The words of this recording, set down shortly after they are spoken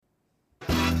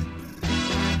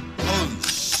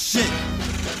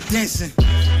dancing.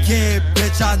 Yeah,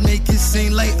 bitch, I make it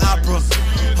seem like opera.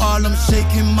 Harlem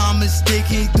shaking, my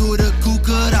mistake ain't do the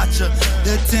cucaracha.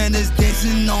 The tennis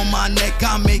dancing on my neck,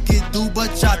 I make it do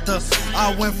bachata.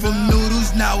 I went from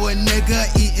noodles, now a nigga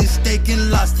eating steak and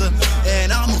lobster.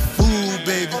 And I'm a fool,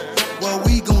 baby. What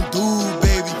we gon' do,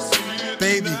 baby?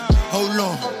 Baby, hold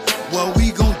on. What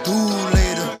we gon' do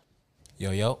later?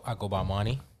 Yo, I go by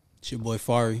Monty. It's your boy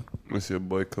Fari. It's your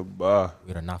boy Kabah.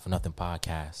 We're the Not For Nothing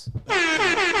podcast.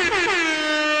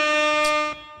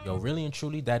 Yo, really and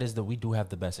truly, we do have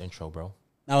the best intro, bro.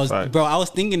 I was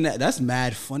thinking that's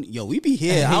mad funny. Yo, we be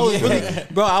here. I was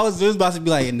really about to be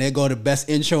like, and there go the best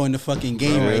intro in the fucking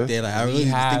game right there. Like, I really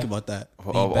need to think about that.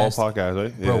 Of all podcasts,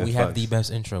 right? Bro, we have the best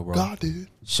intro, bro. God did.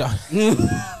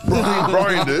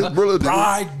 Brian did. Brilla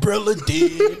did. Brilla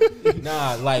did.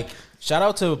 Nah, like, shout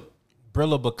out to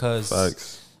Brilla because...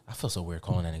 Facts. I feel so weird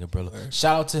calling that nigga Brilla.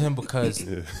 Shout out to him because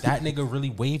that nigga really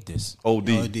waved this. OD.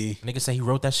 Nigga said he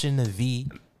wrote that shit in the V.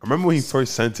 I remember when he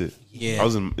first sent it. Yeah. I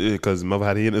was in, because Mother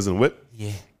had it in whip.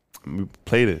 Yeah. And we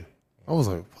played it. I was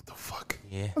like, what the fuck?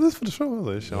 Yeah. What's this for the show? I was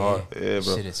like, shit hard. Yeah,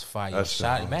 bro. Shit is fire. That shit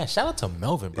hard. Shout out to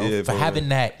Melvin, bro, Yeah, for bro. having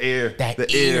that Air. That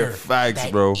The ear. air. Facts,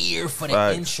 that bro. ear for the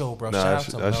Facts. intro, bro. Nah, Shout out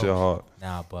to that Melvin. shit hard.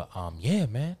 Nah, but yeah,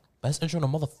 man. Best intro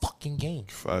in the motherfucking game.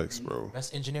 Facts, bro.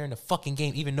 Best engineer in the fucking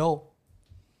game, even though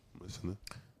Listen.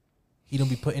 he don't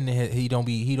be putting in he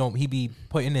be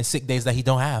putting in sick days that he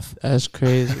don't have. That's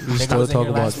crazy. We Nigga still was in talk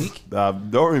here about last week.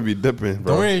 Don't even be dipping,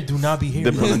 bro. Do not be here.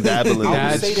 Dipping and dabbling. I will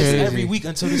That's say crazy. this every week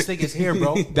until this thing is here,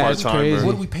 bro. That's Part-timer. crazy.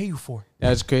 What do we pay you for?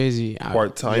 That's crazy.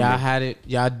 Part-timer. Y'all had it.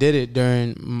 Y'all did it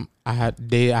during. I had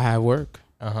work.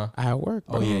 Uh-huh. I had work.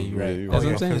 Oh yeah, you right. Yeah, That's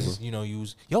what I'm saying. Because, you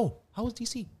know, how was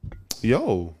DC?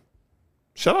 Yo,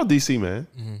 shout out DC, man.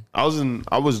 Mm-hmm.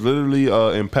 I was literally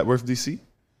in Petworth, DC.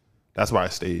 That's where I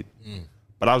stayed.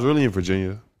 But I was really in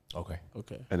Virginia, Okay.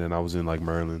 and then I was in like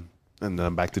Maryland, and then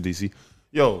I'm back to DC.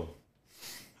 Yo,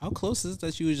 How close is it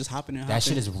that you was just hopping in? That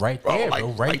shit is right Bro, there, like-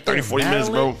 bro. Right like 30, there. 40 minutes,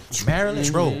 bro.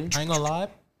 Maryland, bro. I ain't gonna lie.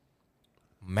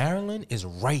 Maryland is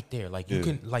right there. Like you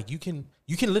can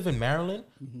live in Maryland,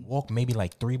 walk maybe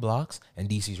like 3 blocks, and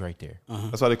DC's right there.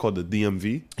 that's why they call it the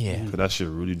DMV. Yeah. Cause that shit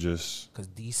really just Because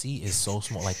DC is so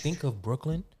small. Like think of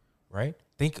Brooklyn, right?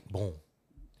 Think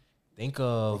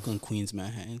of Brooklyn, Queens,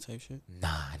 Manhattan type shit.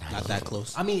 not That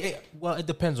close. I mean, it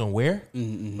depends on where.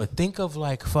 But think of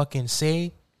like fucking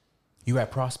say you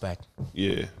at Prospect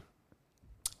yeah,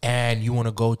 and you want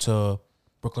to go to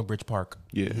Brooklyn Bridge Park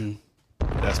yeah.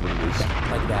 That's what it is.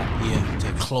 like that.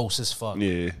 Yeah. Close as fuck.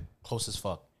 Yeah. Close as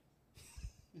fuck.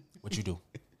 What you do?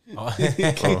 I heard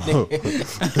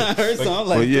something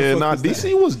like, But yeah, the fuck was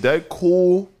DC was that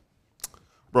cool,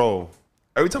 bro.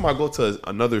 Every time I go to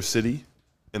another city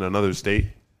in another state,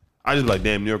 I just be like,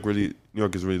 damn, New York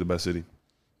is really the best city.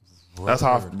 That's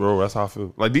how, that's how I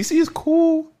feel. Like DC is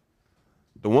cool.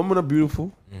 The women are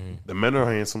beautiful. The men are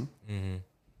handsome.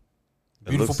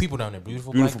 Beautiful people down there.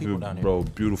 Beautiful black people down there. bro.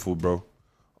 Beautiful, bro.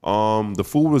 The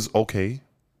food was okay.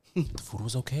 The food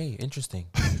was okay. Interesting.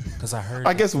 Because I heard.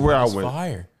 I guess where I was went.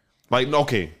 Fire. Like,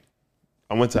 okay,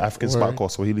 I went to African spot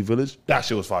called Swahili Village. That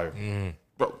shit was fire,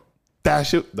 bro. That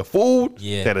shit, the food.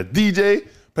 Yeah. They had a DJ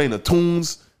playing the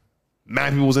tunes.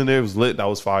 Mad people was in there. It was lit. That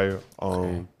was fire.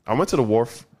 I went to the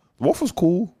Wharf. The Wharf was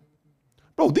cool,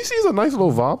 bro. DC is a nice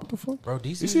little vibe. What the fuck, Bro,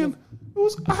 DC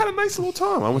I had a nice little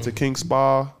time. I went to King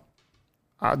Spa.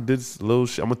 I did little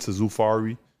shit. I went to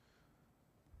Zufari.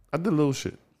 I did little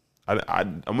shit. I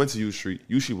went to U Street.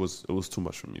 U Street was too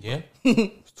much for me. Bro. Yeah.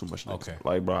 It was too much. Niggas. Okay.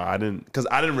 Like, bro, I didn't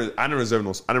reserve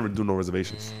no. I didn't do no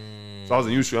reservations. So I was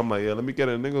in U Street. I'm like, yeah, let me get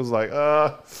it. And nigga was like,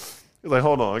 he's like,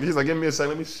 hold on. He's like, give me a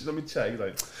second. Let me check. He's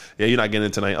like, yeah, you're not getting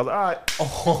it tonight. I was like, all right.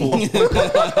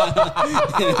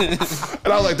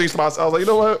 And I was like, 3 spots. I was like, you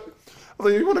know what? I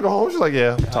was like, you want to go home? She's like,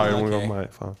 yeah, I'm tired. I want to go. I'm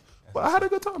like, fine. But I had a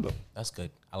good time though. That's good.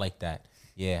 I like that.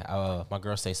 Yeah. My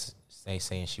girl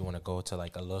saying she want to go to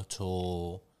like a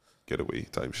little Getaway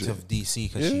type shit. to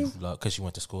DC because she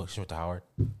went to school. She went to Howard.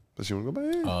 But she want to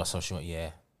go back. So she went.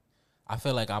 Yeah. I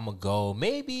feel like I'm gonna go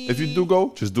maybe. If you do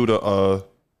go, just do the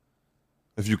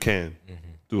if you can,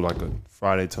 do like a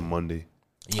Friday to Monday.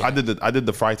 Yeah. I did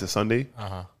the Friday to Sunday.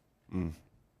 Yeah.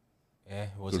 It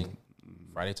wasn't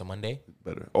Friday to Monday.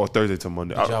 Better. Or Thursday to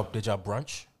Monday. Did y'all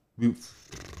brunch?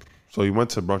 So you went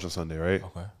to brunch on Sunday, right?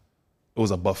 Okay. It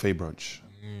was a buffet brunch.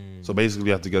 So basically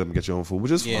you have to get up and get your own food,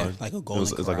 which is fine. like a golden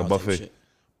It's like a corral type buffet. shit.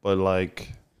 But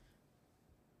like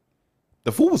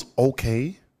the food was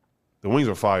okay. The wings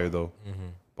were fire though.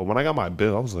 But when I got my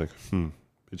bill, I was like,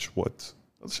 bitch, what?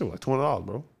 That shit was like $20,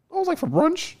 bro. I was like, for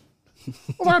brunch? I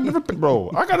was like, I've never been,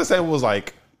 bro. I gotta say it was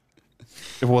like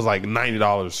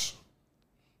 $90.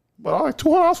 But I like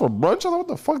 $200 for brunch. I was like, what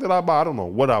the fuck did I buy? I don't know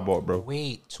what I bought, bro.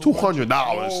 Wait,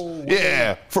 $200.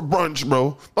 Yeah, for brunch,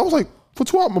 bro. I was like, for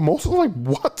 2 hours mimosas? I was like,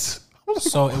 what? I was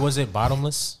like, So was it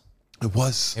bottomless? It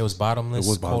was. It was bottomless. It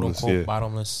was bottomless, quote unquote yeah.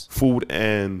 bottomless. Food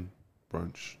and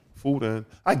brunch. Food and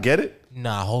I get it,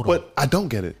 Nah, hold on. but I don't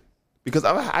get it because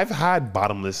I've had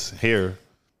bottomless hair. It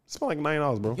smell like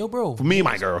 $90, bro. Yo, bro. For me and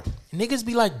my girl, Niggas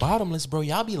be like bottomless, bro.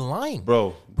 Y'all be lying.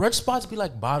 bro. Brunch spots be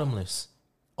like bottomless.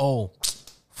 Oh,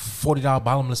 $40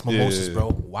 bottomless mimosas, Yeah. bro.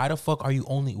 Why the fuck are you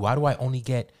only? Why do I only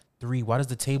get 3? Why does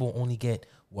the table only get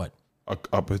what?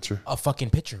 A picture. A fucking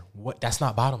pitcher. What? That's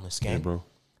not bottomless, gang. Yeah, bro.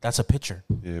 That's a pitcher.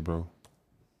 Yeah, bro.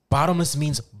 Bottomless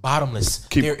means bottomless.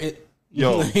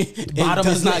 Yo, It Bottom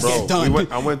does is not bro, get done.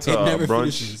 I went to It never brunch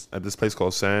finishes. at this place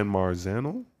called San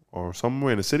Marzano or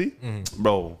somewhere in the city, Mm-hmm.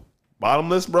 bro.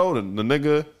 Bottomless, bro. The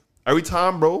nigga every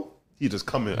time, bro. He just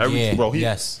coming Yeah, bro.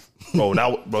 yes. Bro,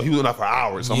 bro, he was in there for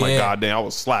hours. So I'm like, Yeah. God damn, I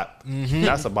was slapped.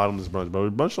 That's a bottomless brunch, bro.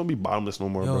 Brunch don't be bottomless no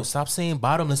more, Yo, bro. stop saying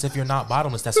bottomless if you're not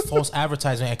bottomless. That's false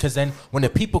advertising. Because then when the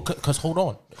people, because hold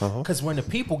on, because when the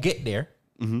people get there,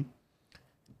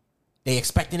 they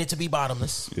expecting it to be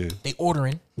bottomless. Yeah. They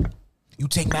ordering. You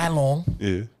take mad long,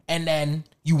 Yeah. and then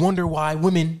you wonder why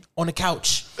women on the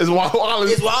couch It's wild.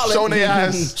 It's wildin'. Showing their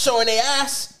ass. showing their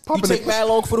ass. Popping you take it. mad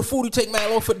long for the food. You take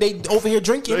mad long for they over here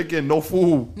drinking. Drinking, no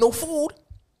food. No food.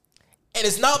 And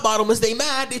it's not bottomless. They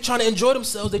mad. They trying to enjoy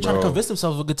themselves. They trying to Bro. convince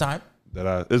themselves of a good time.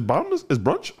 Is bottomless? Is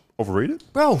brunch overrated?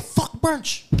 Bro, fuck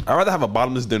brunch. I'd rather have a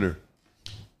bottomless dinner.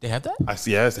 They have that? I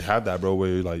see. Yes, they have that, bro.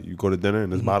 Where like you go to dinner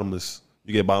and it's bottomless.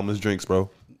 You get bottomless drinks, bro.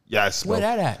 Yes, bro. Where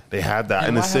that at? They have that And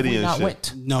in the why have city we and not shit.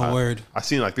 went? No word. I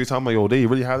seen it like 3 times. I'm like, yo, they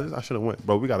really have this? I should have went,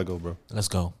 bro. We gotta go, bro. Let's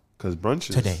go. Cause brunch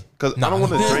is Today. Cause Nah. I don't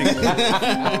want to drink.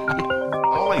 I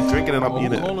don't like drinking and I'm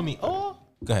eating it. Calling me. Oh,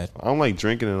 go ahead. I don't like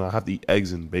drinking and I have to eat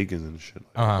eggs and bacon and shit,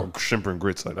 Uh-huh. or shrimp and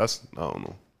grits. Like that's I don't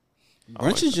know.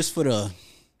 Brunch is just for the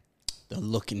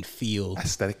look and feel.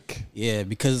 Aesthetic. Yeah,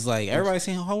 because like everybody's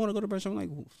saying, "Oh, I want to go to brunch." I'm like,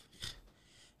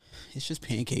 it's just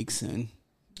pancakes and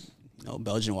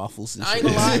Belgian waffles and I shit.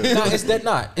 ain't gonna lie. No, it's that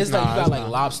not. It's like Nah, you got it's like not.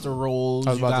 lobster rolls.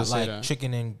 I was You about got to say like that.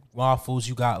 chicken and waffles.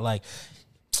 You got like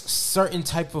certain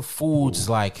type of foods.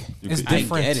 Like it's could- I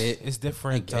different. get it. It's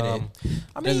different. I get it. I It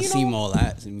mean, doesn't you seem know, all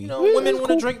that to me. women want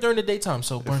to drink during the daytime,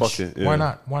 so brunch. fuck it, yeah. Why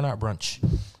not? Why not brunch?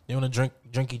 They want to drink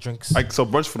drinky drinks. Like so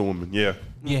brunch for the women. Yeah.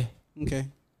 Yeah. Okay,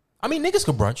 I mean, niggas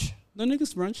could brunch. no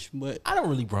niggas brunch, but I don't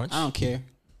really brunch. I don't care.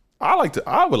 I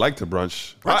would like to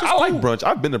brunch. Brunch is I like cool. brunch.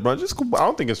 I've been to brunch. It's cool, but I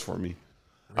don't think it's for me.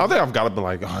 I don't think I've got to be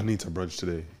like, oh, I need to brunch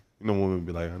today. You know, women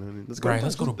be like, let's go. Right,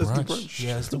 let's go to do brunch.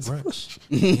 Yeah, let's do brunch.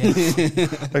 Yeah.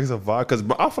 Like it's a vibe because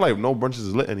I feel like no brunches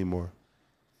is lit anymore.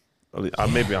 I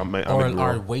may be Or wrong.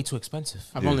 are way too expensive.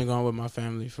 I've only gone with my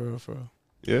family for real, for real.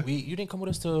 Yeah, You didn't come with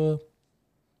us to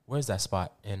where's that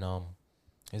spot in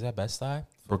is that Best Stuy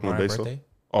for Brooklyn Brian's Basil. birthday?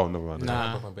 Oh, never mind.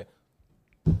 Nah. Brooklyn Bay.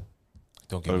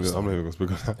 Don't get me I'm not started. even gonna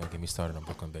speak on that. Don't get me started on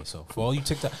Brooklyn Bay. So for all you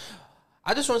TikTok,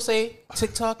 I just want to say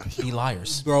TikTok be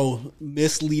liars. Bro,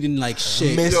 misleading like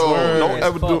shit. Yo, don't As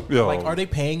ever do. fuck. Yo, Like, are they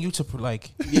paying you to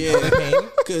like? Yeah, Are they paying?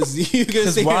 because you can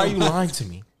Because say, why are you lying to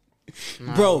me?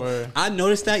 bro? word. I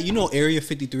noticed that. Area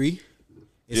 53.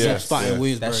 It's Yeah, a spot yeah. in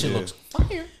Williamsburg. That shit Yeah. looks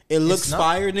fire. It looks It's not.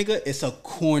 fire, nigga. It's a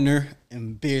corner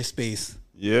and bare space.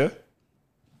 yeah.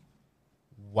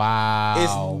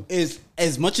 Wow. It's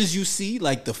as much as you see,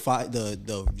 like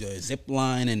the zip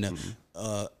line and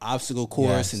the obstacle course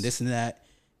Yes. and this and that.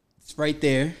 It's right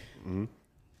there,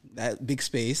 that big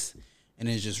space, and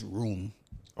it's just room.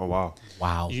 Oh wow.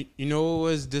 Wow. You know what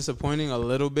was disappointing a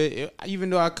little bit? Even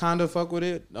though I kind of fuck with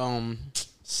it,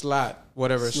 Slate,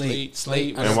 whatever, Slate.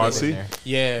 Slate. I never NYC? been there.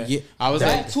 Yeah. Yeah, I was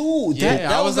that like, too. That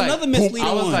I was like, another misleading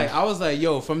I was one. like,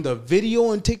 yo, from the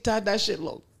video and TikTok, that shit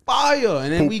look fire.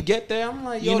 And then we get there, I'm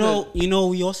like, yo, you know,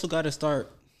 we also got to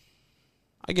start.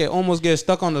 I almost get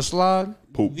stuck on the slide.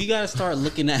 Poop. We got to start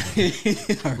looking at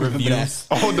Reviews.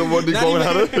 Oh, the one they Not going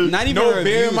even, at it. not even No reviews,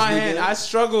 beer in my nigga. hand. I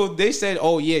struggled. They said,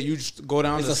 "Oh yeah, you just go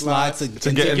down It's the a slide slide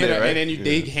to get in get there, it," right? and then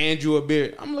they hand you a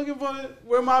beer. I'm looking for it.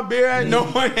 Where my beer at? No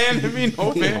one handed me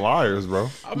no beer. Liars, bro.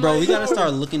 I'm Bro, like, we gotta yo.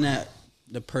 start looking at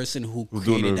the person who Who's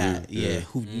doing created the that. review, Yeah, yeah.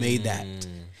 who made that.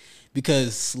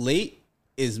 Because Slate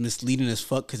is misleading as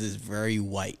fuck because it's very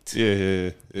white.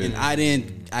 Yeah. And I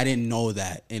didn't know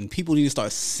that. And people need to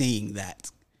start saying that.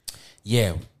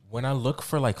 Yeah, when I look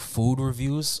for like food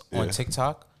reviews on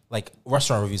TikTok, like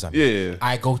restaurant reviews, Yeah.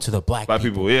 I go to the black Black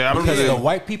people. Yeah, I don't because really- the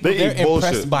white people they they're eat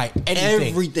impressed bullshit. by anything.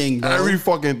 Everything, bro. Every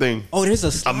fucking thing. Oh, there's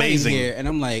a slide Amazing. here. And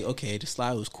I'm like, okay, the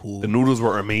slide was cool. The noodles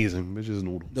were amazing. Bitches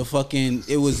noodle. The fucking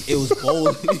it was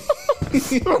bold.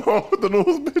 The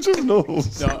nose, bitch's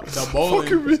nose. The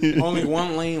bowling, only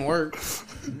one lane worked.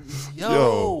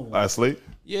 Yo, last late.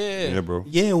 Yeah, bro.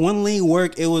 Yeah, one lane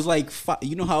work. It was like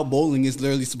you know how bowling is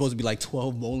literally supposed to be like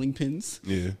 12 bowling pins.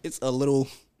 Yeah, it's a little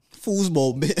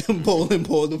foosball bowling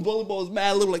ball. The bowling ball is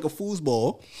mad little like a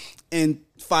foosball, and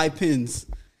 5 pins.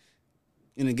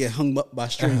 And it get hung up by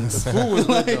strings. The food was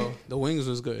good though. The wings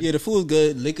was good. Yeah, the food was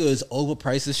good. Liquor is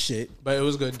overpriced as shit. But it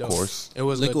was good though. Of course. It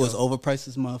was Liquor good, was though. overpriced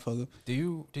as motherfucker. Do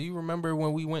you remember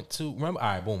when we went to remember? All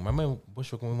right, boom. Remember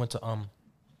Bushwick when we went to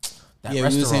that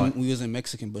restaurant? we was in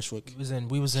Mexican Bushwick. We was in.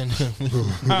 we was in.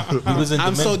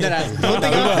 I'm so dead. I don't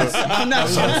think I was. I'm not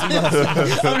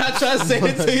trying to say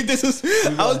it to you. This is.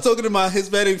 I was talking to my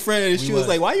Hispanic friend, and she was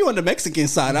like, "Why are you on the Mexican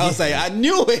side?" I was like, "I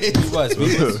knew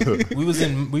it." We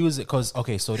was because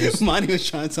okay. So there's Monty was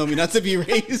trying to tell me not to be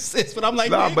racist, but I'm like,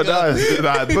 nah, but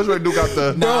Bushwick do got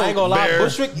the. no, I ain't gonna lie. bear.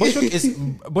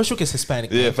 Bushwick is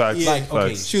Hispanic. Yeah, facts. Like okay,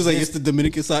 Facts. she was like, "It's the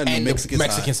Dominican side and and the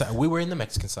Mexican side." We were in the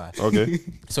Mexican side. Okay.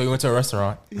 So we went to a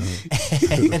restaurant,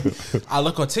 and I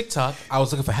look on TikTok. I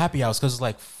was looking for happy hours because it's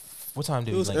like, what time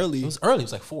did It was like, early. It was early. It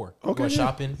was like 4. We Okay, went yeah.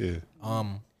 shopping. Yeah.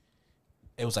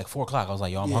 It was like 4 o'clock. I was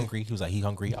like, yo, I'm hungry. He was like, he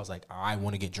hungry. I was like, I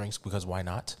want to get drinks because why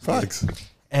not? Facts.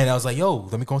 And I was like, yo,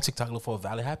 let me go on TikTok look for a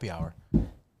Valley Happy Hour.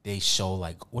 They show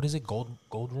like, what is it? Gold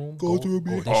Room? Gold Room,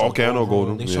 yeah. they Oh, show okay, I know Gold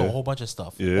Room, They show yeah. a whole bunch of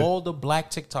stuff. Yeah. All the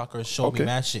black TikTokers showed Okay. me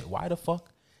mad shit. Why the fuck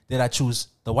did I choose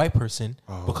the white person?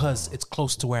 Because it's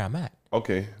close to where I'm at.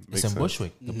 Okay. It's Makes in sense.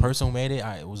 Bushwick. The person who made it,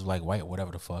 it was like white,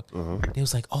 whatever the fuck. They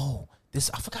was like, oh,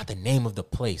 I forgot the name of the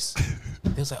place.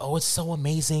 They was like, oh, it's so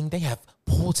amazing. They have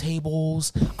pool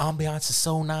tables. Ambiance is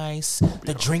so nice.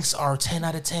 The drinks are 10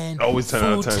 out of 10. Always 10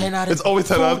 out of 10. 10 out of It's always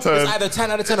 10 out of 10. It's either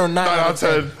 10 out of 10 or 9 out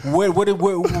of 10. Where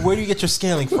do you get your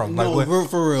scaling from? No, Like, what-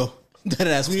 for real.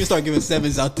 Deadass. We need to start giving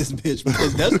 7s out this bitch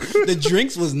because the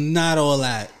drinks was not all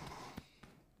that.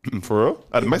 For real?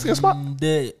 At the Mexican spot?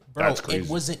 Bro, That's crazy. it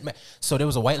wasn't. So there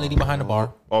was a white lady behind the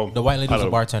bar. Oh, The white lady I was a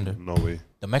don't- bartender. No way.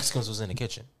 The Mexicans was in the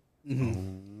kitchen.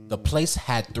 The place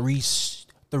had three shits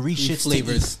Three to eat.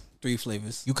 flavors. 3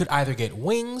 flavors. You could either get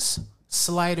wings,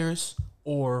 sliders,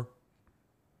 or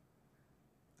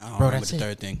I don't Bro, remember that's the it.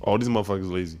 third thing. Oh, these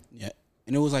motherfuckers lazy. Yeah.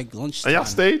 And it was like lunch. And y'all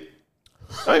stayed?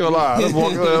 I ain't gonna lie. Let's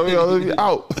walk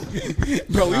out.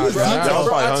 Bro, we was Bro,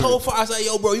 I told I was like,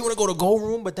 yo, bro, you want to go to Gold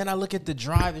Room? But then I look at the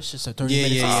drive. It's just a 30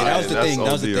 minutes. Yeah. That was the That's thing.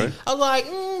 That was the OD, thing. right? I was like,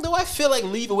 do I feel like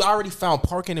leaving? We already found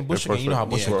parking in Bushwick. And you know how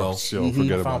Bushwick goes. Yo, forget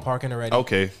I found about parking already. it.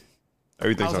 Okay.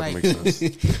 Everything I was starts to like- make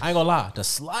sense. I ain't gonna lie. The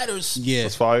sliders, Yeah.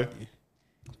 It's fire.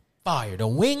 fire. The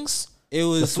wings, It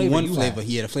was flavor one you flavor. had.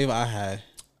 Yeah, the flavor I had.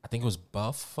 I think it was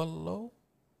buffalo.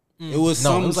 It was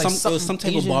No, some it was like some something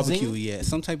type of Asian barbecue. zing? Yeah,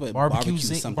 some type of Barbecue, barbecue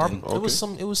zing,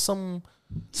 something. It was Okay. some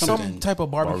Something. type of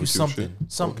barbecue, Barbecue something,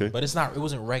 shit. something. Okay. But it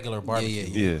wasn't regular barbecue.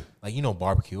 yeah. Yeah. Like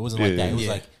barbecue. It wasn't like Yeah, that. It was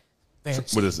yeah. like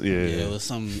fancy. But it's, Yeah, it was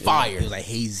some Fire. It was like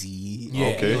hazy. Yeah,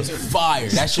 Okay. it was fire.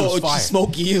 That shit was fire.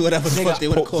 Smoky, whatever the fuck they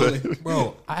would call it.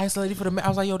 Bro, I asked the lady for the. I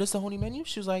was like, "Yo, this the only menu?"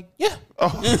 She was like, "Yeah." I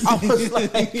was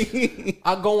like,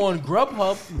 "I go on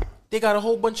Grubhub, they got a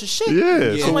whole bunch of shit."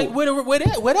 Yeah. I'm like, "Where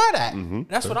that at?"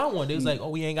 That's what I wanted. They was like, "Oh,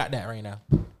 we ain't got that right now."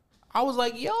 I was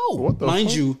like, "Yo, What the Mind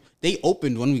fuck? you, they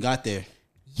opened when we got there.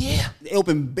 yeah, They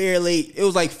opened bare late. It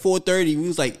was like 4:30. We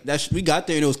was like we got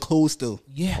there and it was closed still.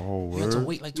 yeah." Oh, we had to word?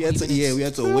 wait like We 20 had to, minutes. yeah, we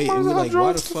had to wait. And we were like,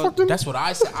 why the fuck? That's what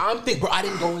I said. I'm thinking, bro. I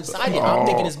didn't go inside yet. I'm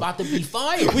thinking it's about to be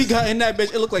fire. We got in that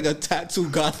bitch. It looked like a tattoo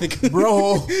gothic,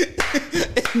 Bro,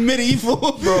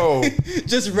 medieval, Bro.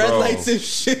 just red Bro. lights and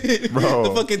shit. Bro.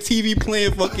 The fucking TV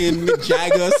playing fucking Mick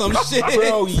Jagger or some shit.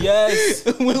 bro, yes.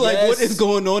 We're like, Yes. what is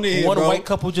going on here, One bro? white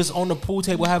couple just on the pool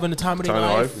table having the time of their Time of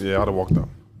life. life? Yeah, I'd have walked out.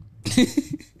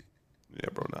 Yeah,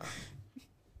 bro, nah.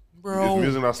 If Bro,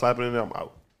 music not slapping in there, I'm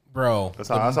out. bro. That's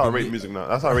how I rate music now.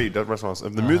 That's how I rate that restaurants.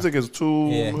 If the music is too,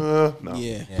 Yeah. no,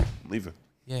 Yeah, Yeah, I'm leaving.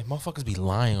 yeah. Motherfuckers be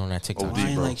lying on that TikTok. OD.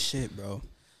 lying bro. like shit, bro.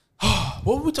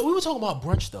 What we were talking about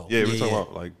brunch though. Yeah, we're Yeah, talking yeah.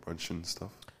 about like brunch and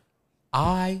stuff.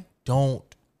 I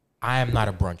am not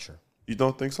a bruncher. You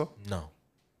don't think so? No.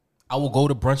 I will go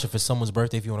to brunch if it's someone's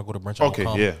birthday. If you want to go to brunch, I'll Okay,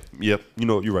 come. yeah, yep. You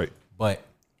know, you're right. But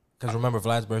because remember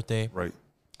Vlad's birthday, Right.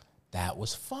 that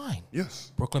was fine.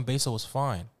 Yes, Brooklyn Basil was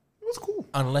fine. it was cool.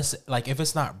 Unless like if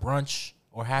it's not brunch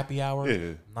or happy hour,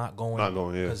 Yeah. not going. Not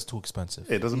going, yeah. because it's too expensive.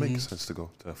 Yeah, it doesn't make sense to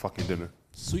go to that fucking dinner.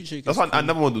 Sweet chicken. That's why I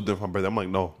never want to do dinner for my birthday. I'm like,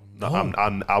 no.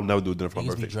 I'll never do dinner for my Niggas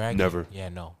be birthday. dragging. Never. Yeah,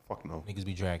 no. Fuck no. Niggas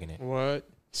be dragging it. What?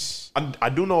 I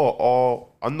do know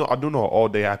I do know an all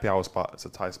day happy hour spot. It's a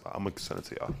Thai spot. I'm gonna send it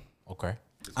to y'all. Okay.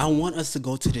 I want us to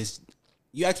go to this.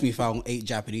 You asked me if I ate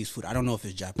Japanese food. I don't know if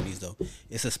it's Japanese though.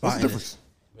 It's a spot. What's the in difference?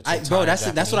 Between bro, Thai that's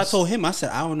and what I Japanese. told him. I said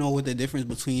I don't know what the difference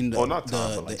between the, Oh, not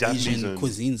Thai, but like the Japanese Asian and-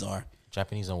 cuisines are.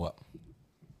 Japanese and what?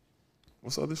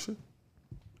 What's the other shit?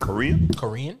 Korean?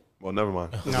 Korean? Well, never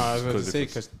mind. No, I was going to say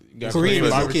because Korean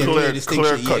is okay, clear distinction.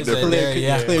 Clear cut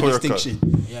difference. Clear Clear cut.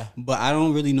 distinction. Yeah. But I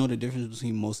don't really know the difference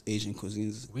between most Asian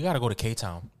cuisines. We gotta go to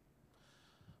K-Town.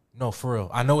 No, for real.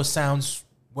 I know it sounds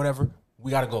whatever.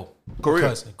 We gotta go. Korea.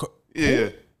 Because- Yeah.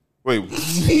 Wait.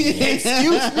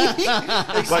 Excuse me.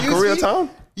 Like Koreatown?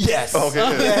 Yes. Okay.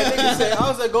 Yeah, nigga said, I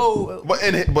was like, go. But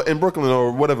in Brooklyn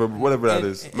or whatever that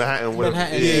is, Manhattan, whatever.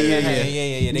 Manhattan.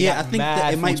 Yeah. They Yeah, got I think mad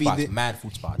that it food might be spots, the- mad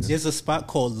food spots. There's a spot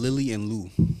called Lily and Lou.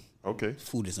 Okay.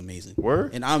 Food is amazing.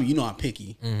 Word? And I'm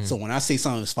picky. So when I say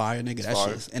something is fire, nigga, that fire.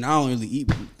 shit's, and I don't really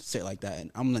eat shit like that. And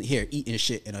I'm like here eating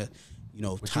shit in a, But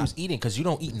you top. was eating because you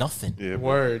don't eat nothing. Yeah.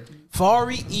 Word.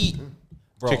 Fari eat.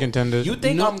 Bro, Chicken tenders. You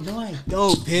think No, I'm... no, I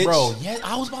don't, bitch. Bro, yeah,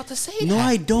 I was about to say No, that.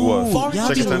 I don't. What? Fari Y'all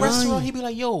go to be the tenders? restaurant, lying. he be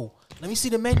like, yo, let me see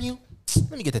the menu.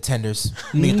 Let me get the tenders.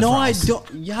 Let me get the No, I fries.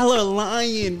 don't. Y'all are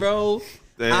lying, bro.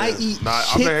 Damn. I eat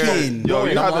I've been here- chicken. Yo, you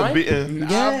Wait, I'm haven't lying? beaten.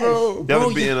 Yes. You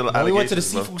haven't beaten When we went to the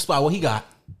allegations, bro. seafood spot, what he got?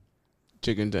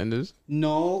 Chicken tenders.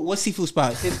 No, what seafood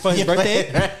spot? For his Yeah.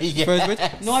 birthday? Yeah. For his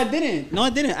birthday? No, I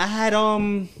didn't. I had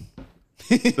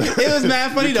it was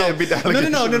mad funny You though. can't beat the No.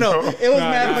 allegations, bro. It was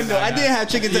mad funny though. I did have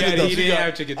chicken tenders though. he didn't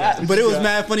have chicken tenders. But it was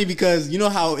mad funny because you know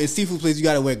how in seafood place you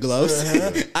gotta wear gloves.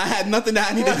 I had nothing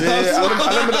that I needed gloves. Yeah, for.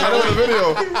 I remember the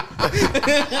video.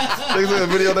 Niggas in the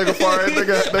video, nigga far. I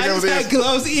just had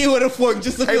gloves eating with a fork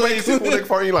just to Hey, feel like like seafood, nigga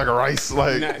far eating like rice.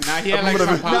 Like, Nah, he had like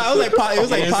some No, it was like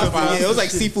pasta. Yeah, Yeah, it was like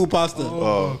seafood pasta.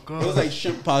 oh, It was like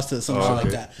shrimp pasta or some shit like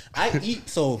that. I eat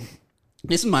so.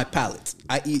 This is my palate.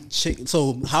 I eat chicken.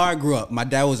 So how I grew up, my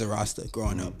dad was a Rasta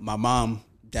growing up. My mom,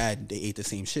 dad, they ate the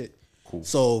same shit. Cool.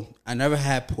 So I never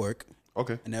had pork.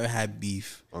 okay. I never had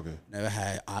beef. Okay. Never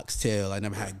had oxtail. I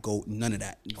never had goat. None of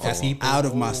that. That's people- out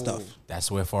of my stuff.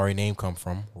 That's where Fari name come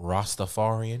from.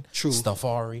 Rastafarian. True.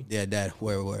 Stafari. Yeah, dad.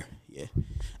 Where? Yeah.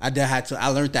 I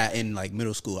learned that in like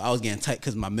middle school. I was getting tight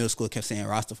because my middle school kept saying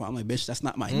Rastafari. I'm like, bitch, that's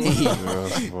not my name.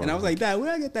 And I was like, Dad,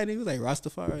 where I get that name? He was like,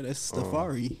 Rastafari. That's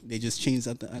Stafari. They just changed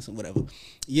something. I said, whatever.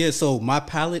 Yeah, so my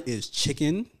palate is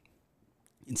chicken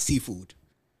and seafood,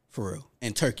 for real,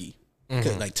 and turkey.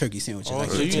 Like turkey sandwiches. Like,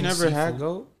 So you Chicken, never had seafood.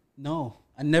 goat? no,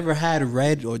 I never had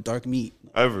red or dark meat.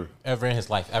 Ever. Ever in his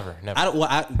life, ever. Never. I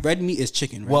don't. Red meat is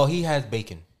chicken. Right? Well, he has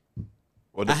bacon.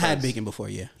 What I had depends. bacon before.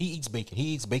 Yeah, He eats bacon. He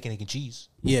eats bacon, egg, and cheese.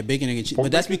 yeah, bacon and cheese. Pork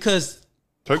But that's bacon? because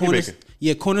Turkey bacon.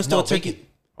 Yeah, corner store No, turkey. bacon.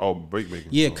 Oh, break bacon.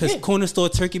 Yeah, because corner store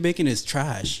turkey bacon is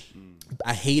trash.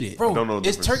 I hate it. Bro, don't know the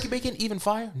is difference. turkey bacon even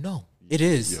fire? No. It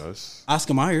is. Yes.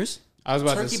 Oscar Myers. I was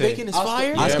about Turkey to say. bacon is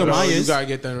fire? Oscar but Myers. You gotta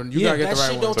get the. You Yeah, gotta get that the right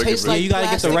shit one. don't Turkey taste bacon. like Yeah, you gotta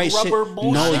get the right plastic shit. rubber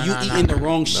bullshit. No, Nah, you nah, eating nah. the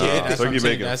wrong shit. Yeah, that's what Turkey I'm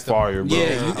saying. bacon That's the- fire, bro. Yeah,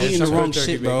 you There's eating the some wrong good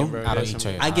turkey shit, bro. bacon, I don't There's eat some-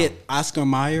 turkey. I get Oscar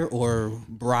Mayer or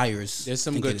Briars. There's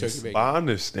some think good it turkey is. bacon. I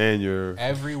understand your.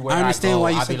 Everywhere I understand I go, why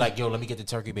you I be said like, yo, let me get the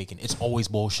turkey bacon. It's always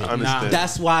bullshit. I understand.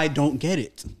 That's why I don't get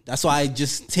it. That's why I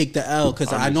just take the L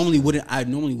because I normally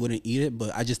wouldn't eat it,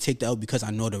 but I just take the L because I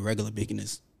know the regular bacon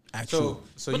is actual.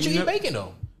 So But you eat bacon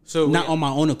though. So Not on my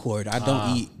own accord. I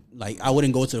don't eat like I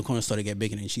wouldn't go to the corner store to get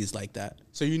bacon and cheese like that.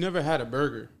 So you never had a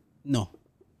burger. No,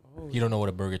 You don't know what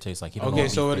a burger tastes like. You don't know Okay,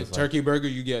 what so beef a tastes like. turkey burger,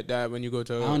 you get that when you go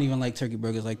to. I don't even like turkey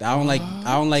burgers like that. I don't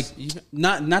like.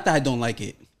 Not that I don't like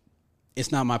it.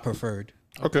 It's not my preferred.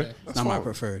 Okay. It's not my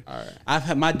preferred. I've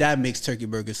had my dad makes turkey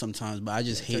burgers sometimes, but I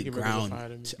just hate turkey burgers are ground. fire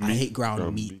to me. I hate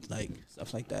ground meat, like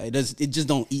stuff like that. It just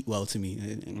don't eat well to me.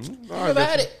 You never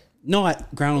had it. No,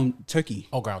 ground turkey,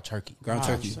 Oh, ground turkey. ground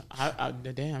turkey,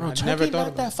 Damn, Bro, I turkey never thought not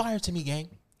about that fire to me, gang.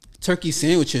 turkey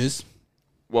sandwiches,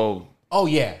 Well, Oh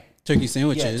yeah. turkey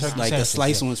sandwiches, turkey like the sandwiches,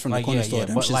 slice yeah. ones from Like, the corner yeah, store. yeah,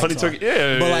 Them but shits like- honey are- turkey.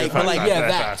 Yeah. But like, that's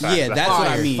what I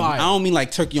Fire, mean. fire. I don't mean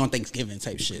like turkey on Thanksgiving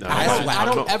type shit. That's I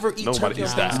whack. don't ever eat Nobody turkey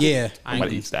eats on that. Thanksgiving. Yeah,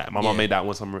 Nobody eats that. My mom made that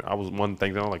one summer. I was one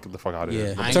thing. I'm like, get the fuck out of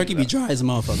here. yeah. Turkey be dry as a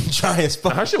motherfucker. Dry as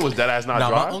fuck. Her shit was dead ass not Nah,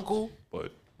 dry. my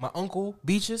but uncle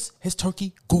Beaches, his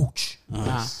turkey gooch. I'm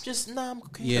okay. Yeah, just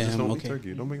I'm don't eat okay.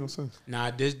 turkey. It don't make no sense. Nah,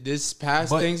 this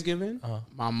past But- Thanksgiving,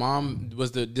 my mom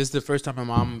was this is the first time my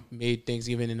mom made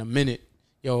Thanksgiving in a minute.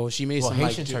 Yo, she made Well, some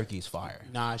Haitian like turkey is fire.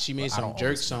 Nah, she made But I some don't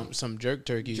jerk always some jerk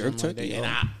turkey. Jerk something turkey, like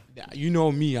that. oh. And you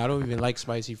know me, I don't even like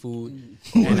spicy food,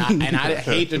 and I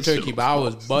hate the turkey, but I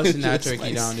was busting that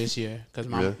turkey down this year because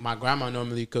my grandma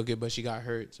normally cook it, but she got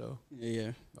hurt. So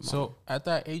Yeah, So at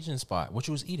that Asian spot, what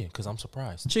you was eating? Because I'm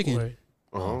surprised. chicken.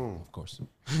 Oh. Of course.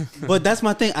 But that's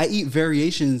my thing. I eat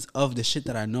variations of the shit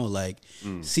that I know. Like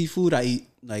seafood, I eat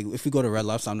like if we go to Red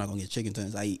Lobster, I'm not gonna get chicken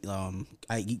tenders. I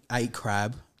eat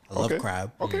crab. I love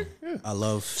crab. Okay. Yeah. I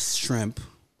love shrimp.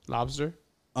 lobster.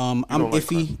 I'm don't like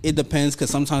iffy. It depends because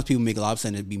sometimes people make lobster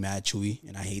and it'd be mad chewy,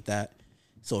 and I hate that.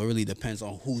 So it really depends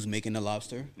on who's making the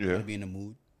lobster. You Yeah. gotta be in the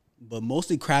mood. but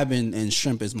mostly crab and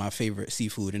shrimp is my favorite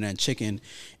seafood. And then chicken,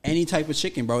 any type of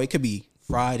chicken, bro. It could be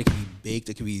fried, it could be baked,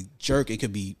 it could be jerk, it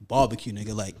could be barbecue,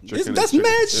 nigga. Like that's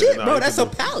mad shit, bro. That's a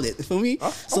palate for me.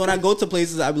 So when I go to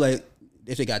places, I be like,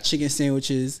 if they got chicken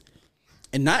sandwiches.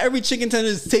 And not every chicken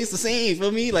tenders taste the same.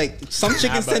 Feel me? Like some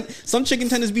chicken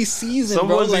tenders be seasoned,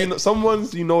 bro. Like some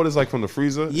ones you know it's like from the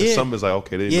freezer. Yeah. And some is like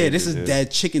okay. This is dead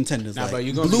chicken tenders. Nah,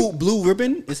 like blue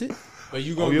ribbon. Is it? But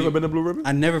you ever been to Blue Ribbon?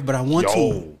 I never, but I want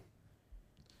to.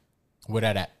 Where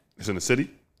that at? It's in the city.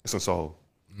 It's in Soho.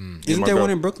 Isn't there one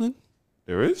in Brooklyn?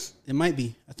 There is. It might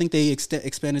be. I think they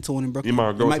expanded to one in Brooklyn.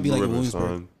 It might be like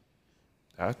Williamsburg.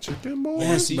 That chicken, boy.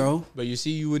 Yes, bro. But you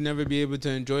see, you would never be able to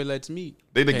enjoy Let's Meet.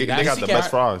 They got the best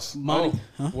fries. Huh?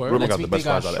 Ribbon got the best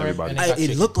fries out of everybody.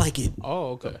 It looked like it.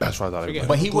 Oh, okay. Best fries out of everybody.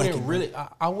 But he wouldn't really.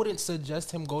 I wouldn't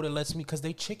suggest him go to Let's Meet because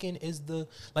they chicken is the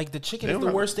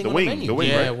worst thing on the menu. The wing,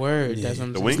 yeah, right? word. Yeah. That's what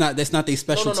I'm The saying. wing? That's not their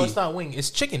specialty. No, it's not wing. It's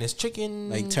chicken. It's chicken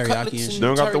like teriyaki cutlets and shit. They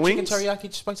don't got the wings? Chicken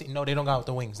teriyaki spicy. No, they don't got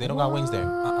the wings. They don't got wings there.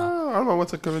 I don't know what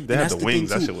to cover. They had the wings.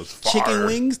 That shit was fire. Chicken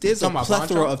wings. There's a Talking about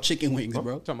plethora Bonchon? of chicken wings,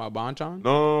 bro. Talking about Bonchon?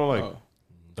 No, like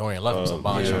Dorian love him some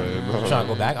Bonchon. I'm trying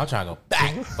to go back. I'm trying to go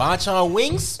back. Bonchon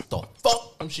wings. The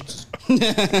fuck? I'm shit just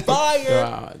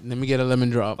fire. Let me get a lemon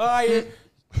drop. Fire.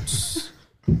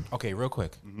 Okay, real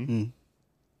quick.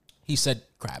 He said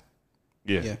crab.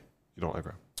 yeah. Yeah. You don't like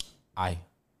crab. I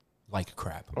like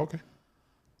crab. Okay.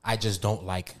 I just don't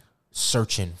like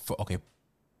searching for. Okay,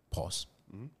 pause.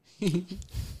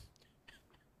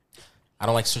 I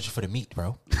don't like searching for the meat,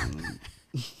 bro.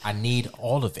 I need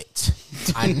all of it.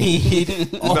 I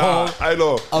need all I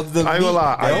know. of the I ain't gonna meat,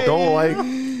 lie.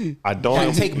 bro. I don't.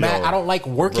 I take mad. I don't like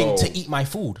working Bro. to eat my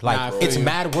food. Like Nah, it's bro.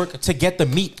 mad work to get the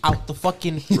meat out the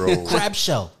fucking crab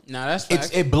shell. Nah, that's facts.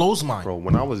 It blows mine. Bro,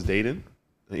 when I was dating,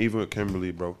 and even with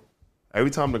Kimberly, bro, every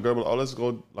time the girl was, let's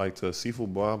go like to a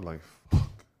seafood bar, I'm like, fuck,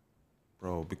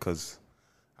 bro, because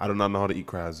I do not know how to eat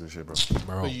crabs and shit, bro.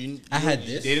 Bro. I had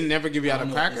this. They didn't never give you out a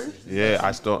cracker? Yeah,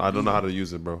 I don't know how to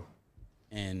use it, bro.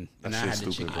 And That I shit's had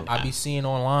the stupid, chicken. bro. I be seeing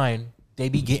online, they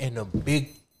be getting a big,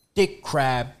 thick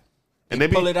crab. And they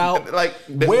be, pull it out. Like,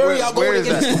 Where are y'all going is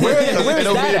to get that? this? Where is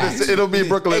that at? It'll be in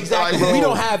Brooklyn. Exactly. Like, bro, We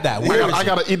don't have that. Where is I it?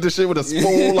 gotta eat this shit with a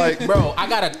spoon, like, Bro, I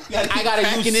gotta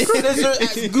use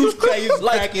scissors, goose crack,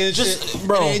 like just,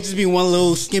 bro. And it just be one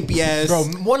little skimpy ass. Bro,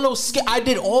 one little I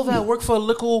did all that work for a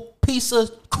little piece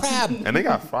of crab. And they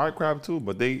got fried crab too,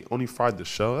 but they only fried the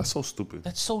shell. That's so stupid.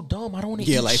 That's so dumb. I don't want to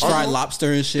Yeah, eat like shell. fried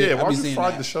lobster and shit. Yeah, I why be you seeing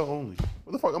fried that. the shell only?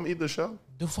 What the fuck? I'm gonna eat the shell.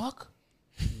 The fuck?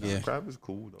 Yeah. Crab is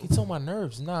cool though. It's on my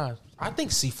nerves. Nah, I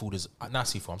think seafood is not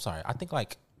seafood. I'm sorry. I think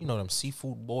like them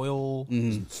seafood boil.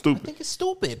 I Stupid. think it's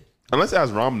stupid. Unless it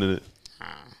has ramen in it.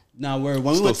 Nah, when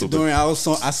we Still went to stupid. Dorian, I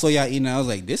saw y'all eating. I was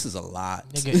like, this is a lot.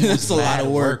 Nigga, It's a lot of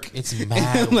work. It's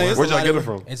mad Like, work. Where'd y'all lot get of- it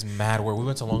from? It's mad work. We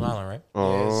went to Long Island, right?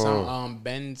 Yeah, some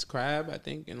Ben's Crab, I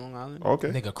think, in Long Island. Okay.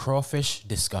 Nigga, crawfish,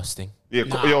 disgusting. Yeah,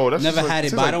 yo, that's Never just had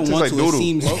like, it, but I don't tastes want like to. doodle. It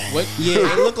seems. What?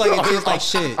 Yeah, it looked like it tastes like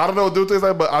shit. I don't know what doodle tastes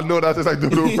like, but I know that tastes like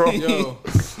doodle, bro. Yo,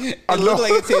 It looked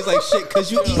like it tastes like shit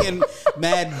because you eating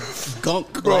mad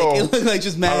gunk. Bro, Like it looked like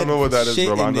just mad. I don't know what that is, shit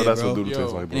bro. But I in know there, that's bro. what doodle Yo.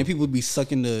 tastes like, And bro. then people be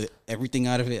sucking everything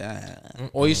out of it.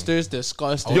 oysters,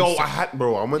 disgusting. Yo, I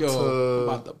went Yo, to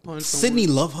about to punch Sydney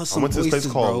love her I some went to this place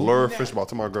oysters, called bro. Lure Fish Bar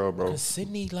to my girl, bro.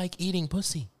 Sydney like eating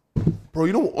pussy. Bro,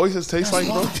 you know what oysters taste like,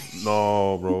 bro?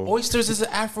 No, bro. Oysters is an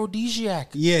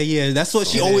aphrodisiac. Yeah, that's what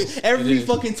she always every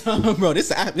fucking time, bro.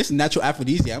 This is natural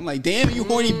aphrodisiac. I'm like, damn, you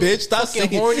horny bitch. Stop Fucking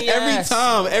saying horny every ass.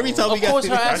 time we Of got course,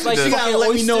 her ass like she gotta fucking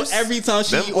let me know oysters. every time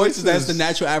she Them eat oysters. That's the oysters-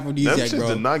 natural Them aphrodisiac, shit bro.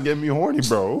 did not get me horny,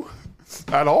 bro.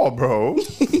 At all, bro.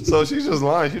 So she's just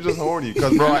lying. She's just horny.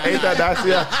 Cause bro, I ate that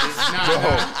nasty ass.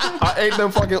 Bro, I ate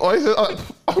them fucking oysters.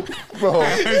 Bro,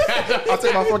 I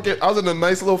took my fucking. I was in a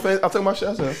nice little face. I took my shit.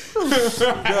 I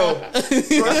said, bro, I just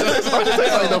taste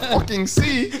like the fucking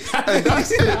sea, and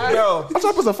that's it, Yo. I'm trying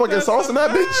to put some fucking sauce in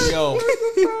that bitch, Yo,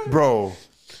 bro.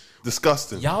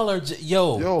 Disgusting. y'all are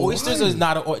Yo, oysters why? is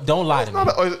not don't lie to me.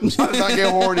 I did not get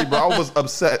horny, bro. I was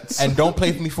upset. And don't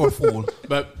play me for a fool.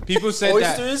 But people said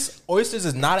that. Oysters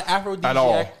is not an aphrodisiac. At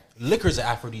all. Liquor's an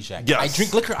aphrodisiac. Yes. I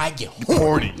drink liquor, I get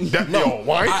horny. horny. Yo,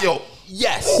 why? Yo,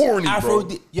 Yes. Horny, bro.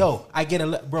 Yo, I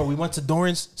get bro, we went to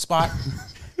Doran's spot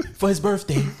for his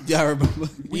birthday. Yeah, I remember.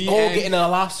 We all getting the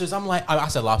lobsters. I'm like, I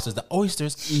said lobsters, the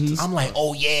oysters. I'm like,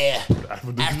 oh yeah,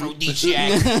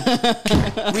 aphrodisiac.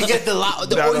 We get the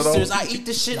No. oysters. I eat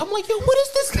the shit. I'm like, yo, what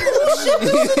is this bullshit?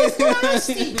 This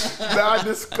is nasty. mad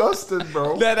disgusted,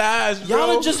 bro. That ass, bro.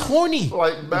 Y'all are just horny.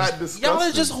 Like mad disgusted. Y'all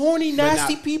are just horny,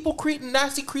 nasty not- people, creating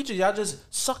nasty creatures. Y'all just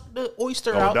suck the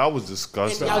oyster Oh, out. that was And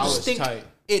disgusting. y'all That just was think tight.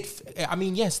 I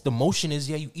mean, yes, the motion is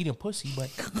you eating pussy, but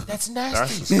that's That's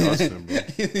nasty. disgusting, bro.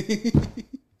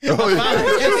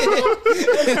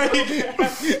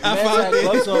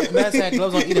 Man's had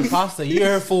gloves on eating pasta.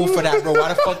 You're a fool for that, bro. Why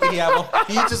the fuck did he have on?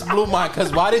 He just blew mine.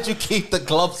 Because why did you keep the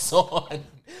gloves on?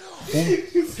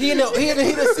 He in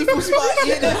the seafood spot.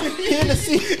 He in the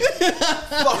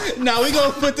seafood. Now we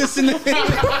gonna put this in the.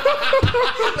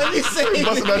 Let me say.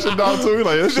 Busting that shit down too.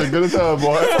 Like, this shit good as hell,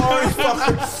 boy.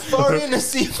 Sorry in the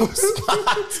seafood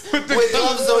spot with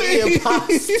gloves on eating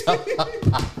pasta.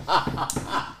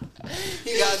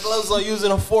 He got gloves on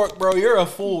using a fork, bro. You're a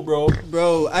fool, bro.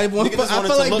 Bro, I feel like he was part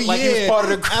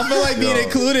of the I feel like being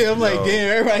included. I'm like,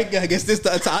 damn, everybody. I guess this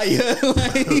the attire.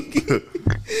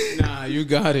 Like, Nah, you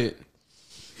got it.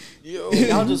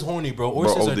 Y'all just horny, bro.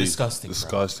 Oysters are disgusting.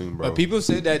 Disgusting, bro. But people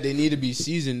said that they need to be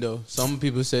seasoned though. Some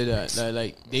people say that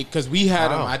like they because we had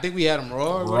them. I think we had them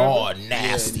raw. Raw,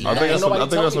 nasty. I think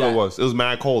that's what it was. It was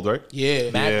mad cold, right? Yeah,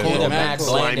 Mad cold, mad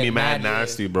slimy, bland, mad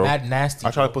nasty, bro. Mad nasty.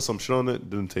 I tried to put some shit on it.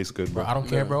 Didn't taste good, bro. I don't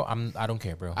care, bro. I don't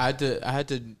care, bro. I had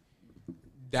to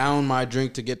down my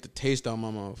drink to get the taste out my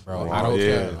mouth. Bro, I don't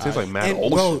care. It tastes like mad And,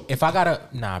 ocean. bro, If I gotta,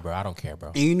 bro, I don't care,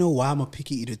 bro. and you know why I'm a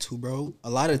picky eater too, bro? A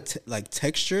lot of like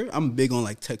texture. I'm big on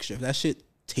like texture. If that shit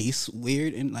tastes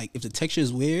weird and like if the texture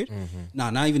is weird,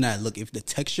 not even that. Look, if the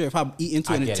texture, if I eat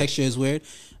into it and the texture is weird,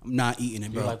 I'm not eating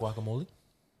it, You bro. like guacamole?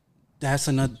 That's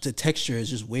another. The texture is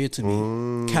just weird to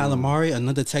me. Calamari,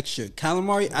 another texture.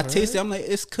 Calamari, I taste it. I'm like,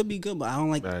 it could be good, but I don't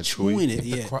like Mad chewing chewy. it.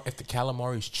 Yeah. If the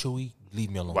calamari is chewy, leave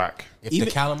me alone. Whack. If Even-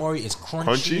 the calamari is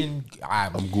crunchy, and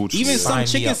I'm Gucci. Even Sign some me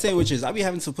chicken up. sandwiches, I be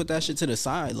having to put that shit to the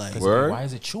side. Like, Word? Why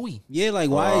is it chewy? yeah, like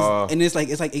why is and it's like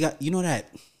it got, you know, that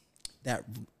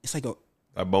it's like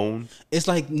That bone. it's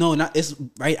like no, not it's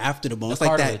right after the bone. It's like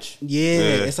cartilage. that. Yeah,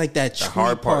 Yeah. it's like that chewy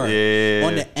hard part, yeah.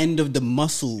 on the end of the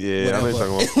muscle. Yeah, I know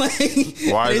whatever. what you're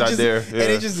Like, Why is and it that just- there? And Yeah.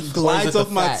 it just glides off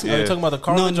my. Are you talking about the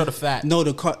cartilage or the fat? No,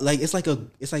 like it's like a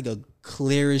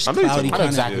clearish, I know you're cloudy talking I know kind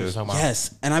exactly of. what you're talking about.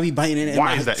 Yes, and I be biting it, and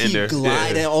Why my is that in teeth there?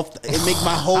 glide Yeah. off. It make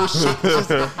my whole shit.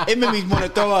 It made me want to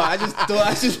throw out. I just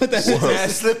put that shit.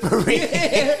 That's slippery.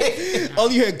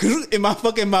 All you hear grrr in my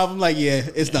fucking mouth. I'm like, yeah,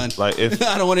 it's done. Like, if-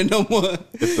 I don't want it no more.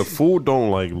 If the food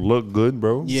don't like look good,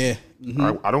 bro. Yeah.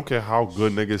 I don't care how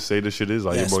good niggas say this shit is.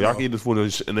 Like, Yes, bro, y'all bro. can eat this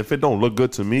food, and if it don't look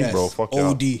good to me, Yes. bro, fuck y'all.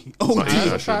 OD. I'm not eating OD.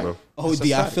 that shit, bro.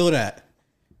 OD. I feel that.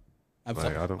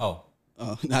 Like, I don't.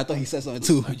 Oh, I thought he said something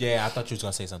too. yeah, I thought you was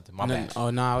gonna say something. My bad.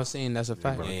 Oh no, I was saying that's a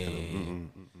fact.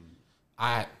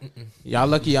 I Y'all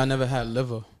lucky y'all never had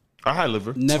liver. I had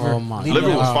liver. Never. Oh my Leave Liver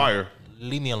me was alone. fire.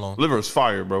 leave me alone. Liver was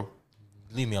fire, bro.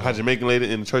 Leave me I had alone. Jamaican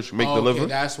lady in the church make the Okay, liver,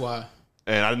 that's why.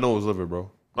 and I didn't know it was liver,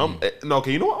 bro. No,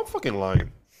 okay, you know what? I'm fucking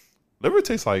lying. Liver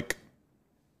tastes like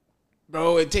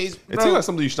Bro, it tastes. it tastes like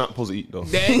something you're not supposed to eat, though.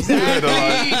 Exactly.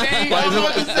 Dang, I was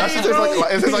about to That say, shit tastes bro.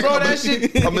 like it tastes like Bro, a, that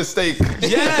shit. a mistake.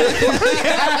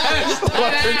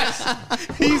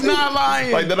 He's not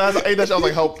lying. Like then I ate that shit, I was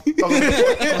like, help.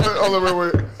 I was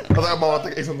like, wait. I was like, Mom, I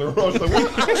think I ate something wrong. I was like,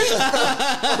 what?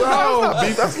 Bro, that's not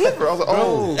beef, that's liver. I was like,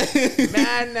 oh.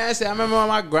 Man, nasty. I remember when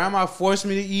my grandma forced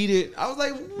me to eat it. I was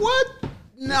like, what?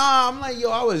 Nah, I'm like, yo,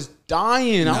 I was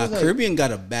dying. I Nah, was like, Caribbean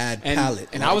got a bad palate.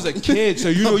 and I was a kid, so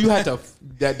you know you had to.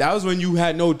 That was when you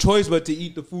had no choice but to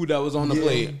eat the food that was on the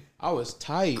plate. I was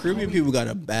tight. Caribbean people got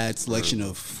a bad selection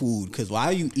of food. Because why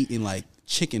are you eating like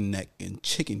chicken neck and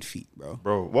chicken feet, bro?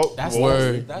 Bro, what? That's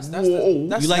Word. That's Whoa.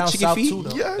 that's You like down chicken south feet? Too,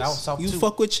 though. Yes. Down south You too.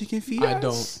 fuck with chicken feet? I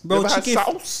don't. Bro, Never had chicken.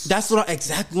 sauce? That's what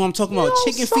exactly what I'm talking about. Yo,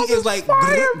 Chicken sauce feet is is like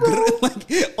fire, grr,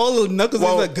 like all the knuckles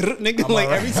Well, is like grr, nigga. Like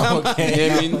alright. every time. Okay.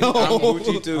 Yeah, I mean, No. I'm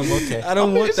Gucci too. I'm okay. I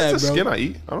don't want It's that, just the bro. skin I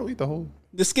eat. I don't eat the whole.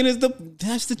 The skin is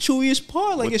that's the chewiest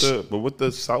part. Like it's. But with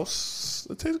the sauce,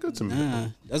 it tastes good to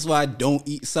me. That's why I don't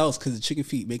eat sauce because the chicken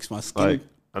feet makes my skin. Like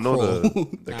I know crawl.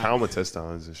 the cow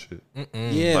intestines and shit.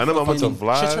 yeah, I know I went to fucking-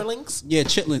 Vlad. Chitterlings? Yeah,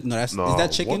 chitlins. No, that's No, is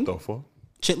that chicken? What the fuck?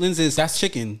 Chitlins is That's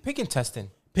chicken. Pig intestine.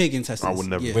 Pig intestines. I would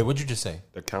never- Yeah. Wait, what'd you just say?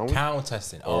 The cow? Cow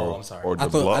intestine. Oh, I'm sorry. Or I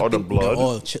the thought blood? I Or the think blood?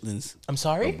 all chitlins. I'm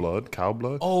sorry. Blood? Cow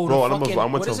blood? Oh, bro, the fucking, I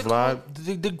went what to is it Vlad. called?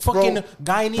 The fucking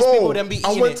Guyanese Bro, people them be eating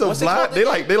I went it. to What's it Vlad. called They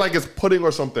again? like it's pudding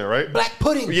or something, right? Black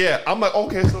pudding. Yeah, I'm like,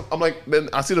 okay, so I'm like, then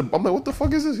I see I'm like, what the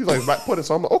fuck is this? He's like, black pudding.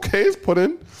 So I'm like, okay, it's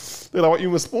pudding. They're like, what, you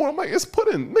with spoon? I'm like, it's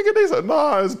pudding. Nigga, they said,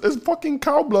 nah, it's fucking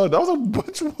cow blood. I was like,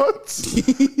 bitch, what?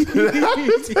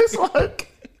 It tastes like.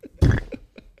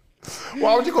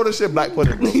 Why would you call this shit black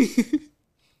pudding, bro?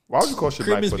 Why would you call shit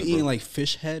black Caribbeans pudding, be eating bro? like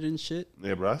fish head and shit.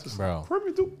 Yeah, bro, that's just, Bro.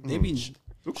 Caribbean do. They be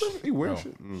Do Caribbean eat weird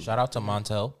shit? Shout out to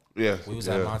Montel. Yeah. We was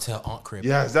yeah. at Montel Aunt Crib.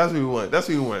 Yes, that's where we went. That's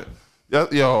where we went.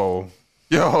 Yo.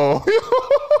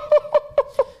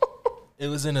 It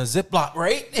was in a Ziploc,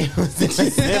 right? It was in a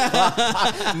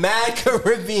Ziploc. Mad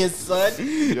Caribbean, son.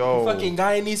 Yo. Fucking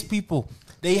Guyanese people.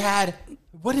 They had,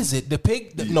 what is it? The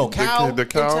pig? Cow. The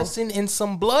cow intestine and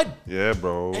some blood. Yeah,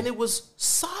 bro. And it was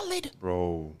solid.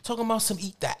 Bro. Talking about some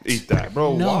eat that.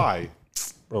 Bro. No. Why?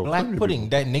 Bro, Black pudding.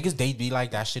 That niggas, they be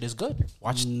like, that shit is good.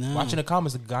 Watching the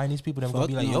comments, the Guyanese people, them gonna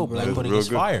be like, yo, black It's pudding real is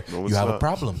good. fire. No, You it's have a not.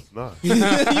 problem. Nah. They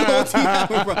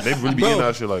They really be eating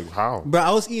that shit like, how? Bro,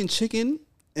 I was eating chicken,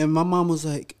 and my mom was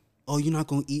like, "Oh, you're not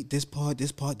gonna eat this part."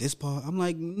 I'm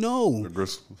like, "No."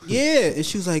 Yeah, and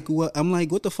she was like, "What?" I'm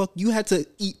like, "What the fuck? You had to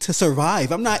eat to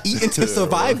survive. I'm not eating to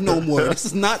survive no more. This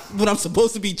is not what I'm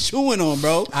supposed to be chewing on,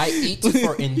 bro." I eat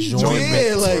for enjoyment.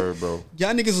 Yeah, like Word, bro.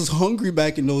 y'all niggas was hungry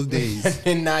back in those days.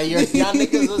 And now y'all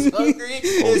niggas was hungry.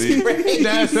 It's crazy.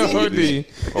 That's OD.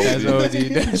 That's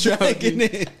OD. That's Dragging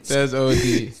OD. it. That's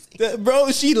OD. Bro,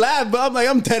 she laughed, but I'm like,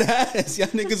 I'm dead ass. Y'all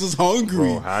niggas was hungry.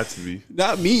 Bro, had to be.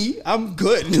 Not me. I'm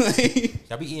good. Like,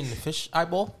 Y'all be eating the fish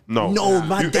eyeball? No. no,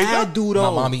 my You ate dad that? do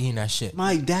though. My mom be eating that shit.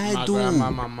 My dad My do.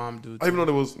 grandma, my mom do. I even know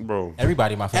there was, bro.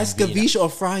 Everybody in my family be eating Escabeche or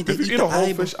fried. They If you eat eat the a whole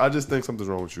eyeball. fish, I just think something's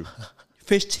wrong with you.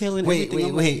 Fish tail and that. Wait, everything. wait,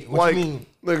 I'm wait. What Like, you mean?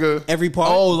 nigga. Every part.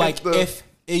 Oh, like the- if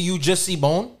you just see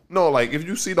bone? No, like if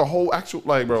you see the whole actual,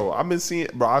 like, bro, I've seen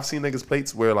niggas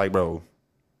plates where, like, bro,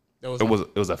 it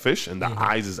was a fish and the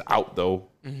eyes is out though,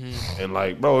 and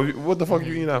like, bro, what the fuck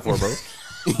you eating that for, bro?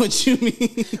 What you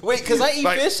mean? Wait, because I eat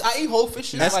Like- fish. I eat whole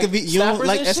fish. Escabeche. You don't snappers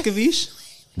like and shit? escabeche?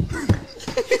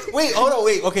 Wait, hold on,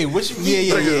 wait. Okay, what you mean?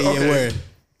 Yeah. Okay. Word.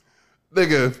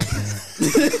 Nigga,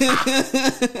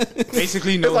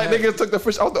 Basically, no. it's like niggas took the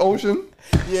fish out the ocean,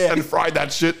 and fried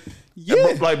that shit. Yeah.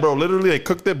 And, bro, like, bro, literally they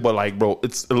cooked it, but like, bro,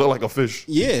 it looked like a fish.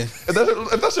 Yeah. If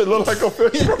that shit look like a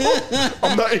fish, bro,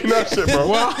 I'm not eating that shit, bro.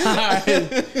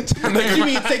 You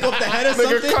mean take off the head or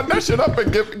Nigga, something? cut that shit up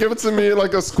and give it to me in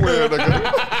like a square,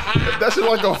 nigga. That shit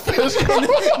like a fish, bro.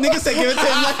 Nigga said give it to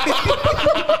him like.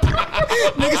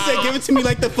 Nigga said give it to me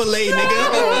like the fillet,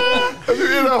 nigga. If you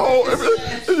eat a whole, if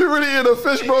you really eat a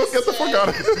fish, bro, get the fuck out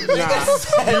of here.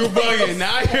 You bugging.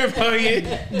 Now you're bugging.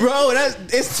 Bro,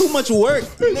 it's too much work.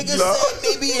 Niggas said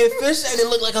they be eating fish and it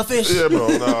looked like a fish. Yeah, bro.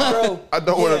 Nah, Bro, I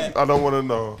don't want to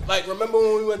know. Like, remember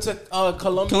when we went to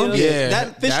Colombia? Yeah.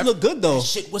 That fish That- looked good though. that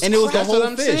shit was and it was the crack. whole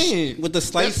That's what I'm fish saying. with the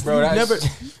slice. Bro, that's- Never.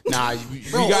 Nah,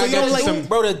 Bro, you gotta so you get don't like, some.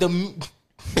 bro, the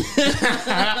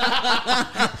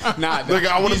Nah, Nigga,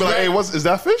 I want to be like, hey, is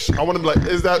that fish? I want to be like,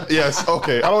 is that, yes,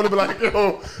 okay. I don't want to be like,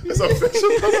 yo, it's a fish.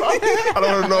 I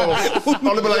don't want to know. I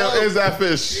want to be like, yo, is that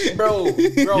fish? bro.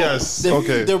 Yes,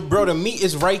 okay. The meat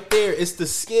is right there. It's the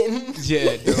skin.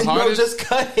 Yeah, the Bro, hardest. just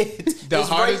cut it. It's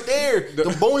hardest- right there. the-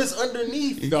 The bone is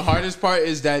underneath. The hardest part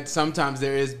is that sometimes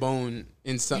there is bone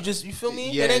in some. You feel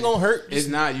me? Yeah, It ain't gonna hurt. It's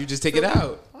not. You just take it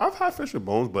out. I've had fish with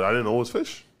bones, but I didn't know it was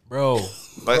fish. Bro.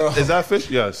 Like, is that fish?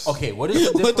 Yes. Okay, what is the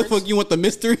difference? What the fuck? You want the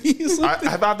mystery? I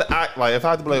have to act like, if I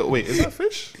had to be like, wait, is that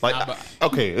fish? Like,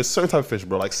 okay, it's certain type of fish,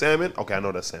 bro. Like salmon. Okay, I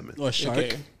know that's salmon. Or shark?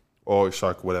 Okay. Or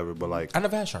shark, whatever. But like, I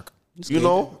never had shark. you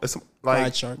know, it's like,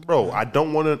 Fried shark. bro. I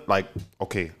don't want to like.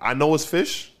 Okay, I know it's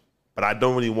fish, but I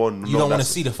don't really want to. You don't want to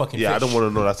see the fucking Yeah, fish. I don't want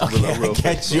to know that's a Okay, real I fish.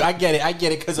 get you. I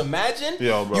get it. Because imagine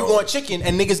Yo, bro. you want chicken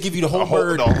and niggas give you the whole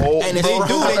bird. the whole, and it's They do,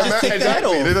 they just take the head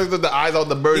off. They took the eyes out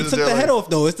the bird. They took the head off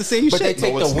though. It's the same But they shit.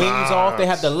 take No, the it's wings not. off. They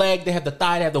have the leg. They have the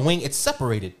thigh. They have the wing. It's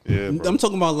separated. Yeah, bro. I'm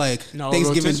talking about like No,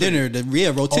 Thanksgiving rotisserie. dinner,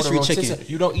 the rotisserie chicken.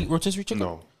 You don't eat rotisserie chicken?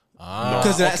 No.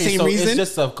 Because of that Okay, same so reason. It's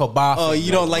just a kebab. Oh,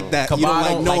 you don't like that. You Kebab don't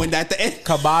like don't knowing like- that the end.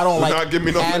 Kebab don't Not like give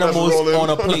me nothing animals that's rolling. on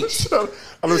a plate.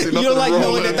 I don't see You nothing don't like knowing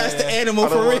rolling. that that's the animal I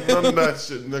don't for want real. none of that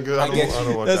shit, nigga. I get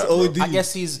don't want That's that, bro. OD. I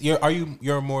guess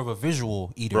you're more of a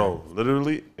visual eater. Bro,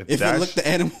 literally, If that it looked the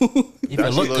animal, If that it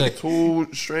shit look look good. too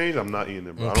strange, I'm not eating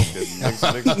it, bro. I don't care.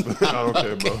 Niggas, I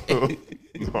don't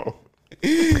care, bro. No.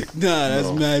 nah,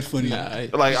 that's mad funny. Nah,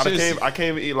 Like, you I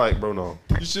can't even eat, like, bro, no.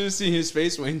 You should have seen his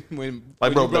face when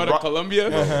Like, bro, he brought bro, up Colombia,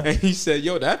 and he said,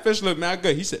 "Yo, that fish look mad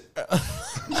good." He said,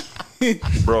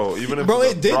 Bro, even if Bro, the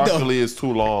it did, though. broccoli is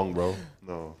too long, bro.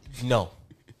 No. No.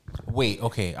 Wait,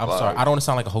 okay. I'm sorry. I don't want to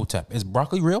sound like a hotep. Is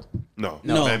broccoli real? No.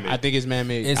 No, man-made. "I think it's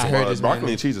man-made." Is I it? heard it's broccoli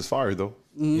man-made. and cheese is fire, though.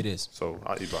 It is. So,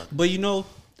 I eat broccoli. But you know,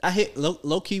 I hit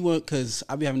low key one because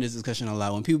I be having this discussion a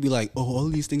lot when people be like, "Oh, all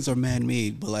these things are man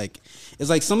made," but like, it's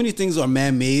like so many things are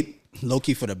man made low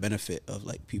key for the benefit of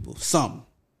like people. Some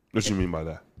What you mean by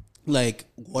that? like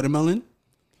watermelon,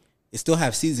 it still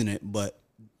have seeds in it, but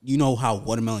you know how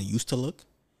watermelon used to look.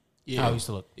 Yeah, How it used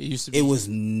to look. It used to be. It was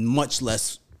much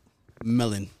less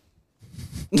melon.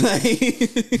 Like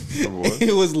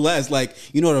it was less like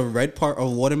you know the red part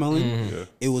of watermelon. Yeah.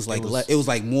 It was like it was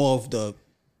like more of the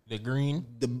The green.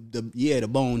 the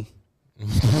bone.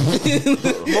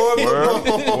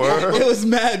 It was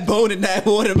mad bone in that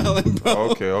watermelon,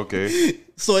 bro. Okay.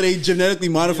 So they genetically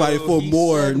modified it for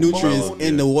more nutrients bone,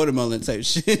 in the watermelon type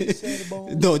shit.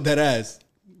 No, that ass.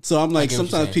 So I'm like,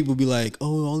 sometimes people be like,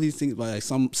 "Oh, all these things," but like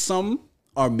some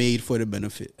are made for the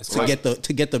benefit to get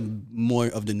the more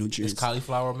of the nutrients. Is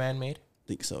cauliflower man-made? I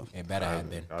think so. It better have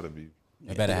been. Gotta be.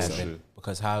 It better have been.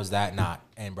 Because how is that not?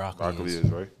 And broccoli is,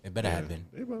 right? It better have been.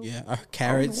 Yeah, our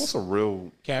carrots. What's a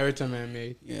real? Carrots are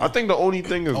man-made. I think the only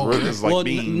thing is real is like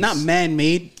beans. Not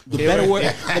man-made. The better word.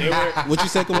 What you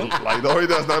said, Kamal? Like the only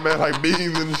thing that's not man, like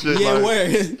beans and shit. Yeah, like,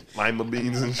 where? lima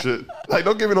beans and shit. Like,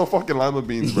 don't give me no fucking lima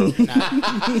beans, bro.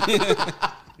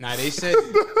 Nah, they said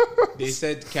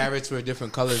carrots were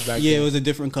different colors back Yeah, then. it was a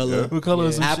different color. What color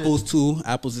is Apples too.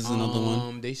 Apples is another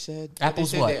one. They said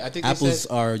Apples they said what? I think Apples they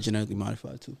said, are genetically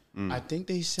modified too. I think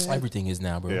they said Everything is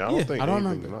now, bro. Yeah, I don't think I don't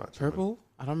anything's remember. not. Purple?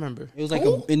 I don't remember. It was like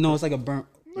it's like a burnt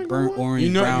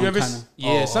orange, brown kind of.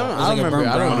 Yeah, something. I like a don't remember. burnt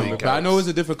I don't brown. remember. But I know it's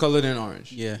a different color than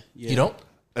orange. Yeah. You don't?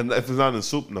 And if it's not in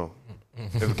soup, no.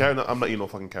 If a carrot, I'm not eating no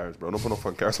fucking carrots, bro. Don't put no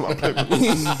fucking carrots on my plate.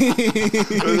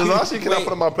 There's a lot of shit you cannot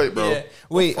put on my plate, bro. Yeah.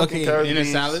 Wait, Fucking okay. carrots, In a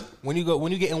beans. salad? When you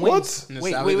getting What? wings? In a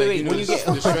Wait, salad, wait. like, you know, When you the get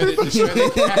the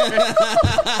shredded carrots.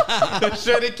 The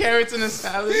shredded carrots in a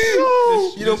salad.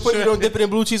 you don't dip it in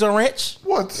blue cheese or ranch?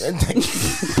 What?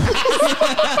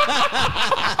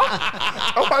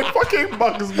 Oh my fucking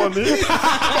Bugs Bunny.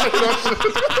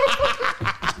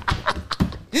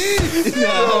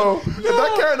 Yo, if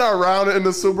that carrot not rounded in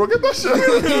the soup, bro, get that shit out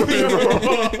of me, bro.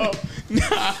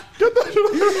 Get that shit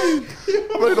out of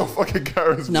me. I'm not no fucking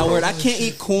carrots, bro. Now, word, I can't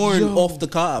eat corn off the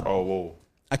cob. Oh, whoa.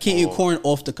 I can't eat corn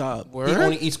off the cob. He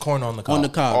only eats corn on the cob. On the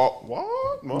cob. Oh,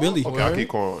 what? No. Really? Okay, I can eat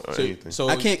corn or anything. So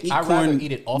I can't eat I'd rather corn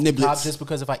eat it off niblets. the cob just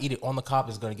because if I eat it on the cob,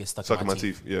 it's going to get stuck Suck in my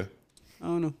teeth. yeah. I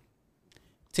don't know.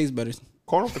 Tastes better.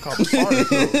 Corn off the cob is hard,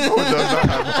 bro. No, it does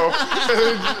not, bro.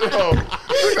 Yo,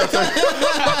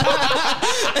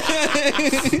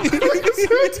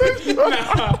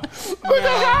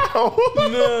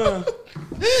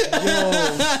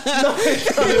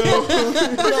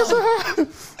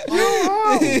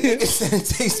 It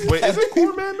tastes wait, is it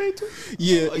corn man-made too?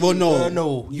 Yeah. Well, no.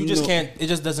 no. You just can't. It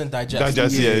just doesn't digest.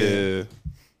 Digest, yeah.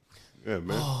 Yeah,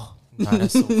 man. Nah,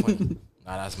 that's so funny.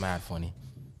 Nah, that's mad funny.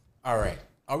 All right.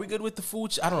 Are we good with the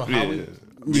food? I don't know how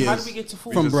how did we get to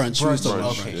food? From brunch. We was talking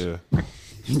about Okay. Yeah.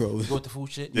 Bro. We go with the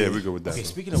food shit? Yeah, we go with that. Okay, bro.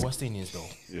 speaking of West Indians though.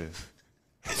 Yeah.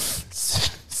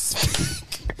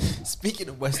 Speaking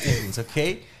of West Indians,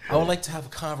 okay? I would like to have a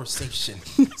conversation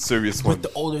Serious one. with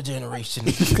the older generation.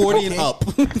 40 and up.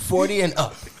 40 and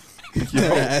up.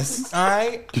 Yes.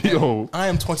 I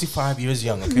am 25 years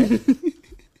young, okay?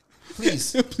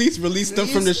 Please release them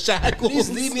from the shackles. Please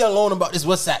leave me alone about this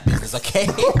WhatsApp business, okay?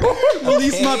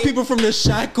 Release my people from the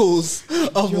shackles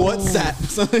of WhatsApp,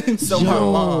 son. So my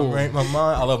mom, right? My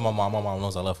mom, I love my mom. My mom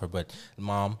knows I love her, but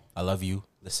mom, I love you.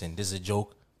 Listen, this is a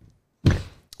joke.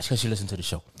 Because she listened to the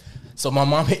show. So my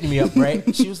mom hit me up,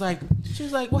 right? She was like,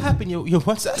 what happened? Your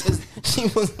WhatsApp is,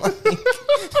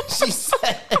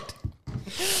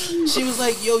 she was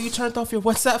like, yo, you turned off your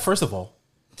WhatsApp? First of all,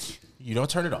 you don't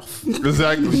turn it off.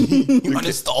 Exactly. You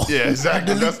uninstall. Yeah,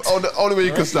 exactly. That's the only way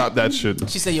you can stop that shit.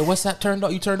 She said, your WhatsApp turned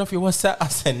off. You turned off your WhatsApp? I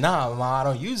said, nah, ma, I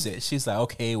don't use it. She's like,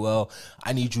 okay, well,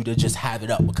 I need you to just have it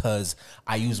up because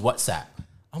I use WhatsApp.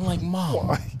 I'm like,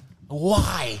 Mom,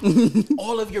 why?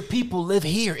 All of your people live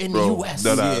here in the U.S.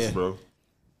 That ass, bro.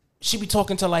 She be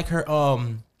talking to like her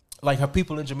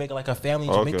people in Jamaica, like her family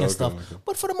in Jamaica and stuff. Okay.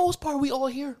 But for the most part, we all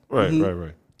here. Right,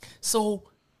 right. So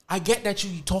I get that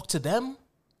you talk to them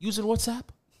using WhatsApp.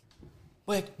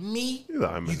 But me,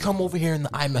 you come over here in the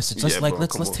iMessage.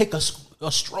 Let's take a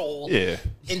stroll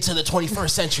into the 21st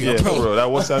century. Yeah, okay? bro, that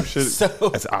WhatsApp shit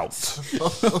is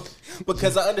out.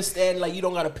 Because I understand, like, you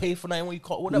don't got to pay for nothing when you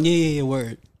call, whatever. Yeah,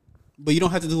 word. But you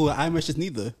don't have to do it with iMessage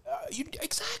neither.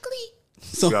 Exactly.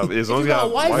 So as long as you have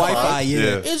Wi-Fi,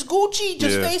 it's Gucci.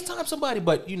 Just FaceTime somebody.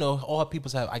 But, you know, all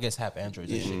people have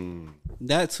Androids and shit.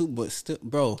 That too, but still,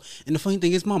 bro. And the funny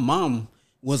thing is, my mom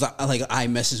was like an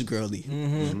iMessage girly.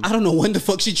 I don't know when the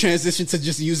fuck she transitioned to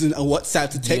just using a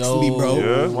WhatsApp to text me, bro.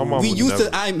 Yeah, my mom we used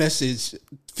to iMessage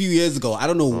a few years ago. I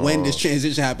don't know when this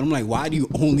transition happened. I'm like, why do you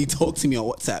only talk to me on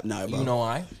WhatsApp now, bro? You know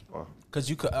why? Because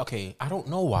you could. Okay, I don't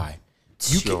know why.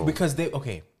 Because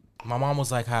my mom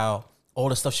was like, how all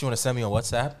the stuff she want to send me on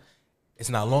WhatsApp, it's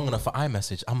not long enough for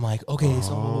iMessage. I'm like, okay,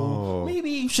 so maybe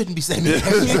you shouldn't be sending me.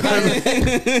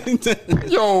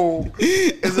 Yo,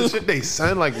 is the shit they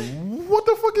send like? What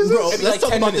the fuck is bro, this? let's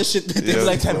talk about this shit. It's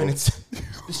like 10 minutes.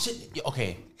 The shit.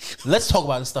 Okay, let's talk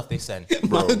about the stuff they send.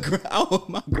 My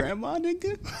grandma,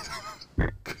 nigga.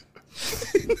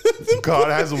 God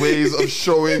has ways of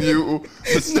showing you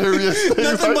mysterious things.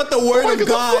 Nothing but the word of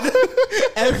God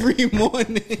every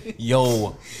morning.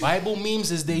 Yo, Bible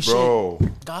memes is they Bro.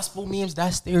 shit. Gospel memes,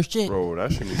 that's their shit. Bro,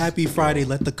 that should be Happy Friday,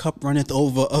 let the cup runneth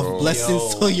over of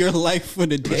blessings Yo. to your life for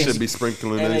the That day. should be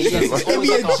sprinkling And and yes, shit. it's Like, always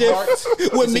Give me like a GIF heart.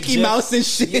 with It's a Mickey GIF. Mouse and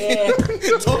shit.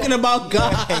 Yeah. Talking about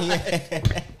God.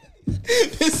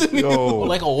 Pissing me yo, off. Or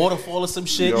like a waterfall or some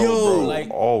shit. bro, like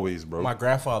always, bro. my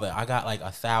grandfather, I got like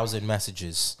 1,000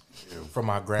 messages from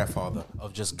my grandfather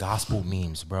of just gospel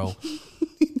memes, bro.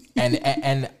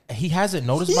 and he hasn't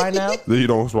noticed by now Then you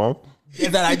don't respond,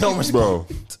 that I don't respond.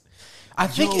 bro. I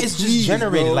think Yo, it's please, just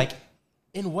generated bro. like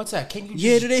in WhatsApp. Can you?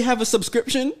 Yeah, just, do they have a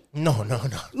subscription? no.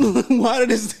 Why did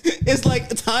this? It's like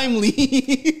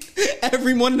timely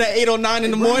every morning at 8:09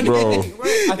 in the morning. Bro.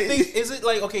 I think is it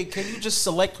like okay? Can you just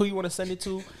select who you want to send it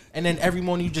to, and then every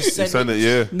morning you just You send send it,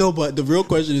 yeah, No, but the real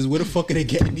question is, where the fuck are they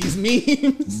getting these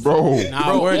memes? bro. Nah,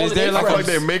 Bro, word, all is of there they like I feel a like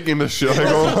they're making this shit.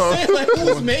 Like, Like,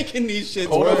 who's making these shit?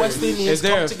 All the bro? West Indians Is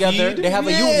there come a together. feed? They have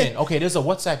a Yeah. union. Okay, there's a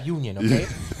WhatsApp union. Okay,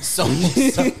 so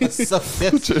there's a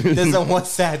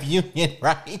WhatsApp union,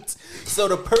 right? So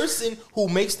the person who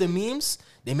makes the memes,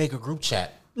 they make a group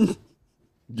chat.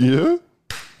 yeah,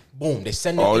 Boom, they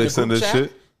send it Oh, in they the send group this chat,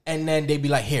 shit? and then they be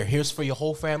like, here's for your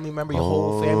whole family member, your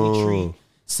whole family tree.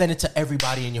 Send it to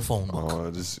everybody in your phone book. oh,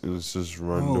 it's just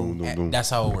run, doom. And that's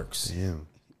how it works. Damn.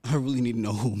 I really need to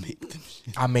know who made them.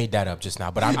 Shit. I made that up just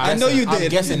now, but I'm I know you I'm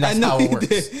did. guessing that's I know how you it works.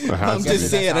 did. I'm I'm guessing just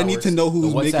saying, I need to know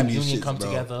who's the WhatsApp making these union shits, come bro.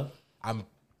 together.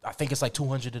 I think it's like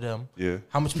 200 of them. Yeah.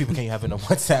 How much people can you have in a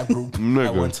WhatsApp group at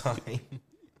Nigga. one time?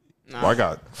 Well, I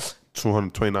got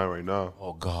 229 right now.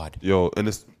 Oh God. Yo, and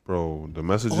it's bro, the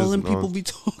messages. All them people be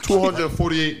talking.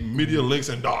 248 media links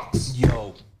and docs.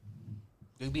 Yo.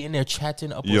 They be in there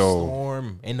chatting up a Yo.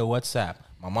 storm in the WhatsApp.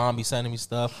 My mom be sending me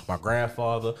stuff. My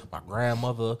grandfather, my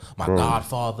grandmother, my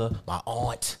godfather, my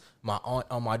aunt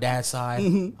on my dad's side.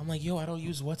 I'm like, yo, I don't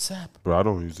use WhatsApp. Bro, I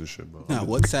don't use this shit, bro. Nah,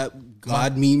 WhatsApp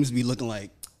God memes be looking like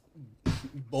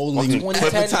bowling Fucking clip-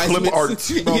 advertisements. clip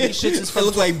art. Bro, Yeah, these shits is it from-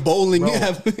 look like bowling Bro,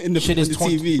 in the, Shit is the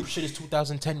 20, TV. Shit is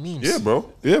 2010 memes. Yeah,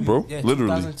 bro. Yeah, bro. Yeah, Literally.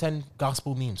 2010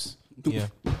 gospel memes. Yeah.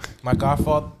 My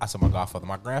godfather, I said my godfather,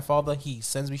 my grandfather, he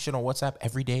sends me shit on WhatsApp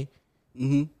every day.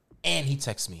 And he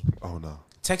texts me. Oh no.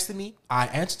 Texting me, I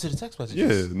answer to the text Yeah,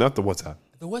 messages. not the WhatsApp.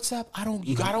 The WhatsApp, I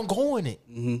don't go in it.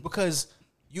 Because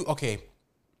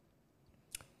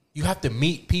you have to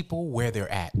meet people where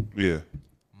they're at. Yeah.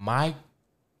 My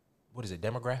what is it,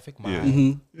 demographic?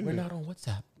 We're not on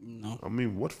WhatsApp. I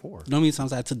mean, what for? You know how many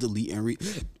times I had to delete and read?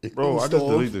 Bro, I just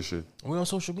delete this shit. We're on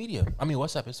social media. I mean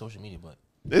WhatsApp is social media, but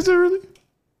Is it really?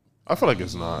 I feel like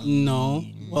it's not. No.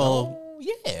 Well,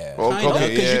 yeah. Oh, kind of,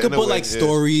 because yeah, you could in a put way, like yeah.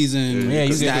 stories and Yeah, you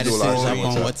can statuses do a lot of shit up on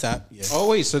on WhatsApp. WhatsApp. Yeah. Oh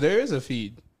wait, so there is a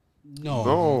feed. No,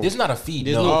 No. There's not a feed.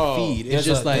 there's no. no feed. It's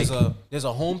just like there's a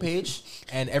homepage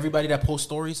and everybody that posts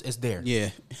stories is there. yeah,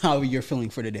 how you're feeling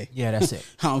for the day. Yeah, that's it.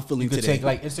 How I'm feeling You could today. take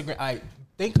like Instagram. I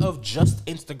think of just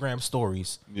Instagram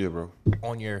stories Yeah, bro.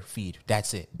 on your feed.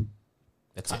 That's it.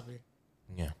 That's it.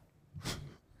 Yeah.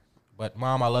 But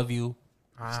mom, I love you.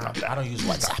 I don't use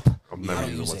WhatsApp. I'm never I don't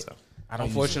using use it. WhatsApp. I don't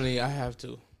Unfortunately, I have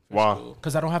to. Why?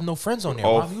 because I don't have no friends on there.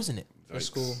 Oh. Why I'm using it. For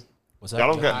school. What's up? Y'all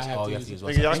don't Jeff? get- I have Oh, to you have to use use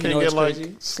Nigga, WhatsApp. y'all You can't know get what's like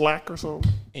crazy? Slack or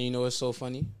something. And you know what's so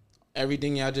funny?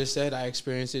 Everything y'all just said, I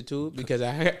experienced it too because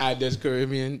I there's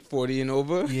Caribbean 40 and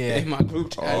over Yeah. in my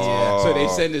group chats. Oh. So they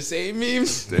send the same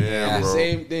memes. Damn, The bro.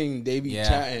 same thing. They be Yeah.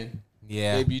 chatting.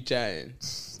 Yeah. They be chatting.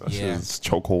 That shit Yeah. is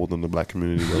chokehold in the black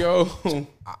community, bro. Yo.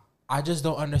 I just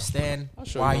don't understand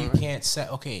show why you you one, right? can't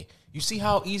set. Okay, you see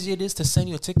how easy it is to send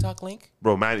you a TikTok link?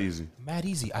 Bro, mad easy. Mad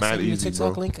easy. I Mad send you a easy,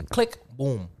 TikTok bro. link. Click.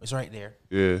 Boom. It's right there.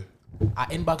 Yeah. I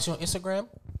inbox you on Instagram.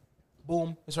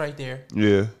 Boom. It's right there.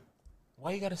 Yeah.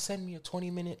 Why you gotta send me a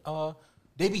 20-minute?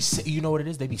 They be you know what it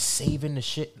is? They be saving the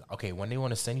shit. Okay, when they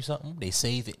want to send you something, they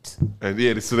save it And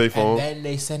yeah, this is their phone. and then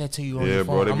they send it to you on Yeah, your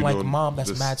bro. phone. They I'm be like, doing mom, that's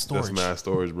this- mad storage. That's mad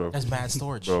storage, bro. That's mad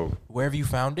storage, Bro. Wherever you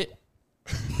found it,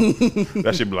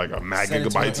 That should be like a mad Send it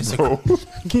to gigabytes,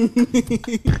 your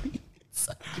bro.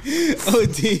 oh,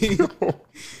 D.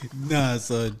 Nah,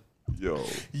 son. Yo.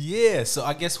 yeah. So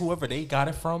I guess whoever they got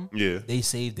it from, Yeah. they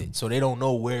saved it, so they don't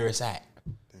know where it's at.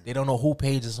 They don't know who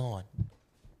page it's on.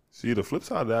 See, the flip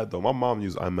side of that, though, my mom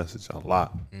used iMessage a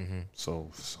lot. So,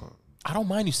 I don't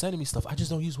mind you sending me stuff. I just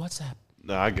don't use WhatsApp.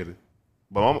 nah, I get it.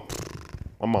 But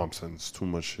my mom sends too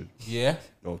much shit. Yeah.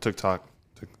 Yo, TikTok.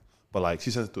 But, like,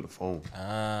 she sends it through the phone.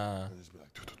 Ah. I just be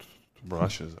like, bro,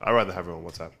 I'd rather have it on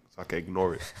WhatsApp so I can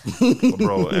ignore it. But,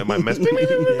 bro, and my mess,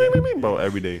 bro,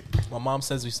 every day. My mom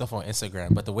sends me stuff on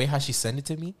Instagram, but the way how she send it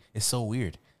to me is so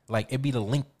weird. Like it be the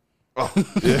link Look.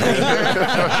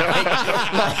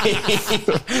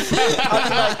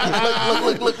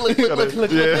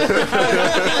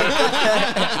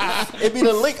 It'd be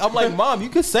the link. I'm like, Mom, you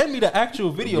can send me the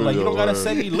actual video. Like, you don't gotta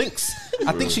send me links.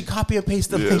 I think she copy and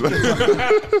paste the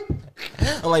link.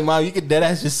 I'm like, Mom, you can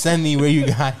deadass just send me where you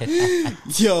got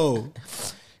it. Yo.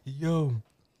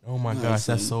 Oh my gosh,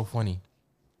 that's so funny.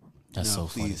 That's so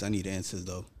please, funny. I need answers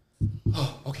though.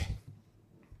 Okay.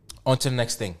 On to the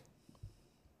next thing.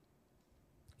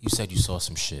 You said you saw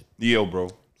some shit. Yo, bro.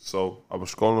 So I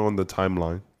was scrolling on the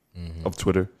timeline of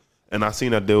Twitter, and I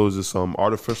seen that there was this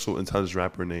artificial intelligence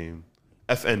rapper named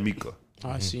FN Mika. Oh,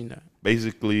 I seen that.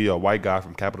 Basically, a white guy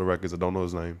from Capitol Records. I don't know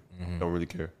his name. Don't really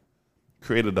care.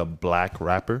 Created a black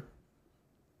rapper.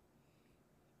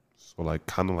 So like,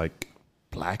 kind of like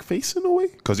blackface in a way,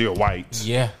 because you're white.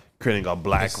 Yeah. Creating a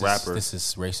black rapper. This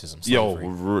is racism. Yo,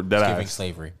 Slavery. that Giving ass.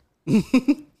 slavery.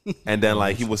 And then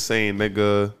like he was saying,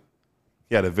 nigga,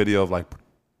 he had a video of like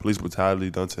police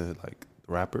brutality done to like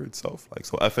the rapper itself. Like,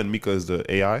 so FN Mika is the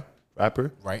AI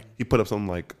rapper. Right. He put up something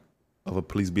like of a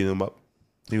police beating him up.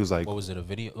 He was like, What was it? A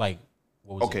video? Like,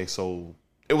 what was okay, so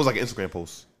it was like an Instagram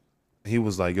post. He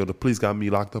was like, yo, the police got me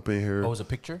locked up in here. it? What was a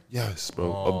picture? Yes,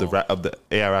 bro. Of the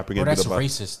AI rapper Bro, getting that's beat up by-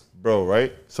 racist. Bro,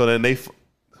 right? So then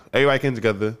everybody came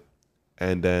together,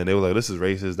 and then they were like, this is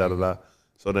racist, da da da.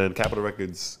 So then Capitol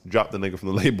Records dropped the nigga from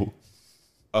the label,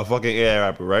 a fucking AI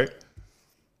rapper, right?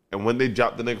 And when they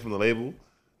dropped the nigga from the label,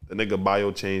 the nigga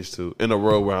bio changed to "in a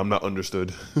world where I'm not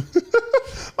understood."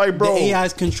 Like, bro, The AI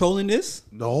is controlling this?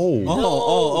 no.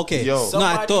 Oh, okay. Yo. No, I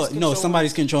Somebody's thought controlling-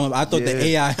 somebody's controlling. I thought the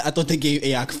Yeah. AI. I thought they gave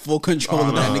AI full control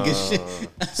of that nigga shit.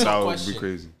 That would Question. be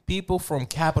crazy. People from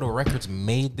Capitol Records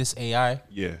made this AI.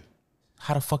 Yeah.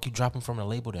 How the fuck you drop him from the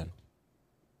label then?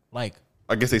 Like,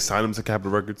 I guess they signed him to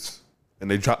Capitol Records,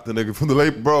 and they dropped the nigga from the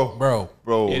label, bro.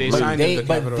 bro. Yeah, they like, signed him to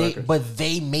Capitol Records. But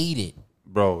they made it.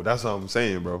 bro, that's what I'm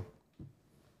saying, bro.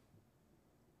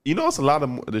 You know, it's a lot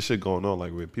of this shit going on,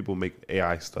 like where people make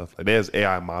AI stuff. Like, there's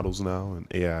AI models now and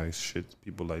AI shit.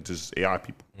 People like just AI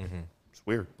people. It's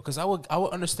weird. Because I would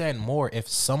understand more if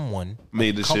someone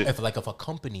Made the shit. if a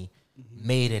company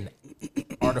made an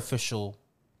artificial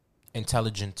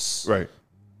intelligence Right.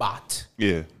 bot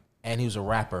Yeah. and he was a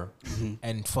rapper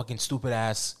and fucking stupid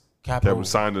ass That Capitol was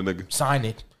signed the nigga. sign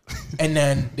it and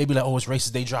then they be like, oh, it's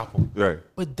racist, they drop him. Right.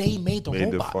 But they made the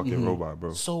Made the robot. fucking robot,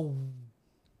 bro. So,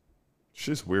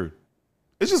 Shit's weird.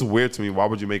 It's just weird to me. Why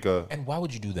would you make a? and why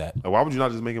would you do that? Like, why would you not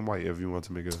just make him white if you want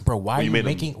to make a? Bro, why are you made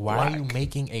him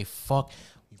making a fuck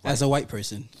As a white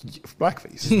person,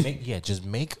 blackface? just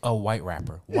make a white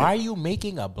rapper. Why are you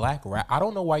making a black rap? I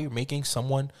don't know why you're making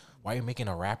why you're making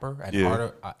a rapper,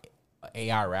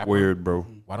 AI rapper. Weird, bro.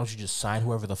 Why don't you just sign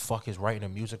whoever the fuck is writing the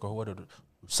music or whatever?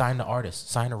 Sign the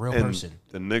artist, sign a real And person.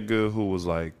 the nigga who was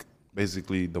like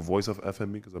basically the voice of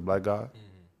FME because a black guy,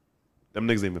 them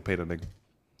niggas didn't even pay the nigga.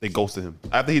 They ghosted him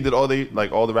after he did all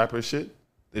the rapper shit.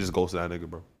 They just ghosted that nigga,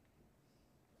 bro.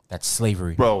 That's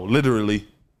slavery. Bro, literally,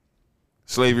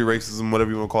 slavery, racism,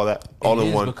 whatever you want to call that, all It in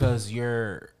is one. because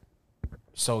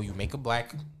you make a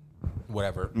black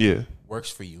whatever Yeah, works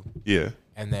for you, yeah,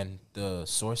 and then the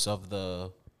source of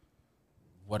the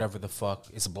whatever the fuck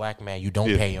is a black man. You don't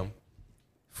Yeah. pay him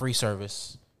free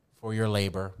service for your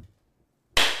labor.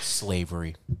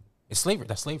 Slavery. It's slavery.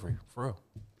 That's slavery for real.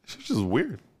 it's just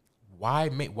weird. Why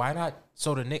not?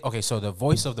 So the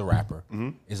voice of the rapper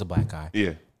is a black guy.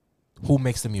 Yeah, Who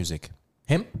makes the music?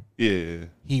 Him? yeah.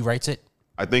 He writes it.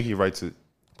 I think he writes it,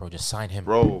 Bro, just sign him.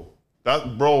 bro. But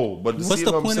what's see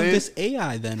the what I'm point of saying? this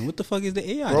AI then? What the fuck is the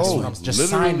AI? Bro, That's what I'm just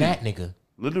literally. sign that nigga.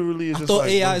 Literally, it's I just thought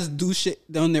like, AIs do shit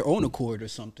on their own accord or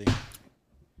something.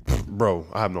 bro.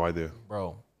 I have no idea.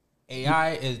 Bro.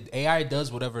 AI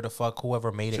does whatever the fuck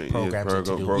whoever made it Yeah, programs it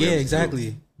to do. programs Yeah, it to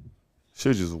exactly.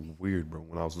 Shit just weird, bro.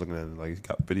 When I was looking at it, like he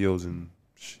got videos and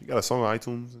he got a song on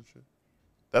iTunes and shit.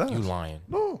 That You ass. lying.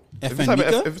 No. If FN you type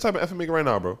Mika? if you type in FN Mika right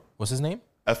now, bro. What's his name?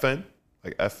 FN,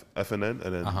 like FNN,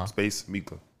 and then space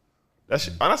Mika. That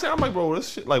shit. Honestly, I'm like, bro, this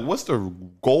shit. Like, what's the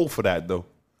goal for that though?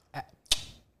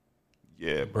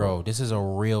 Yeah, bro. Bro, this is a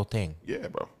real thing. Yeah,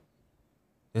 bro.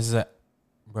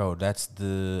 That's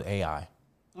the AI.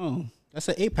 Oh, that's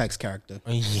an Apex character.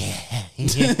 Yeah.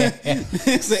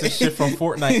 It's a- Shit from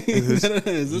Fortnite. Is this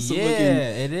a Yeah, looking-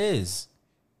 it is.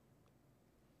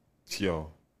 Yo,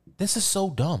 This is so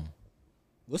dumb.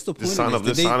 What's the point just sign of up.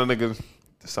 this? Just sign a nigga.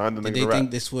 Just sign the Did nigga they to rap.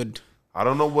 think this would I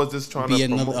don't know what this trying be to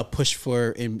another promote. a push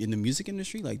for in the music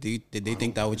industry? Like, did they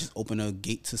think that would just open a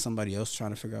gate to somebody else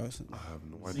trying to figure out something? I have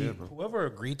no idea, bro. Whoever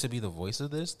agreed to be the voice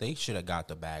of this, they should have got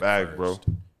the bag Bag, first. bro.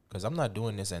 Because I'm not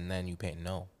doing this and then you pay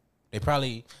no.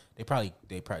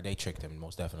 They tricked him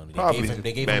most definitely. Probably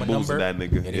They gave him a number. that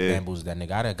nigga. Yeah, they bamboozled that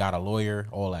nigga. I got a lawyer,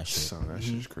 all that shit. Son, that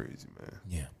shit's crazy, man.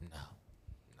 Yeah,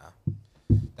 no,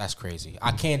 that's crazy.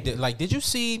 I can't did you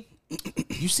see?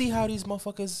 You see how these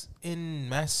motherfuckers in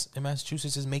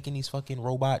Massachusetts is making these fucking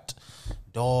robot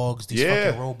dogs, these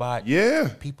fucking robot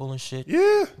people and shit?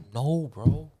 Yeah. No,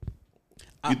 bro.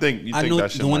 You think I know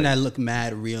that shit the one that looked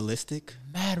mad realistic.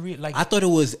 Like I thought it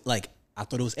was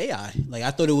AI. Like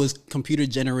I thought it was computer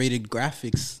generated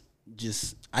graphics.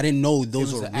 Just I didn't know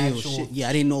those were real shit. Yeah,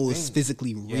 I didn't know it was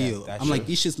physically real. I'm like,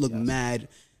 these shits look mad.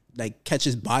 Like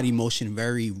catches body motion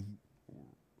very.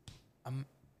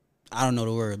 I don't know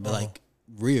the word, but like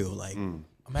real. Like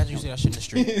imagine you see that shit in the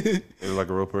street. It was like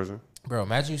a real person. Bro,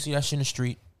 imagine you see that shit in the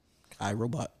street.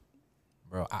 iRobot.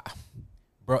 Bro,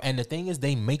 and the thing is,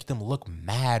 they make them look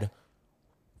mad,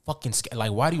 fucking scared.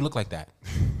 Like, why do you look like that?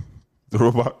 The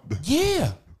robot.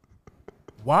 Yeah.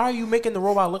 Why are you making the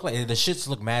robot look like the shits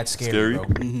look mad scary, bro?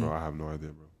 Bro, I have no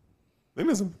idea, bro. I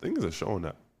think there's a show on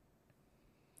that.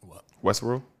 What?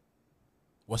 Westworld.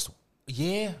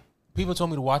 Yeah. People told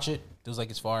me to watch it. It was like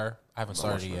it's fire. I haven't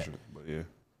started it yet. But yeah.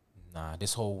 Nah,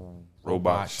 this whole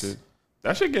robot shit.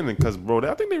 That shit getting because bro,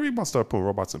 I think they really about to start putting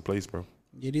robots in place, bro.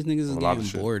 Yeah, these niggas is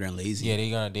getting bored and lazy. Yeah, they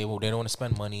don't want to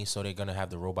spend money, so they're gonna have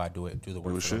the robot do the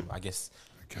work for them. I guess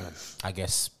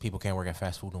people can't work at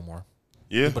fast food no more.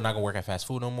 Yeah, people not gonna work at fast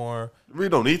food no more. You really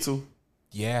don't need to.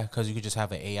 Yeah, because you could just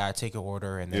have an AI take an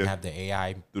order and then have the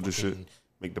AI do the shit,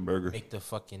 make the burger, make the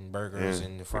fucking burgers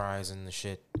and the fries and the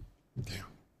shit. Damn.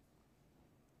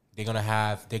 They're gonna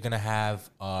have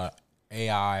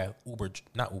AI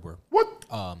not Uber. What?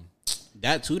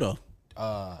 That too though.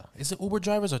 Is it Uber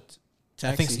drivers or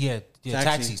taxi? I think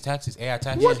taxis. AI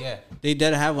taxis. What? Yeah, they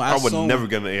did have one. I would never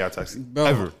get an AI taxi, bro,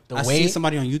 ever. I seen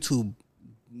somebody on YouTube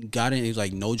got it. It was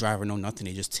like no driver, no nothing.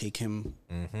 They just take him.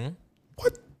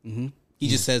 What? He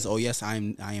just says, "Oh yes, I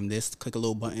am this." Click a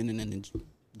little button and then it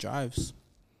drives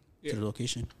to the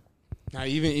location. Now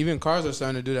even cars are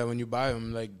starting to do that when you buy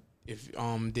them. Like if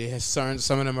they have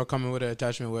some of them are coming with an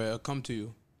attachment where it'll come to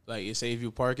you. Like say if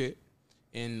you park it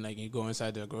and like you go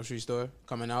inside the grocery store,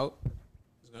 coming out,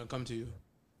 it's gonna come to you.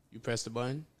 You press the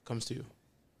button, it comes to you.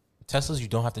 Teslas, you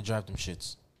don't have to drive them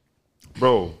shits,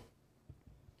 bro.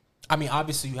 I mean,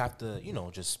 obviously you have to,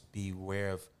 just be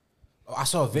aware of. I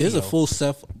saw a video. There's a full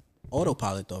self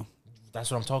autopilot though. That's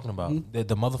what I'm talking about.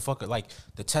 The motherfucker, like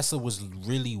the Tesla was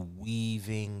really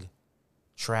weaving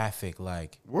traffic,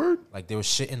 like word. Like there was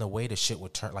shit in the way. The shit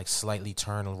would turn, like slightly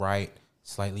turn right,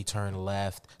 slightly turn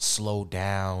left, slow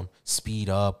down, speed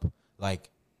up. Like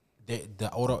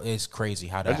the auto is crazy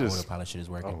how that autopilot shit is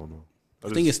working. I don't know. I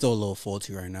think it's still a little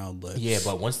faulty right now, but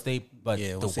but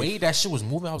the way that shit was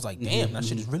moving, I was like, damn, that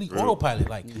shit is really autopilot,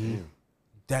 like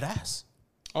dead ass.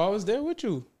 Oh, I was there with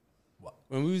you.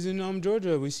 When we was in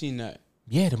Georgia, we seen that.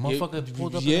 Yeah, the motherfucker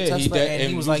pulled up in the Tesla and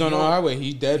he was like, on the highway.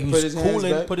 He dead. He put his cooling,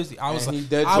 hands back. put his. I was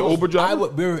like, Uber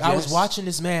driver. I was watching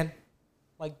this man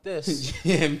like this.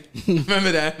 Yeah,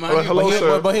 remember that? Hello,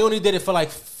 sir. But he only did it for like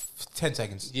 10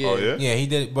 seconds. Yeah. Oh, yeah? Yeah, he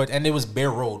did it, and it was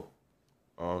bare road.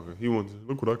 Oh, okay. He wanted to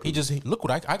look what I could. He just look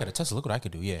what I got a Tesla. Look what I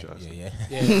could do. Yeah. What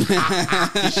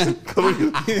are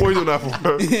you doing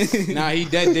that for? Nah, he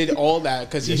did all that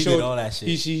because he showed did all that shit.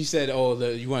 He said, "Oh,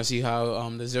 you want to see how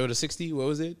the 0 to 60? What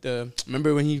was it?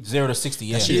 Remember when he 0 to 60?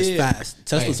 Yeah, that shit is fast.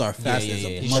 Teslas are fast.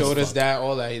 He showed us that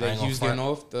all that. Like he was getting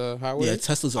off the highway. Yeah,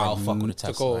 Teslas are. I'll fuck with a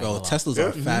Tesla. Bro, Teslas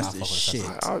are fast as shit.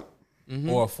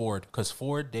 Or a Ford, because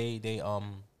Ford they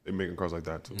making cars like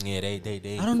that too. Yeah,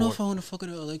 they. I don't know if I want to fuck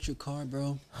with an electric car,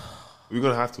 bro. We're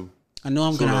gonna have to. I know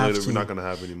I'm gonna have to. We're not gonna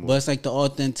have anymore. But it's like the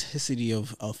authenticity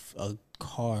of a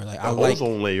car. Like the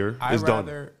ozone layer is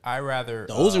done. I rather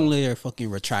the ozone layer fucking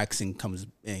retracts and comes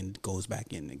and goes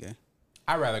back in, nigga.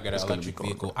 I rather get an electric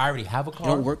vehicle. I already have a car.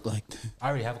 It don't work like that. I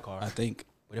already have a car. I think.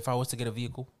 But if I was to get a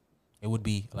vehicle, it would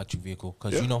be electric vehicle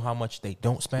because you know how much they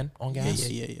don't spend on gas.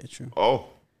 Yeah. True. Oh.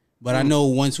 But I know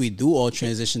once we do all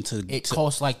transition to... It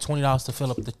costs like $20 to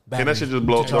fill up the battery. Can that shit just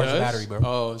blow up? Charge the battery, bro.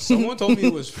 Oh, someone told me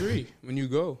it was free when you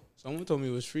go. Someone told me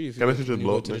it was free if you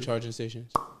go to the charging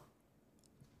stations.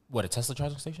 What, a Tesla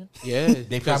charging station? Yeah.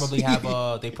 They probably have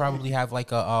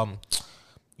like a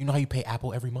you know how you pay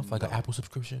Apple every month, like an Apple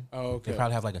subscription? Oh, okay. They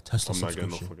probably have like a Tesla I'm subscription.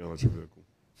 not getting no fucking electric vehicle.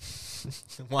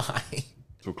 Why?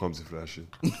 Too clumsy for that shit.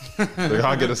 Like,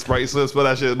 I'll get a Sprite slip for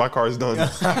that shit. My car is done. Nah,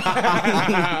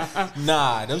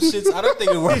 them shits, I don't think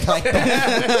it works like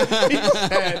that. He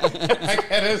said, I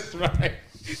get a Sprite.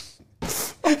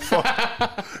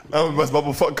 Fuck. I must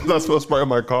bubble fuck because I smell Sprite in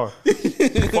my car.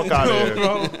 Fuck out of here.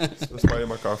 Bro. Sprite in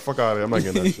my car. Fuck out of here. I'm not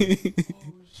getting that shit. Oh,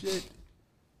 shit.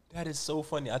 That is so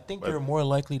funny. I think you're more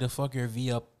likely to fuck your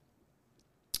V up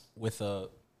with a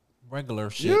regular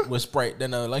shit with Sprite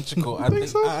than an electrical. I think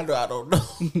so? I don't know.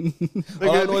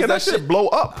 Nigga, that shit blow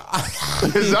up.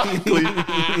 Exactly.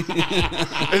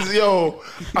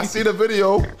 I see the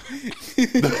video.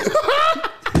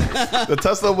 The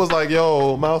Tesla was like,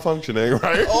 malfunctioning,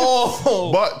 right?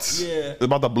 But it's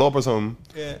about to blow up or something.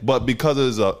 Yeah. But because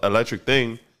it's an electric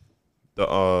thing,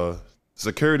 the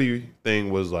security thing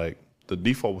was like, the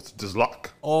default was to just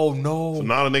lock. Oh no! So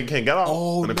now the nigga can't get out.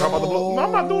 Oh and the no! car about to blow. No,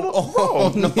 I'm not doing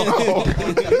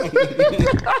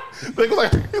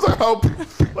it. He's like, help!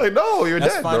 Like, no, you're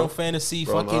That's dead, Final bro. Fantasy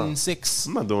Bro, fucking 6.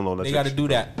 I'm not doing all that. They got to shit, do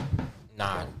bro. that.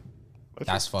 Nah,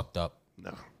 that's fucked up.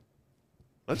 No,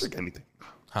 let's just anything.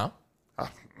 Huh?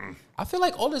 I feel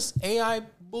like all this AI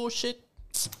bullshit.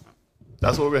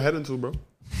 That's what we're heading to, bro.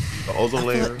 The ozone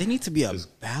layer. Like there needs to be a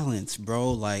balance,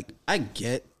 bro. Like I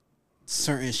get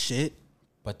certain shit.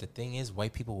 But the thing is,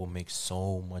 white people will make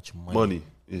so much money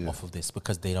off of this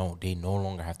because they no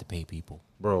longer have to pay people.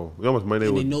 Bro, you know how much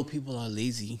money they know people are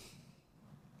lazy.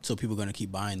 So people are going to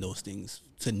keep buying those things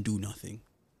to do nothing.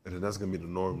 And then that's going to be the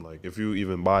norm. Like, if you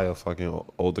even buy a fucking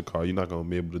older car, you're not going to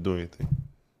be able to do anything.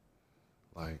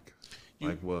 Like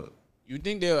what? You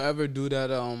think they'll ever do that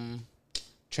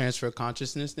transfer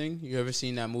consciousness thing? You ever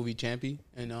seen that movie Champy?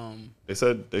 And They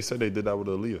said they did that with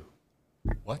Aaliyah.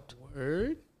 What?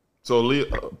 Word? So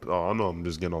Aaliyah, I know I'm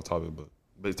just getting off topic,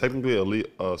 but technically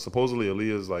Aaliyah, supposedly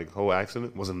Aaliyah's like whole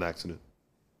accident wasn't an accident.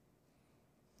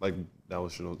 Like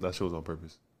that shit was on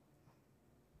purpose.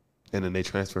 And then they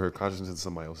transfer her consciousness into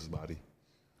somebody else's body.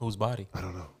 Whose body? I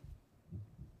don't know.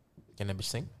 Can that bitch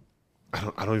sing?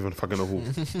 I don't even fucking know who.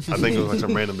 I think it was like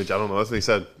some random bitch. I don't know. That's what they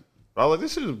said. But I was like,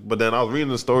 this shit. But then I was reading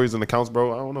the stories and accounts,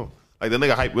 bro. I don't know. Like the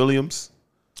nigga Hype Williams.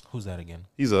 Who's that again?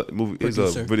 He's a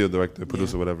video director,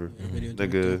 producer, whatever.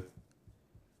 Nigga.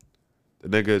 The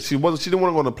nigga, she didn't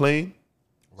want to go on a plane,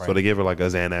 so they gave her like a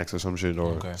Xanax or some shit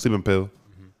or sleeping pill.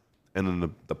 And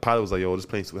then the pilot was like, "Yo, this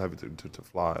plane's too heavy to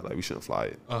fly. Like we shouldn't fly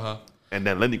it." And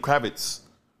then Lenny Kravitz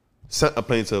sent a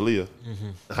plane to Aaliyah,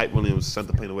 and Hype Williams sent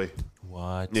the plane away.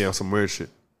 What? Yeah, some weird shit.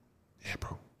 Yeah,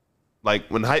 bro. Like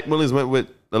when Hype Williams went with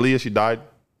Aaliyah, she died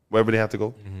wherever they had to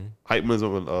go. Hype Williams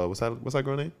went with what's that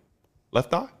girl name?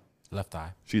 Left Eye. Left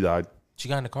Eye. She died. She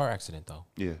got in a car accident though.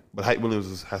 Yeah, but Hype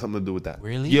Williams has something to do with that.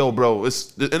 Really? Yo, bro,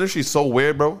 the industry's so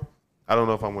weird, bro. I don't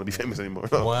know if I want to be famous anymore.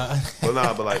 No. What?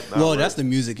 But like, well, that's the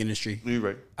music industry. You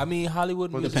right. I mean,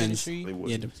 Hollywood music depends.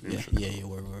 industry. Yeah.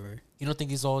 Word. You don't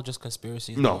think it's all just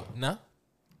conspiracies? No. Nah?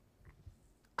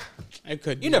 It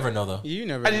could. You never know though. You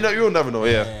never. And you'll never know.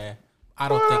 Yeah. I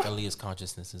don't think Aaliyah's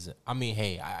consciousness is it. I mean,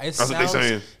 hey,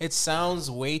 it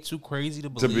sounds way too crazy to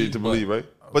believe. To believe, right?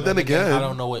 But then again, I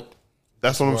don't know what.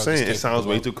 That's what I'm saying. It sounds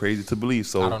way too crazy to believe.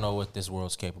 So I don't know what this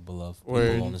world's capable of.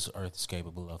 People on this earth is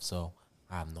capable of. So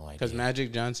I have no idea. Because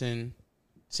Magic Johnson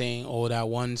saying, "Oh, that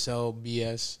one cell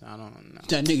BS." I don't know.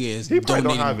 That nigga is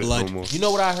donating blood. No more. You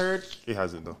know what I heard? He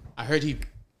hasn't though. I heard he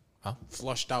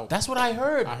flushed out. That's what I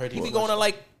heard. I heard he be going to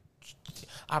like.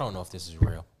 I don't know if this is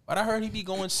real, but I heard he be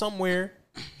going somewhere,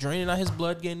 draining out his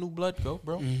blood, getting new blood,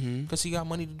 bro. Because he got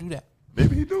money to do that.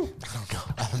 Maybe he do. I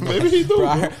don't know. Maybe he do.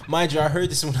 Bro, mind you, I heard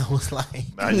this when I was like,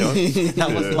 I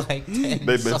was like 10.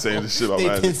 They've been saying this shit about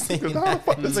Magic. How the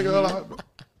fuck this nigga alive, bro?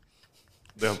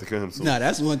 They have to kill him soon. Nah,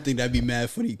 that's one thing that'd be mad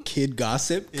funny. Kid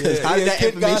gossip. Because how did that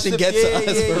information get to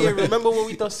us? Yeah. Remember when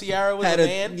we thought Ciara was a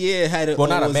man? Well,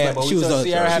 not a man, but she was a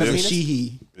Ciara had a penis?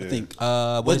 She, I think.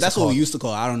 That's what we used to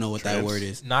call it. I don't know what that word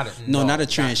is. Not a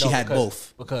trans. She had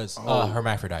both. Because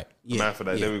hermaphrodite.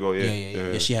 Hermaphrodite. There we go.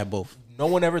 Yeah, she had both. No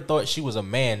one ever thought she was a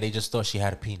man. They just thought she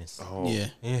had a penis. Yeah.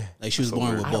 Like she was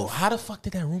born with both. How the fuck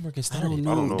did that rumor get started?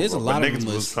 I don't know. There's a lot of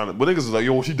rumors. But niggas was like,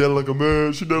 yo, she dead like a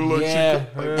man. She dead like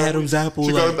Adam's apple.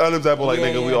 She got Adam's apple like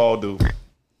nigga. We all do.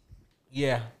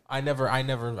 Yeah, I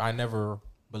never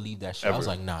believed that shit. I was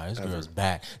like, nah, this girl's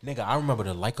bad, nigga. I remember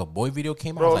the Like a Boy video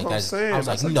came out. I was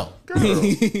like, no.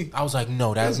 I was like,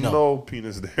 no, that's no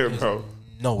penis there, bro.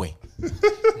 No way.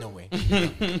 No way.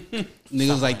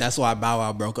 Niggas like, that's why Bow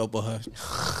Wow broke up with her.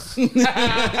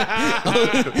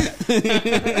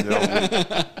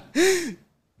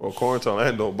 Well, according to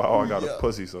Orlando, Bow Wow got a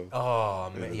pussy, so.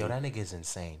 Oh, man. Yo, that nigga's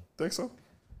insane. Think so?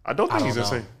 I don't think he's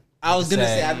insane. I was going to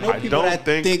say, I know people that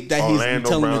think that he's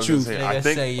telling the truth. I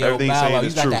think say, yo, Bow Wow,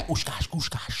 he's got true. that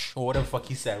oosh-gosh, or whatever the fuck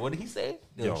he said. What did he say?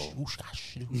 Yo,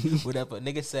 oosh-gosh, whatever.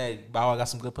 Nigga said Bow Wow got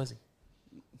some good pussy.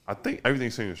 I think everything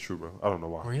he's saying is true, bro. I don't know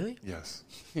why. Really? Yes.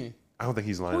 I don't think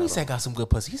he's lying. Who he said got some good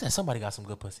pussy? He said somebody got some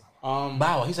good pussy. Bow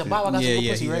Wow. He said Bow Wow got some good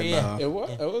pussy, right? Yeah. It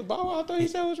was Bow Wow. I thought he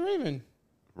said it was Raven.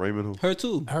 Raymond who? Her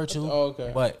too. Oh,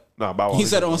 okay. But Bow Wow. He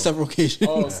said it on several occasions.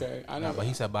 Oh, okay. I know. but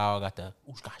he said Bow Wow got the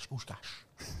oosh-gosh.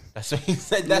 That's what he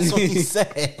said. That's what he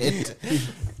said.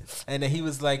 And then he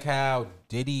was like, how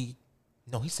Diddy...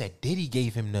 No, he said Diddy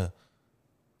gave him the...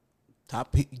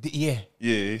 Top. Yeah.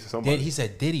 Yeah, somebody. He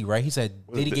said Diddy, right? He said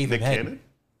Diddy gave Nick him head. Cannon?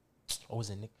 Oh, was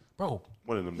it Nick? Bro,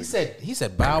 One of them he niggas.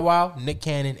 said Bow Wow, Nick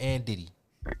Cannon, and Diddy.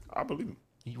 I believe him.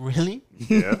 You really?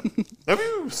 Yeah. Have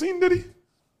you seen Diddy?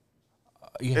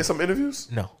 Yeah. In some interviews?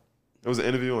 No. It was an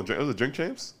interview on. It was a Drink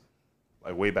Champs,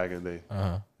 like way back in the day.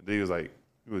 Uh-huh. He was like,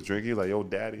 he was drinking. He was like, yo,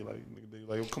 daddy, like, nigga,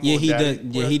 like, yo, come Yeah, on, he daddy. does-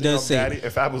 yeah, he does say- daddy.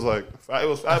 And Fab was like, it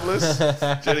was fabulous.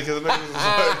 Jenny, because the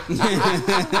nigga was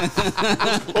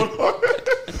like, what's going on?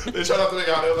 They shut out the nigga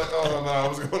out. They was like, oh no,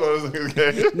 what's going on? This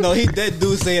nigga's gay. No, that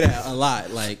dude say that a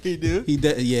lot. Like he do.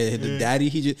 Yeah, the daddy.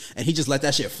 He just let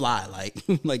that shit fly. Like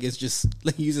like it's just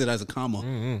like he uses it as a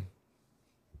comma.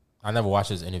 I never watched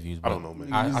his interviews. But I don't know,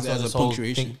 man. I Use it saw as this a whole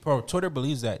punctuation. thing. Bro, Twitter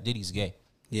believes that Diddy's gay.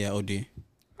 Yeah, OD. I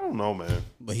don't know, man.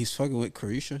 But he's fucking with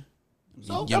Carisha.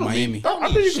 So, Yeah, Miami.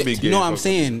 I think you can be gay. You know what I'm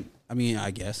saying? I mean,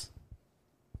 I guess.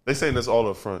 They saying this all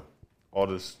up front. All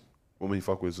this women he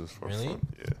fuck with is for Really? front.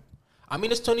 Yeah. I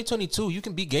mean, it's 2022. You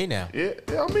can be gay now. Yeah,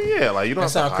 I mean, yeah, like you don't That have to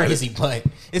sounds hide crazy, it. but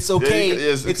it's Yeah, okay. it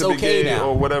It's could be okay gay now.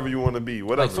 or whatever you want to be,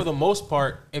 whatever. Like for the most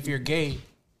part, if you're gay,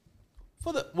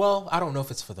 I don't know if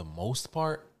it's for the most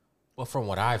part, but from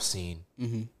what I've seen,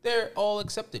 they're all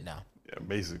accepted now. yeah,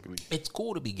 basically. It's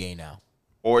cool to be gay now.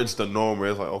 Or it's the norm where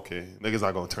it's like, okay, niggas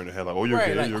not gonna turn their head like, oh, you're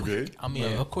gay, like, you're gay. I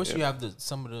mean, of course you have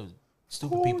some of the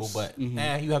stupid people, but you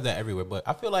have that everywhere. But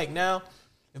I feel like now,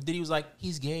 if Diddy was like,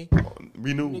 he's gay,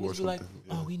 We knew or niggas be something. like,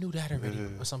 oh, we knew that already,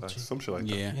 or some Like, shit. some shit like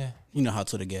Yeah. Yeah. You know how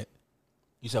Twitter get.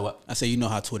 You said what? I say you know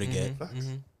how Twitter get. that.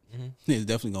 It's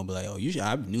definitely gonna be like, oh,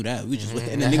 I knew that. We just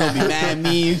and then they gonna be mad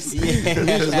memes. Yeah, we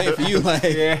just wait for you.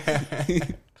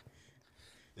 Like,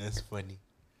 That's funny.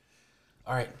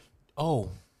 All right. Oh,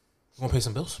 you want to pay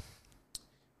some bills?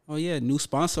 oh yeah, new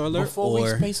sponsor alert. Before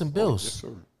we pay some bills, Yes, sir.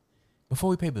 before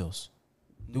we pay bills,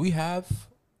 do we have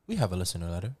a listener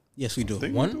letter? Yes, we do.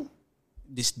 Think One?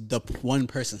 we do? The one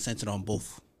person sent it on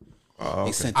both. Oh, They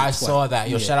okay. sent it I twice. saw that.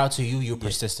 Yo, Yeah. shout out to you. You're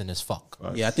persistent as fuck.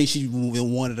 Yeah, I think she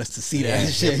wanted us to see Yeah,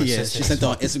 that shit. yeah, Yeah, persistent she sent it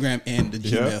on Instagram and the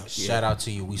Gmail. Yeah. Shout out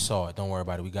to you. We saw it. Don't worry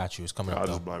about it. We got you. It's coming I'll up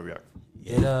just though. blind react.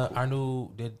 Did our new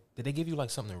did they give you like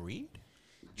something to read?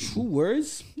 True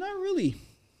words? Not really.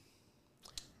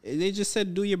 They just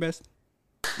said do your best.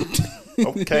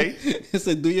 Okay. It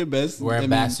said do your best. We're I mean,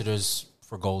 ambassadors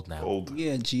for gold now. Gold.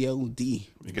 yeah, GLD.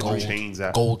 You get your chains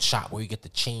out. Gold shop where you get the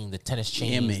chain, the tennis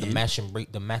chains, the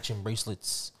man. matching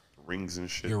bracelets, Rings and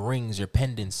shit. your rings, your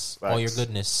pendants, all your Facts.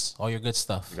 goodness, all your good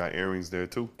stuff, You got earrings there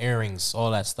too. earrings,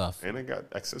 all that stuff. And they got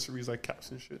accessories like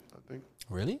caps and shit, I think.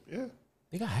 Really? Yeah.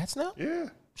 They got hats now? Yeah.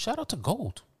 Shout out to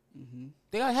Gold.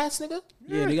 They got hats, nigga.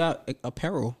 Yeah, they got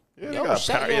apparel. Yeah, they Yo, got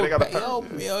shout apparel. Yeah, they got yo, apparel.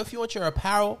 yo, Yeah. yo, if you want your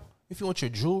apparel, if you want your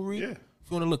jewelry, Yeah. if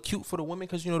you want to look cute for the women,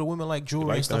 because you know the women like jewelry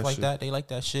like and stuff that like shit. that. They like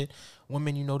that shit.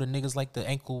 Women, you know the niggas like the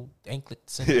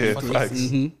anklets and Yeah, fucking facts.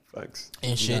 Facts.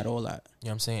 and You shit. got all that. You know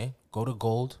what I'm saying? Go to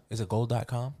Gold. Is it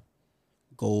gold.com?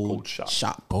 Gold Shop.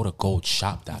 shop. Go to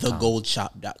goldshop.com.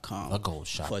 Thegoldshop.com.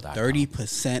 Thegoldshop.com. For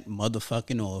 30%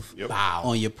 motherfucking off Yep. Bow.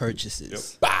 on your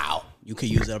purchases. Bow. You can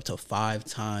use it up to 5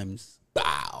 times.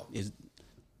 Bow.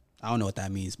 I don't know what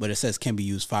that means, but it says can be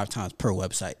used 5 times per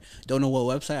website. Don't know what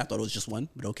website. I thought it was just one,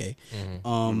 but okay.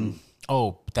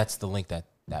 Oh, that's the link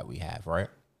that we have, right?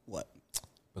 What?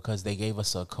 Because they gave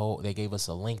us a code. They gave us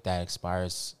a link that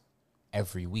expires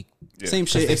every week. Same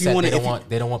 'Cause shit. they If you said want they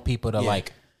to, don't want people to Yeah.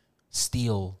 like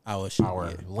steal Our shit, our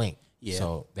yeah. link. Yeah.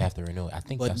 So they have to renew it. I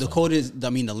think but that's the what- code is. I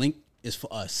mean, the link is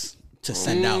for us to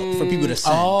send out for people to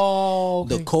send. Oh,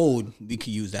 okay. The code we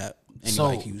could use that.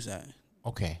 Anybody So- can use that.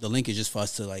 Okay. The link is just for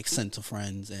us to like send to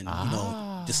friends, and you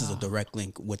know, this is a direct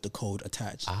link with the code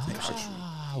attached. Type shit.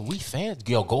 We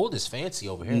Yo, Gold is fancy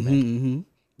over here, man.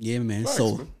 Yeah, man.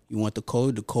 So you want the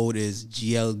code? The code is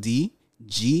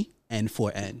GLDG and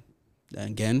for N.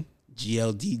 Again,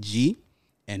 GLDG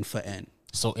and for N.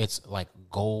 So it's like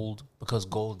Gold because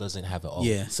Gold doesn't have an O.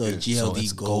 Yeah. So GLD So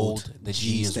it's gold. The G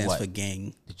G is stands what? for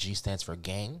gang. The G stands for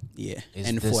gang. Yeah. Is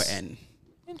And this- for N.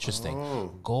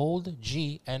 Interesting. Gold,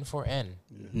 G, and for N.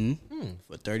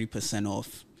 For 30%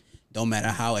 off. Don't matter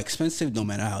how expensive, no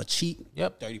matter how cheap.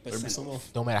 Yep. 30%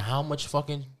 off. No matter how much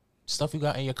fucking stuff you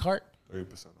got in your cart,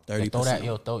 30% off. 30%. throw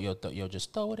that. Yo,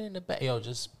 just throw it in the bag. Yo,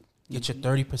 just get your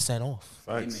 30% off.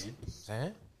 Facts.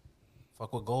 Saying?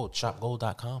 Fuck with Gold.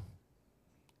 Shopgold.com.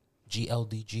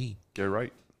 GLDG. Get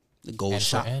right. The gold And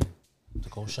shop. for N. The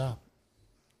Gold Shop.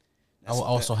 I will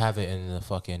also have it in the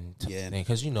fucking Yeah. thing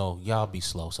because you know y'all be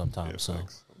slow sometimes. Yeah, so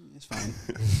facts. It's fine.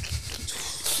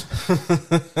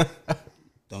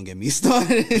 Don't get me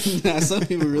started. Nah, some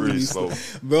people really Really be slow.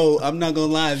 slow. Bro, I'm not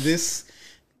gonna lie. This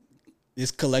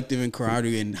this collective and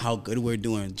camaraderie and how good we're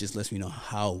doing just lets me know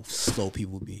how slow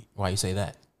people be. Why you say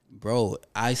that? Bro,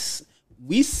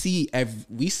 we see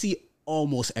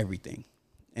almost everything.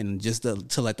 And just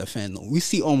to let the fan know, we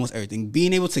see almost everything.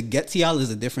 Being able to get to y'all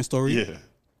is a different story. Yeah.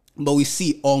 But we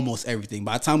see almost everything.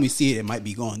 By the time we see it, it might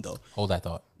be gone though. Hold that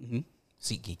thought.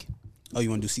 SeatGeek. Oh, you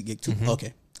want to do SeatGeek too?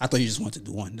 Okay. I thought you just wanted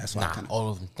to do one. That's why I Nah, kind of... all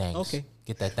of them things. Okay.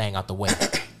 Get that thing out the way.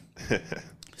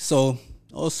 So,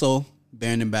 also,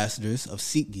 brand ambassadors of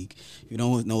SeatGeek. If you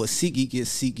don't know what SeatGeek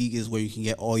is where you can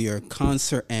get all your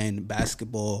concert and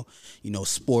basketball,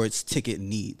 sports ticket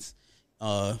needs.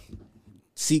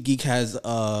 SeatGeek has,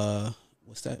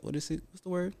 what's that? What is it? What's the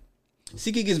word?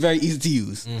 SeatGeek is very easy to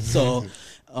use. So,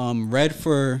 red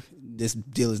for this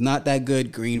deal is not that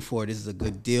good. Green for this is a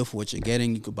good deal for what you're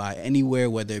getting. You could buy anywhere,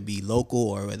 whether it be local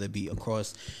or whether it be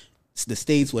across the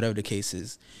states, whatever the case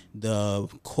is. The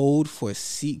code for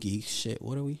SeatGeek,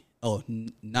 what are we? Oh,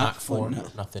 not for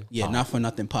nothing. Yeah, not for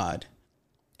nothing pod.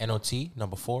 NOT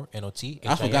number 4 NOT.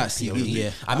 I forgot SeatGeek.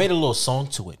 Yeah, I made a little song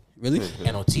to it. Really?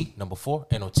 NOT number 4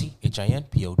 NOT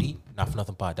HINPOD. Not for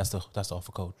nothing pod. That's the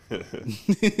offer code. That's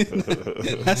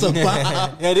a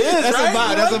bot. It is. That's right? a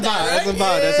bot. That's a bot. That's a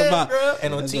bot. That's a bot.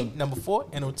 NOT number 4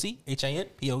 NOT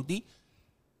HINPOD.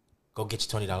 Go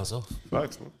get your $20 off.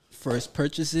 Facts, man. First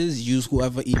purchases, use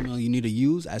whoever email you need to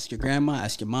use. Ask your grandma,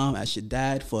 ask your mom, ask your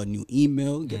dad for a new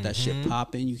email. Get that shit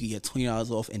popping. You can get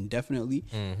 $20 off indefinitely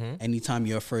anytime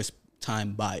you're a first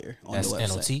time buyer on That's the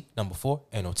website. NOT number 4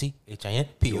 NOT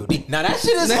HINPOD. Now that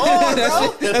shit is hard,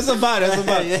 bro. That's a bot. That's a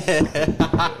bot.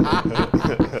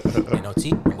 NOT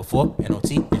number 4 NOT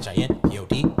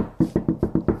HINPOD.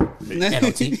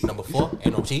 NOT number 4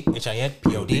 NOT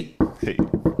HINPOD. Hey.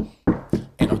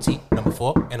 NOT number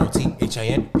 4 NOT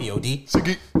HINPOD.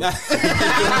 SeatGeek.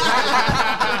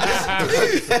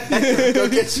 Go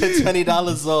get your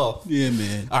 $20 off. Yeah,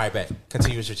 man. All right, bet.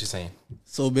 Continue with what you're saying.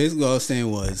 So basically, what I was saying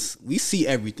was we see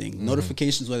everything.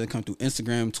 Notifications, whether they come through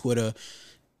Instagram, Twitter,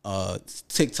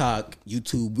 TikTok,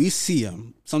 YouTube, we see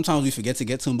them. Sometimes we forget to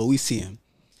get to them, but we see them.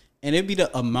 And it'd be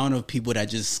the amount of people that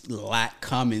just lack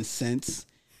common sense.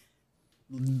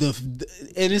 It's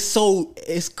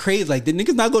crazy. Like, the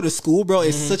niggas not go to school, bro.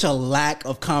 It's such a lack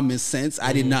of common sense.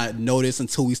 I did not notice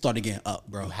until we started getting up,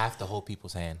 bro. You have to hold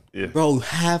people's hand. Yeah. Bro, you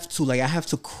have to. Like, I have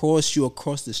to cross you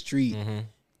across the street on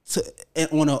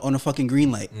a fucking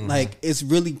green light. Like, it's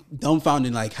really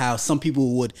dumbfounding, like, how some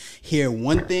people would hear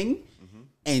one thing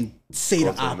and say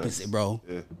the opposite, bro.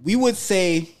 Yeah. We would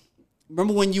say,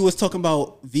 remember when you was talking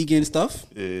about vegan stuff?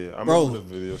 Yeah, I Bro. remember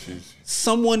the video.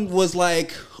 Someone was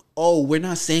like, oh, we're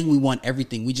not saying we want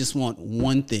everything. We just want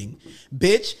one thing.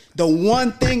 Bitch, the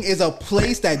one thing is a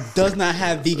place that does not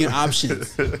have vegan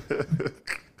options.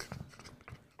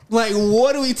 Like,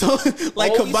 what are we talking?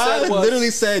 Like, All he said Kabbalah was-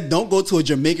 literally said, don't go to a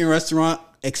Jamaican restaurant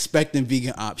expecting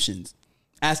vegan options.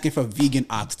 Asking for vegan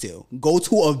oxtail. Go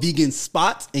to a vegan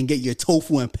spot and get your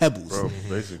tofu and pebbles. Bro,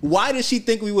 basically. Why did she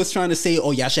think we was trying to say, oh,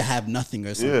 y'all should have nothing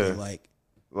or something? Yeah. Like,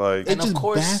 Like, It just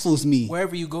baffles me.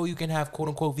 Wherever you go, you can have quote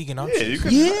unquote vegan options. yeah, you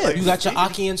could. Yeah. You got your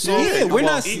aki and sauce. Yeah, we're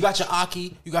not- You got your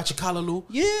aki. You got your kalaloo.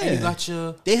 Yeah. And you got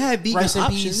your. they have vegan rice and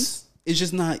options. peas. It's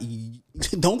just not.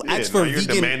 Don't Yeah, ask for now you're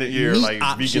vegan demanding you're meat like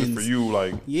options. vegan for you.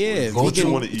 Like, Yeah, Go vegan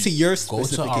to- wanna eat. to your Go to a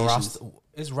specifications.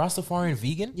 Is Rastafarian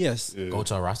vegan? Yes. Yeah. Go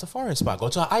to a Rastafarian spot. Go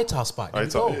to an ITAL spot. There I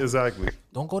you tell go. exactly.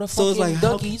 Don't go to So it's fucking like,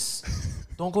 how- Dougie's.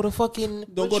 Don't go to fucking.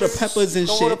 Don't go to Peppers and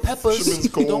don't shit. go to Peppers. Fisherman's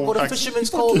Cove. Don't go to Fisherman's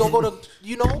Cove. Don't go to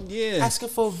Yeah. asking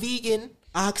for vegan.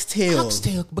 Oxtail.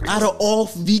 Oxtail, because Out of all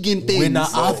vegan things. We're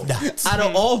not off that. Out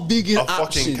of all vegan A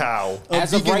options. fucking cow. A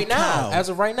As of vegan right now,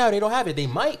 cow. they don't have it. They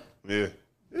might. Yeah. Yeah.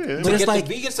 But To it's get like-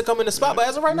 the vegans to come in the spot, but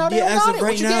as of right now, they Yeah, don't as got of it. right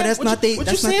What you now, get- that's what not you- they- What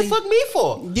that's you not saying? they- Fuck me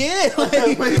for? Yeah,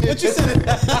 like, what you said.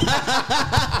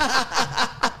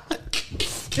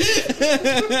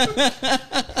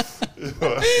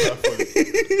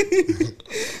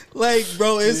 Like,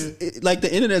 bro, like the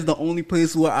internet is the only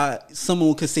place where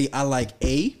someone could say I like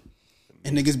A,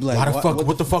 and niggas be like, Why the fuck?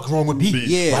 What the fuck wrong with B?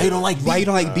 Yeah, Why you don't like B? Why you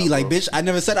don't like B? Like, bitch, I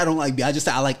never said I don't like B. I just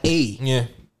said I like A. Yeah.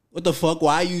 What the fuck?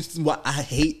 Why you? Why, I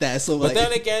hate that. So, But like,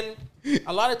 then again,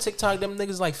 a lot of TikTok, them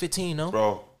niggas like 15, no?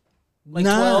 Bro. Like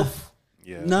Nah. 12.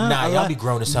 Yeah. nah, Nah, a y'all lot- be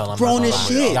grown as hell. I'm Grown not as gonna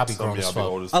lie. shit. Y'all be grown as Some of y'all be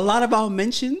fuck. old as A lot of our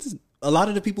mentions, a lot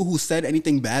of the people who said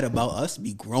anything bad about us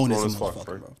be grown as a fuck, motherfucker,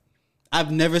 right? bro.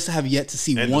 I've never have yet to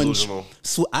see And one. delusional.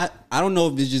 So I don't know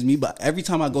if it's just me, but every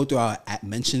time I go through our at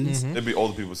mentions, It'd be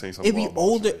older people saying something. it be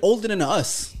wild about shit. older than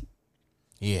us.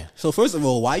 Yeah. So first of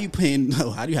all, why are you paying?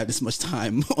 How do you have this much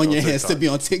time on your hands to be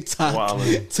on TikTok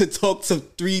to talk to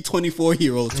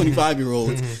 24-year-olds,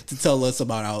 25-year-olds to tell us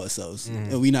about ourselves?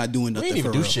 And we not doing nothing. We ain't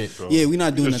even for do real. shit, bro. Yeah, we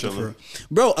not doing just nothing chilling. for real.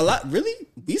 Bro. A lot, really.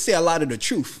 We say a lot of the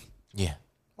truth, Yeah.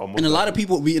 and a lot of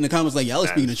people be in the comments like, y'all are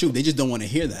speaking the truth. They just don't want to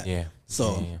hear that. Yeah.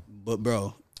 So, Yeah. but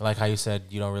bro, Like how you said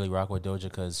you don't really rock with Doja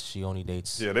because she only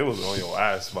dates. Yeah, they was on your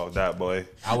ass about that, boy.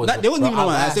 I was. they wasn't bro, even on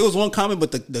my ass. laughed. There was one comment,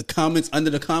 but the comments under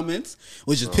the comments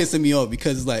was just pissing me off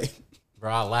because like.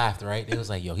 Bro, I laughed, right? It was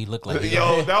like, yo, he looked like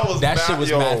Yo, that was that mad, shit was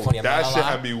yo, mad funny. I'm that not gonna shit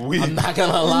lie. had me weak. I'm not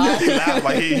gonna lie. He laughed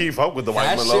like he fucked with the white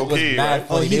That man shit low was key, mad right?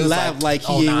 funny. Oh, he It was laughed like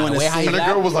he ain't wanna the way see how it. he And the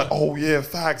laughed, girl was like, "Oh yeah,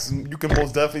 facts. You can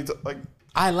most definitely like."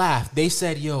 I laughed. They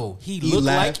said, "Yo, he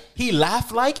laughed.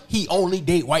 laughed like he only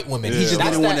date white women." Yeah. He just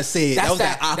That's didn't want to say it. that's That was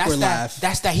that awkward laugh.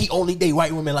 That's that he only date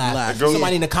white women laugh. Laugh. Girl-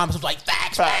 Somebody in the comments was like,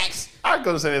 "Facts, facts." I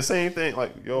gonna say the same thing.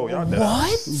 Like, yo, y'all dead.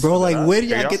 What? Bro, like, where did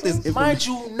Yeah, y'all get this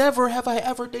information? Mind you, never have I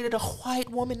ever dated a white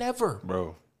woman ever.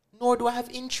 bro? Nor do I have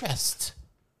interest.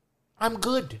 I'm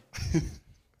good.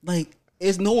 Like,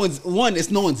 it's no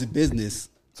one's business.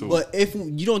 True. But if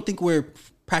you don't think we're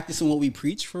practicing what we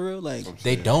preach for real, like,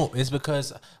 They don't. It's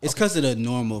because. it's because of the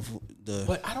norm of the.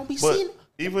 But I don't be But seeing.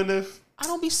 even if I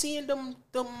don't be seeing them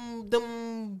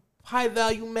high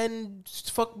value men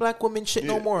fuck black women shit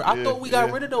no more. I thought we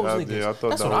got rid of those niggas. Yeah, I thought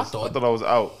That's that what was, I thought. I thought I was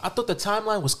out. I thought the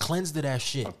timeline was cleansed of that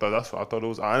shit. I thought that's what I thought it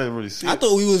was. I didn't really see I it.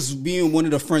 thought we was being one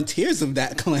of the frontiers of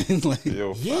that clan. Like,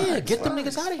 Yo, Yeah, facts, get them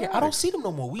facts, niggas out of here. I don't see them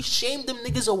no more. We shamed them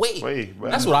niggas away. Wait, bro.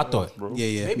 That's what I thought. bro.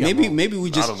 yeah. Maybe I'm wrong. Maybe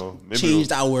we just don't know. Maybe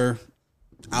changed it our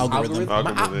algorithm.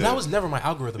 Algorithm, yeah. That was never my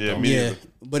algorithm. Yeah, though. me Yeah, neither.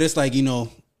 but it's like, you know,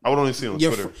 I would only see it on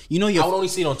your Twitter. you know I would your only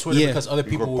see it on Twitter Yeah. because other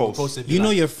people People would post it. you know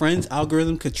your friend's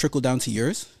algorithm could trickle down to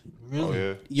yours. Oh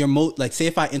yeah. Your like, say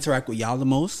if I interact with y'all the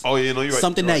most, Oh yeah. No, you're right.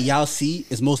 something you're that right. y'all see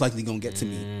is most likely gonna get to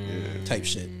me, type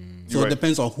shit. So You're it right.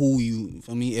 depends on who you.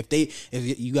 I mean,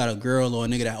 if you got a girl or a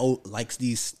nigga that likes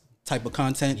these type of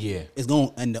content, Yeah. it's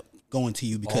gonna end up going to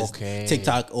you because Okay.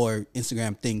 TikTok or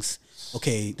Instagram thinks,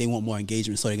 okay, they want more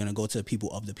engagement, so they're gonna go to the people,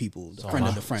 the friend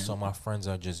of the friend. So my friends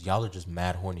are just y'all are just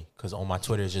mad horny because on my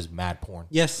Twitter it's just mad porn.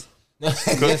 Yes,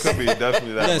 Could be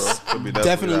definitely that, yes, bro. Could be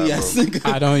definitely that, yes.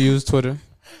 bro. I don't use Twitter.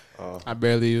 I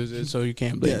barely use it, so you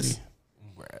can't blame Yes. me.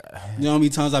 You know how many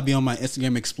times I be on my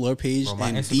Instagram Explore page Bro, my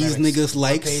and Instagram these niggas Explore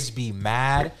likes. page be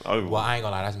mad. I don't even- Well, I ain't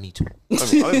gonna lie, that's me too. I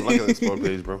don't even like an explore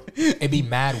page, bro. It be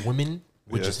mad women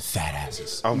with Yeah. just fat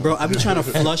asses. Bro, I be trying to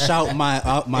flush out my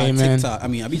Amen. TikTok. I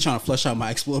mean, I be trying to flush out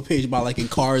my Explore page by liking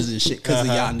cars and shit because of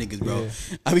y'all niggas, bro.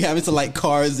 I be having to like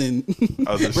cars and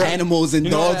Other shit. animals and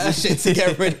dogs and shit to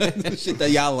get rid of the shit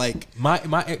that y'all like.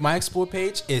 My Explore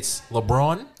page, it's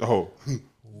LeBron, Oh,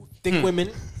 thick women,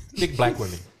 thick black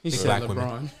women. Thick said black LeBron.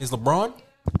 women. It's LeBron,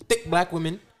 thick black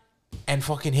women, and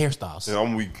fucking hairstyles. yeah,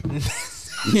 I'm weak.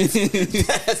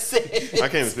 That's it. I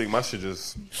can't even speak. My shit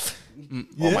just.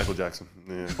 Oh, Michael Jackson.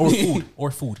 Yeah.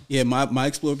 Or food. Yeah, my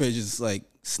Explore page is like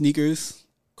sneakers,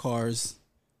 cars,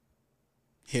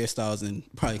 hairstyles, and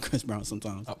probably Chris Brown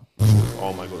sometimes.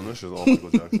 Oh my god, this shit's all Michael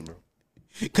Jackson, bro.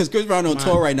 Because Chris Brown on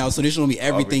tour right now, so they showing me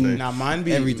everything. Everything. Now mine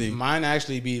be Everything. Mine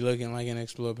actually be looking like an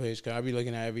Explore page. Cause I be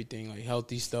looking at everything like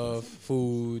healthy stuff,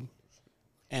 food,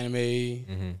 anime.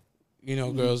 You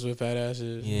know, girls with fat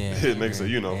asses. Yeah. It makes it,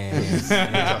 you know. Yeah. I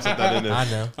set that in there. I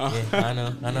know. Yeah, I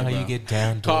know. I know how you get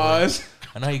down. Dorian. Cars.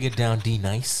 I know how you get down. D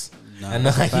nice. I know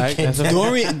how you fact. get That's a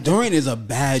down. Dorian is a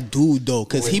bad dude though,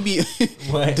 because he be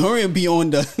What? Dorian be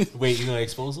on the Wait, you gonna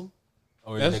expose him?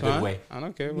 Or in That's a good fine. way? I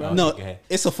don't care. Bro. no, Go ahead.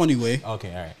 it's a funny way.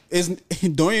 Okay, all right. It's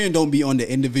Dorian don't be on the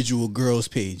individual girls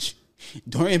page.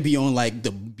 Dorian be on like the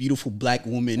beautiful black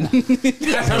woman. Dorian be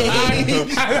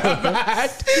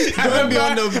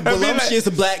on the voluptuous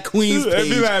black queens page.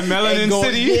 It'd be like Melanin And go-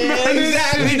 City. Yeah, Melanin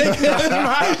exactly. City. That's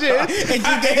my shit. And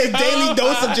you get his daily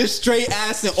dose of just straight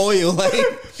ass and oil. Like,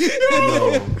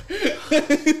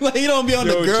 like he don't be on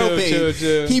the Yo, girl chill, page.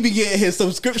 chill. He be getting his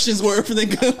subscriptions worth for the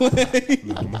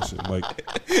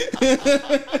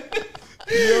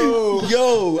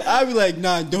Yo, I be like,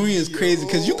 nah, Dorian's crazy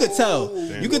because you could tell.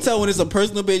 You could tell when it's a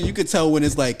personal page. You could tell when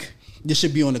it's like this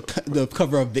should be on the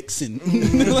cover of Vixen. like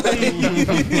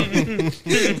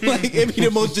it be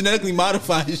the most genetically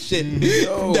modified shit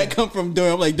that come from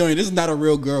Dorian. I'm like, Dorian, this is not a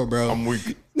real girl, bro. I'm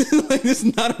weak. like this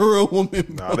is not a real woman,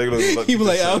 bro. Nah, they look he be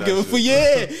like, I don't give a fuck.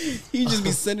 shit. Yeah, he just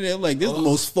be sending it. I'm like, this is the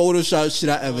most Photoshop shit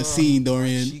I ever seen,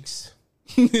 Dorian. Cheeks,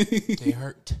 they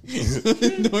hurt.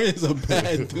 Dorian's a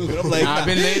bad dude. I'm like, I've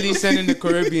been lately sending the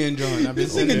Caribbean John. I've been Nigga,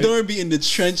 sending. Dorian be in the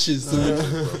trenches,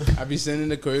 son. I be sending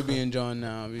the Caribbean John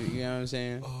now. You know what I'm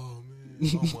saying? Oh man!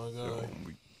 Oh my god!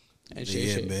 And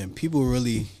Yeah, shit. man. People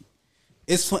really,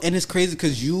 it's fun and it's crazy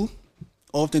because you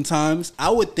oftentimes I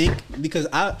would think, because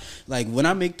I like when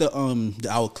I make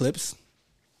our clips,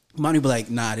 Monty be like,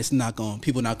 nah, this is not going,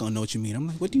 people not gonna know what you mean. I'm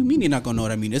like, what do you mean they're not gonna know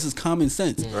what I mean? This is common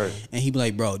sense. Right. And he be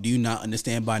like, bro, do you not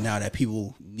understand by now that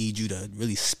people need you to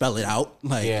really spell it out?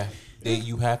 Like, Yeah.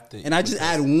 You have to. and I just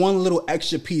add one little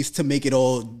extra piece to make it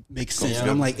all make sense.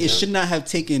 And I'm like, it should not have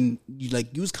taken, you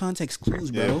like, use context clues,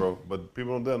 bro. Yeah, bro. But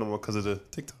people don't do that no more because of the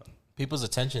TikTok. People's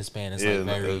attention span is Yeah, like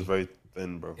very. it's very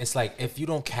thin, bro. It's like if you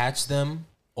don't catch them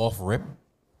off rip,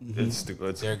 It's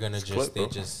they're gonna it's just clip, they bro.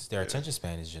 just their attention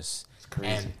span is just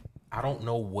crazy. and I don't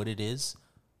know what it is,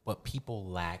 but people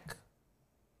lack.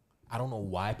 I don't know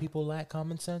why people lack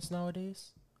common sense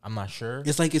nowadays. I'm not sure.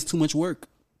 It's like it's too much work.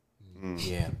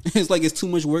 Yeah, It's like it's too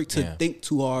much work to Yeah. think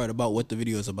too hard about what the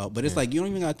video is about. But it's like you don't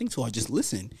even gotta think too hard. Just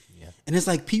listen. Yeah. And it's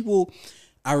like people.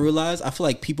 I feel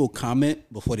like people comment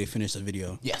before they finish the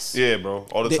video. yes, Yeah, bro.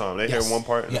 All the They- time. They yes. hear one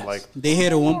part and Yes. like, They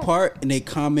hear the one part and they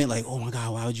comment like, "Oh my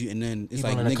god, why would you?" And then it's People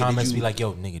like, in the "Nigga, comments did you?" be like,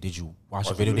 "Yo, nigga, did you watch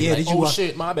the Watch video?" the They Yeah, be like, did you oh watch-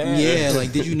 shit, my bad. Yeah,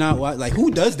 like, did you not watch? Like, who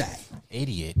does that?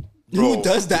 Idiot. Bro, Who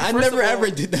does that? I First never of all, ever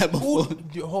did that before.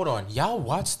 Hold on, y'all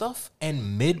watch stuff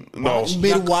and mid No.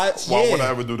 Mid watch, why yeah. would I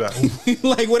ever do that?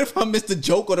 Like, what if I missed the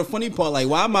joke or the funny part? Like,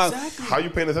 why am I? How you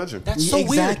paying attention? That's so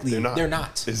Exactly. weird. They're not. They're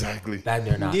not. Exactly. That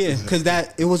they're not. Yeah, because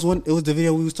it was the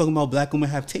video we was talking about. Black women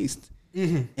have taste,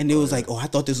 and it was like, oh, I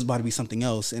thought this was about to be something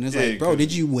else, and it's Yeah, like, bro, 'cause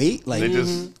did you wait? Like, They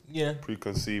just Yeah.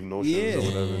 preconceived notions Yeah. or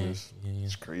whatever.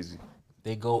 It's crazy.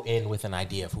 They go in with an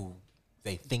idea of who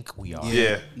they think we are.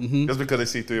 Yeah. Just because they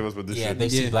see three of us with this Yeah, shit. they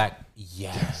see Yeah. black.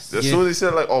 Yes. As soon as they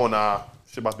said like, oh nah,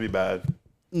 shit about to be bad.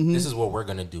 This is what we're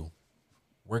gonna do.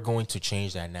 We're going to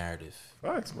change that narrative.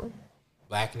 Facts, bro.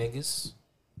 Black niggas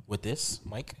with this,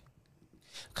 Mike.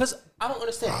 Cause I don't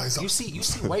understand. You see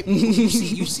white people.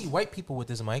 You see white people with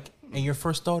this mic, and your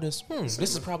first thought is,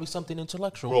 this is probably something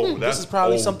intellectual. Bro, This that's is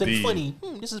probably OD. something funny.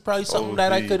 This is probably something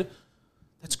that I OD. could.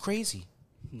 That's crazy.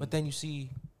 But then you see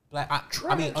black.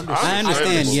 I mean, I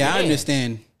understand. Yeah, I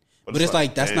understand. But it's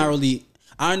like that's not damn. really.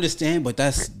 I understand, but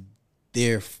that's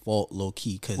their fault, low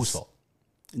key. Whose Because fault?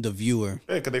 the viewer.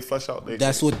 Yeah, because they flesh out.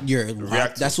 That's what you're.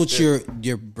 react to. That's what Yeah.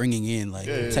 you're bringing in, like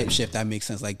type shit. If that makes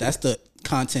sense. Like that's the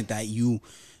content that you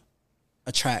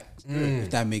attract.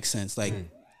 If that makes sense. Like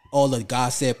all the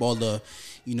gossip, all the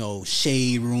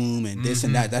shade room and this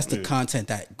and that. That's the content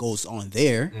that goes on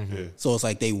there. So it's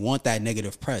like they want that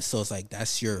negative press. So it's like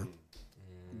that's your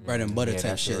bread and butter Yeah, type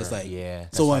that's shit. your- It's like yeah,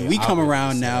 that's So how when your we come algorithm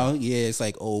around is set now, up. it's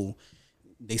like, oh,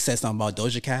 they said something about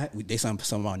Doja Cat. They said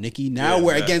something about Nicki. Now Yeah,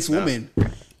 we're that- against that- women.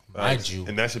 Mind you.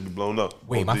 And that should be blown up.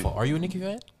 Wait, my OD. fault. Are you a Nicki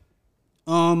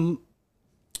fan?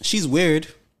 She's weird.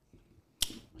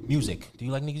 Music. Do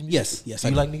you like Nicki's music? Yes, yes, Do I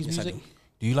you do. like Nicki's Yes, I music? do.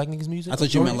 Do you like Nicki's music? I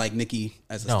thought you meant Jordan? like Nicki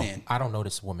as a No, stand. I don't know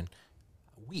this woman.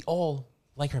 We all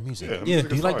like her music. Yeah, Do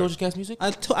music you is like fire. Doja Cat's music?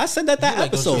 I said that You like Doja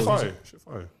episode. Cat? Fire. Shit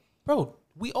fire. Bro,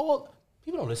 we all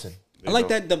people don't listen. I like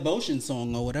that devotion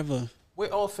song or whatever. We're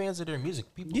all fans of their music.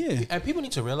 People, Yeah. and people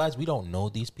need to realize we don't know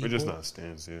these people. We're just not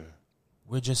stands, yeah.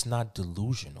 We're just not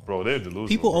delusional. Bro, they're delusional.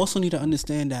 People bro. also need to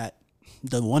understand that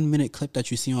the 1 minute clip that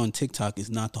you see on TikTok is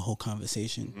not the whole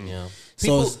conversation. Yeah. So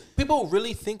People, it's- people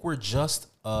really think we're just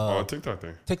Oh, TikTok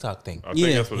thing. TikTok thing. I think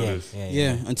Yeah. that's what Yeah, it is. yeah,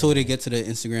 Yeah, until they get to the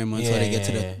Instagram, until Yeah, they get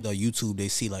to yeah, the YouTube, they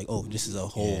see like, oh, this is a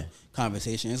whole Yeah.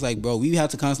 conversation. It's like, bro, we have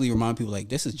to constantly remind people like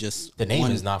this is just The name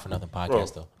one- is not for nothing podcast Bro.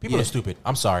 though. People Yeah. are stupid.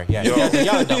 I'm sorry. Yeah, Yo.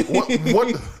 y'all dumb.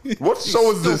 What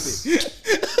show is this?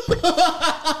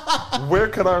 Where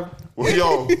can I?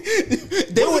 Yo, what's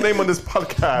the name of this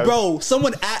podcast? Bro,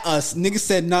 someone at us, nigga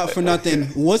said not for nothing.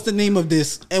 What's the name of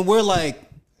this? And we're like,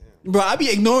 bro, I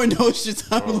be ignoring those shit.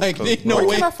 I'm like, there's no Where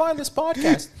way. can I find this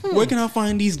podcast? Where can I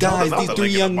find these guys, Not these the three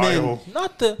link in young the men? bio.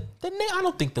 Not the name. I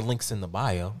don't think the link's in the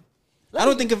bio. I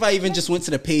don't think if I even just went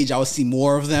to the page, I would see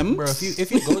more of them. Bro,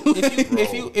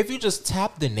 if you just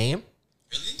tap the name,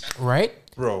 right?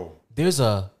 Bro, There's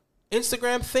a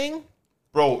Instagram thing.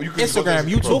 bro, you can Instagram, look at-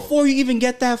 YouTube. bro. Before you even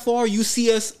get that far, you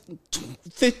see us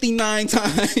 59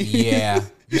 times. Yeah,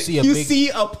 you see a you big. see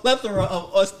a plethora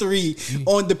of us three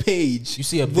on the page. you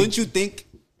see a big- Wouldn't you think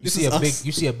you this see is a big. us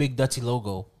You see a big Dutty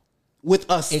logo. with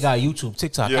us? It got YouTube,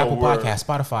 TikTok, Yo, Apple word. Podcast,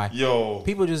 Spotify. Yo,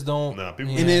 People just don't. Nah,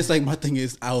 people- And then it's like my thing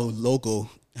is our logo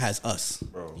has us.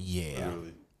 bro, Yeah.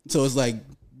 literally. So it's like,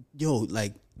 yo,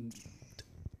 like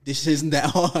this isn't that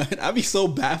hard. I be so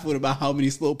baffled about how many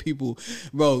slow people,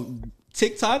 bro.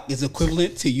 TikTok is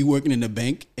equivalent to you working in the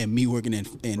bank and me working in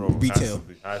Bro, retail.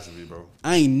 has to be, bro.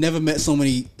 I ain't never met so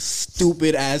many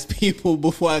stupid ass people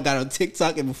before I got on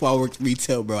TikTok and before I worked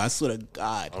retail, bro. I swear to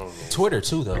God. Twitter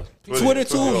too, though. Twitter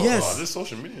too, yo, yes. This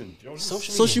social media. Yo, this-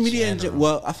 Social media, in general.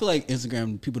 well, I feel like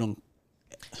Instagram people don't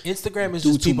Instagram is do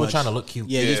just too people much. trying to look cute.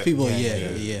 Yeah, just people.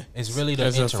 Yeah. It's really the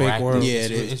There's a fake interactive. world. Yeah, it's,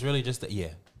 it is. it's really just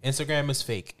Instagram is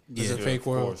fake. It's a Yeah. fake of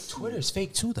world. course. Twitter is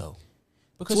fake too, though.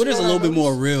 Because Twitter's you a know little what bit I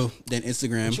more noticed? real than But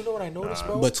Instagram, you know what I noticed,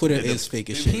 bro? but Twitter Yeah, is fake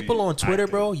as people shit. People on Twitter,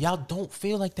 acting. bro, y'all don't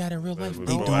feel like that in real life, They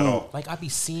bro. don't at all. Like I be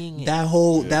seeing it. That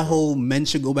whole men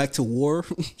should go back to war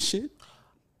shit.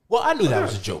 Well, I knew that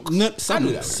was a joke. No, I some,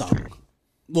 knew that was a some.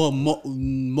 Well,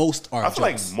 most are. I feel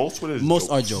like jokes. most Twitter is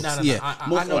most are jokes. jokes. No, Yeah, I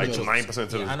most know are Like the jokes.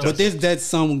 9% of I know. But there's dead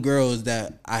some girls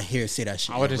that I hear say that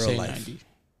shit I would in have real said life. 90.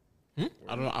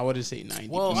 I don't know. I would have said 90.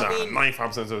 Well, Nah, I mean,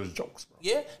 95% of it is jokes, bro.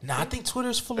 yeah. Nah, I think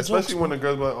Twitter's full of Especially jokes. when the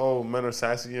girls be like, "Oh, men are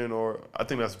sassy," or I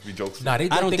think that's be jokes. Nah, they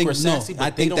I don't think think we're sassy, no. but I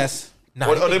they think don't- that's Nah,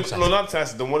 Or, they or think they, we're no, sassy. not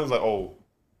sassy. The one is like, "Oh,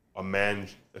 a man.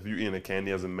 If you eating a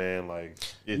candy as a man, like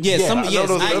yeah. Yeah, Some I know yes,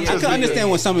 those- I them can just be- understand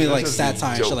when somebody them like just be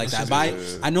satire and shit like jokes. that. But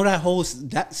Yeah. I know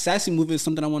that sassy movie is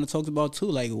something I want to talk about too.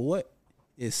 Like, what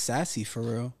is sassy for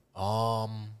real?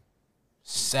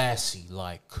 Sassy,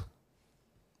 like,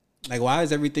 Like, why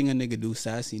is everything a nigga do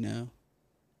sassy now?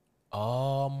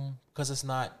 because it's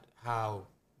not how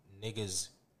niggas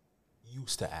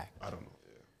used to act. I don't know.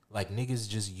 Yeah. Like niggas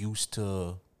just used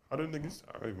to. How do niggas?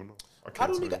 I don't even know. I I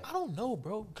can't don't. say. I don't know,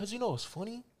 bro. Because you know what's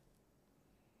funny?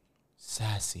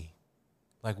 Sassy.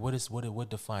 Like what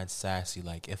defines sassy?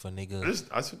 Like if a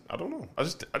nigga, I don't know. I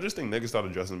just think niggas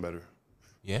started dressing better,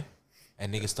 yeah,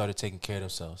 and niggas started taking care of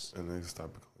themselves, and niggas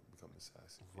started becoming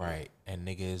sassy. right? And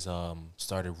niggas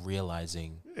started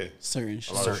realizing Yeah. Certain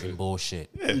shit. lot of certain shit. bullshit,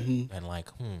 Yeah. and like,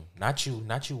 not you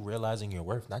realizing your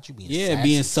worth, not you being Yeah, sassy. being I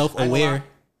ain't gonna self-aware. lie.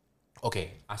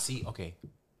 Okay, I see. Okay.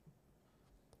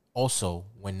 Also,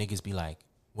 when niggas be like,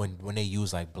 when they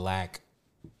use like black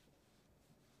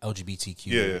LGBTQ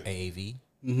Yeah. AAV,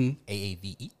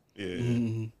 AAVE,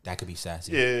 Yeah. that could be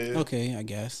sassy. Yeah. Okay, I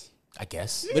guess. I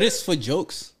guess. But it's for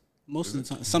jokes most of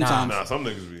the time. Sometimes. Nah, some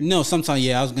niggas be. No, sometimes.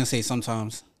 Yeah, I was gonna say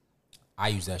sometimes. I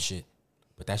use that shit,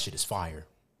 but that shit is fire.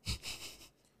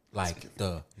 Like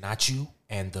the not you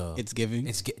and the It's giving.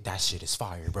 that shit is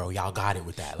fire, bro. Y'all got it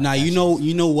with that. Like, Now that you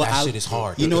know what that shit is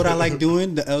hard. You know what I like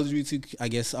doing? The LGBT, I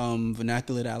guess,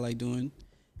 vernacular that I like doing.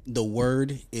 The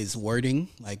word is wording,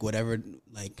 like whatever,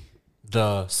 like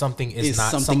the something is It's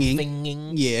not something-ing.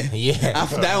 something. yeah, Yeah.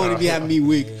 That would be having me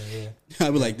weak.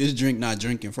 I'd be like, this drink not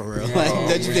drinking for real. Like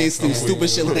that just ain't stupid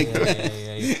shit like that.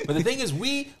 Yeah. But the thing is,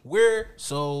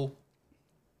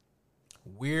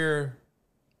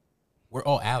 we're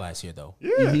all allies here though.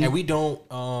 Yeah. And we don't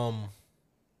condone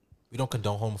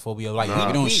homophobia. Like Nah.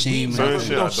 We don't shame Certain nothing.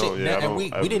 shit I don't, yeah, I and don't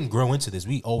we ever. didn't grow into this.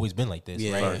 We always been like this,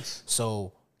 Yeah. right? Facts.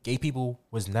 So gay people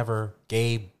was never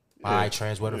gay, bi, Yeah.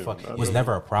 trans, whatever the Yeah, fuck not was really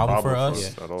never a problem for problem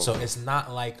us. for us at all. So it's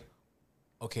not like,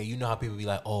 okay, you know how people be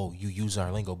like, oh, you use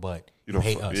our lingo, but you don't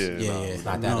hate fuck- us. yeah, Yeah, nah, yeah. It's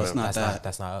not No, that. it's not that.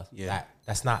 That's not us. Yeah.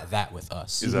 That's not that with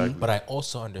us. Exactly. But I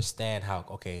also understand how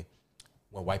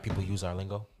when white people use our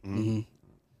lingo,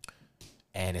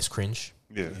 and it's cringe.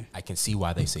 Yeah. I can see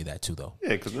why they say that too, though. Yeah,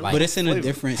 because Like, But it's in a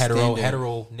different standard.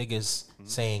 hetero niggas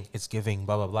saying it's giving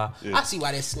blah blah blah. Yeah. I see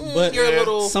why this. But You're a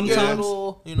little. sometimes, you're a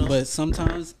little, you know. but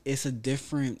sometimes it's a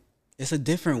different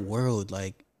world.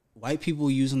 Like white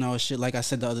people using our shit. Like I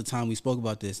said the other time we spoke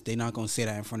about this, they're not gonna say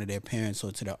that in front of their parents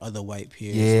or to their other white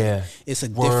peers. yeah, It's a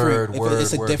Word, different.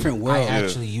 It's a word. different world. I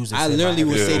actually use it. I in my literally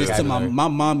would everyday say this to my vocabulary.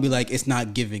 mom. Be like, "It's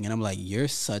not giving," and I'm like, "You're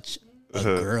such a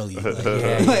girly." Like,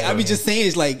 Yeah, like, I be just saying,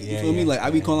 it's like, you Yeah, feel me? yeah, Like I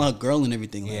be calling her girl and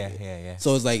everything. Like Yeah, that. yeah.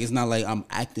 So it's like it's not like I'm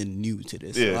acting new to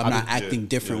this. Yeah, I'm not yeah, acting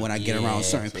different yeah. when I get around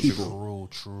certain people.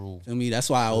 True. Feel me? That's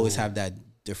why I always have that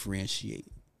differentiating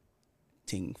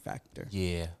factor.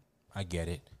 Yeah, I get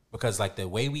it. Because like the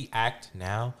way we act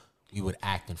now, we would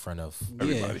act in front of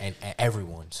Everybody. and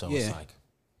everyone. So it's Yeah. like,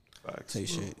 Facts. Say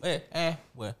shit. yeah, Yeah,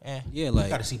 you like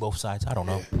got to see both sides. I don't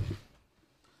know.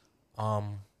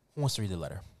 Who wants to read the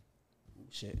letter?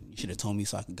 shit. You should have told me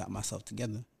so I could got myself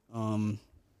together. You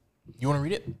want to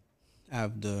read it? I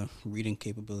have the reading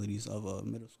capabilities of a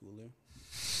middle schooler.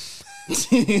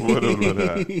 What about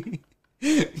that?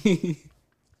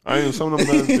 I ain't some of them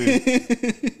letters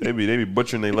they be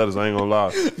butchering their letters. I ain't gonna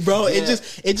lie. Bro, it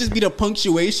just be the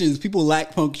punctuations. People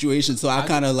lack punctuation, so I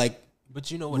kind of like. But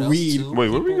you know what Read. else too? Wait,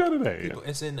 what we got today? People,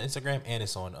 it's in Instagram and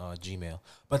it's on Gmail.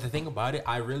 But the thing about it,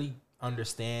 I really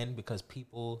understand because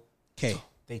people Okay.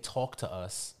 they talk to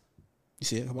us You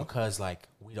see it? Because like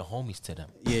we the homies to them.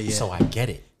 Yeah. So I get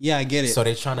it. Yeah, I get it. So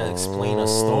they trying to explain a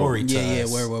story to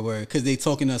us. Word. Because they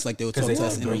talking to us like they were talking to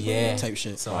us type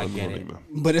shit. So I get it.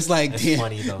 But it's like, It's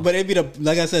funny though. But it be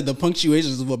like I said, the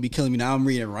punctuation is what be killing me. Now I'm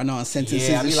reading run-on sentences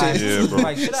and shit. bro.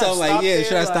 Like, So I'm like,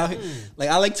 should I stop? Like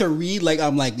I like to read like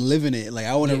I'm like living it. Like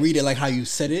I want to read it like how you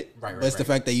said it. Right, but it's the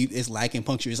fact that it's lacking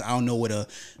punctuation. I don't know where to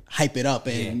hype it up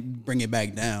and bring it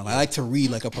back down. I like to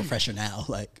read like a professional.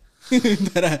 Like.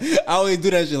 But I always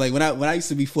do that shit. Like when I used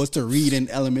to be forced to read in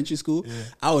elementary school,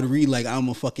 I would read like I'm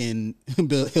a fucking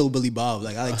hillbilly Bob.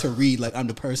 Like I like to read like I'm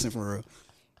the person for real.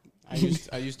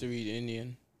 I used to read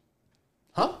Indian.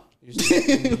 Huh?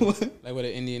 Indian, like with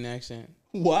an Indian accent.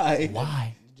 Why?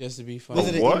 Why? Just to be funny. Was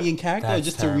it an Indian character or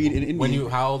just terrible. to read in Indian?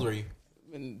 How old were you?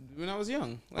 When I was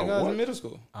young, like I was in middle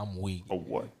school. I'm weak. Oh,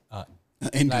 what?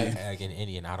 Indian. Like an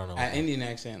Indian, I don't know. An Indian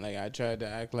accent, like I tried to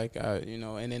act like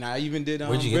and then I even did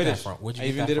Where'd you get British. that from? Where'd you I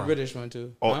get even that did from? a British one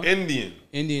too. Oh, Huh? Indian.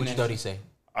 Indian. What you thought he say?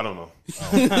 I don't know.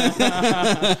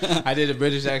 I did a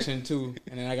British accent too,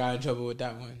 and then I got in trouble with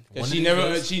that one. She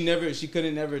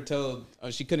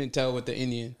couldn't tell with the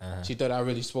Indian. She thought I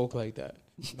really spoke like that.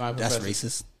 That's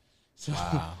racist.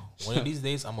 Wow. One of these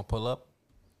days, I'm gonna pull up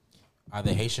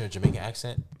either Haitian or Jamaican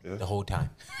accent the whole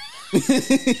time. I'm into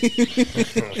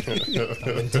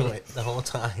it the whole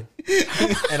time,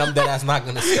 and I'm dead ass not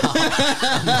gonna stop.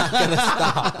 I'm not gonna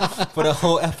stop for the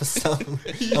whole episode.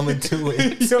 I'm into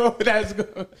it. Yo, that's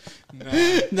good.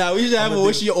 Nah, we should have a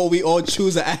wish we all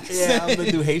choose an accent. Yeah, I'm gonna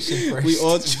do Haitian first.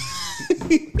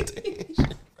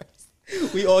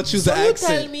 We all choose an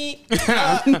accent. me.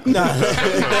 I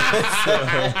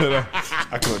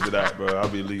couldn't do that, bro. I'll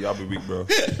be weak, bro.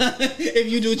 If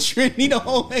you do Trinity the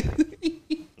whole way.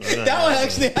 That would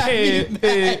actually have me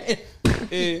mad.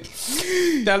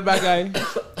 That bad guy.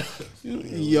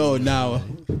 Yo,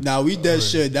 now we dead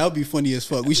shit. That would be funny as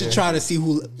fuck. We should try to see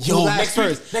who laughs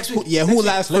first. Next week. Who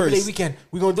laughs Labor Day first? weekend.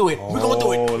 We're gonna do it. We're gonna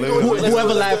do it.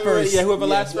 Whoever laughs first. Yeah, whoever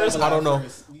laughs first. I don't know.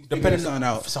 Depending on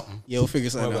out. Something. Yeah, we'll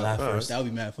figure something Whoever out. laughs first. That would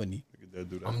be mad funny.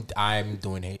 I'm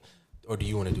doing hate. Or do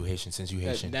you want to do Haitian since you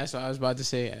Haitian? That's what I was about to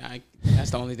say. That's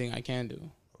the only thing I can do.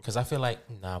 Because I feel like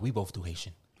we both do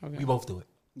Haitian. Okay. We both do it.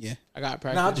 Yeah. I got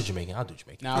practice. Nah, I'll do Jamaican.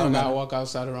 Now I gotta walk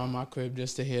outside around my crib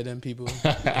just to hear them people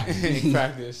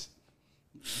practice.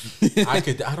 I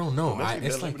don't know.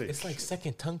 It's like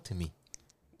second tongue to me.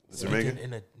 Jamaican?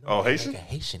 Haitian? Like a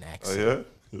Haitian accent.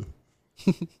 Oh,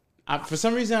 yeah? For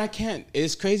some reason I can't.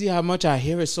 It's crazy how much I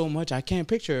hear it so much. I can't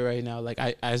picture it right now. Like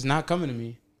it's not coming to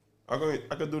me. I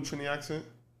could do a Trini accent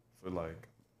for like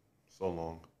so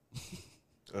long.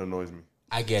 It annoys me.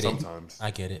 I get it. Sometimes.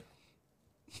 I get it.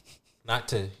 Not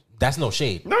to. That's no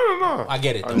shade. No. I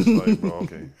get it. I Though. just like, bro,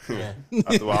 okay. Yeah.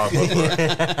 After a while, I was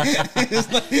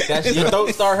like, That's your throat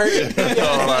start hurting.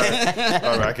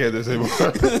 all right, I can't do this anymore.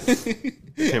 I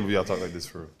can't believe y'all talk like this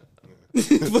for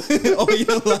real. All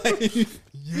your life.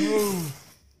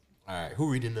 All right, who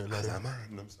reading the letter? I'm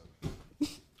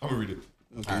gonna read it.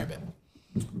 Okay. All right, bet.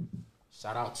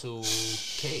 Shout out to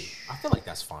K. I feel like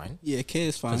that's fine. Yeah, K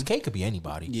is fine. Because K could be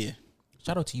anybody. Yeah.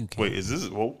 Shout out to you, K. Wait, is this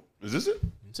it?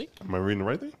 See? Am I reading the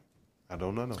right thing? I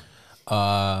don't know.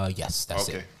 Yes, that's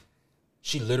Okay. it.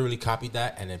 She literally copied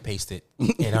that and then pasted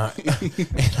in our.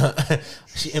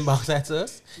 She inboxed that to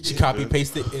us. She copy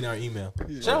pasted in our email.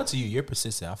 Shout out to you. You're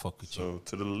persistent. I fuck with you. So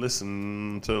to the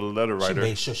letter She writer.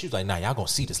 made sure. She was like, "Nah, y'all gonna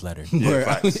see this letter." Word.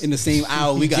 facts. In the same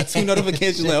hour, we got 2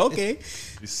 notifications. Like, okay.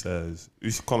 She says, you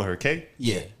should call her K?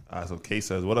 Yeah. So K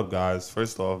says, what up, guys?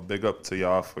 First off, big up to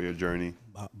y'all for your journey.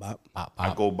 Bop, bop. Bop, I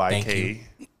bop. go by Thank K.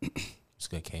 you. It's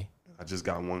good, K. I just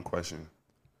got one question.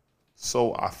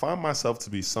 So I find myself to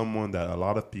be someone that a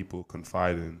lot of people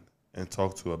confide in and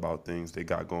talk to about things they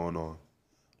got going on.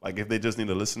 Like if they just need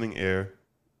a listening ear.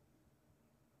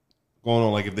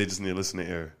 Like if they just need a listening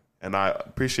ear. And I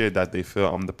appreciate that they feel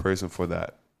I'm the person for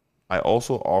that. I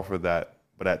also offer that,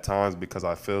 but at times because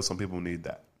I feel some people need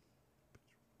that.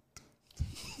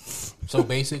 So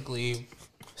basically,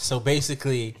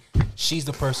 she's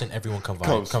the person everyone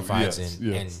confides yes,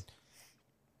 in, yes.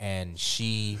 and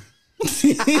she. That's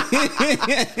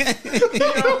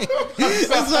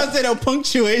why I said the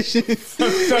punctuation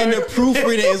and the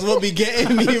proofreading is what be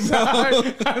getting me, bro.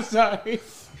 I'm sorry.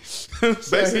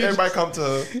 Basically, everybody come to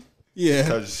her Yeah.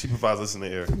 because she provides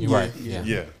listening ear. You're right. Yeah.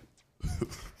 Yeah.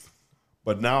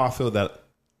 But now I feel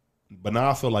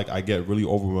like I get really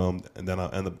overwhelmed and then I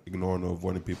end up ignoring or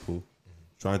avoiding people,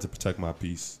 trying to protect my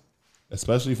peace.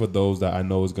 Especially for those that I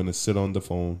know is going to sit on the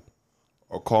phone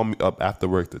or call me up after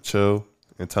work to chill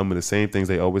and tell me the same things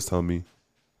they always tell me.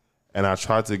 And I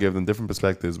try to give them different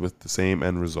perspectives with the same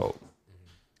end result.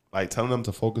 Like telling them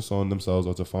to focus on themselves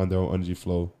or to find their own energy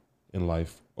flow in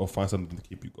life or find something to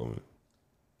keep you going.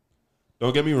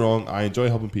 Don't get me wrong, I enjoy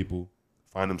helping people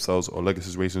find themselves or look at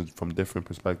situations from different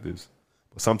perspectives.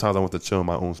 But sometimes I want to chill in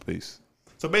my own space.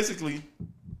 So basically,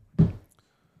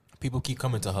 people keep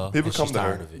coming to her. People and come she's to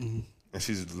tired her. of it. And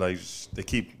she's like, they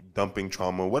keep dumping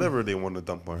trauma, whatever they want to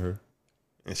dump on her.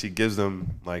 And she gives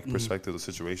them like perspective of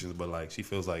situations, but like she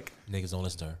feels like Niggas don't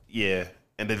listen to her. yeah,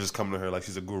 and they just come to her like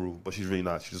she's a guru, but she's really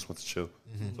not. She just wants to chill,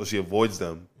 so she avoids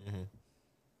them.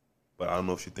 But I don't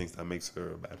know if she thinks that makes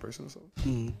her a bad person or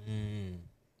something.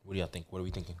 What do y'all think? What are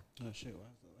we thinking? Oh shit! Why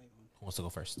is the light on? Who wants to go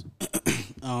first?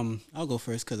 I'll go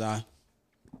first because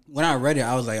when I read it,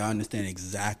 I was like, I understand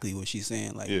exactly what she's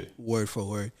saying, like word for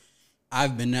word.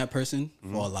 I've been that person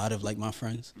for a lot of like my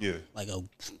friends. Yeah, like a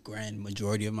grand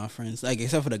majority of my friends, like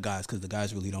except for the guys, because the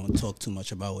guys really don't talk too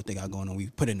much about what they got going on. We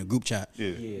put it in the group chat.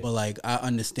 Yeah. But like I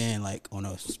understand, like on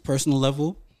a personal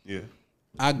level. Yeah,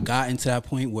 I got into that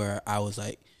point where I was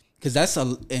like, because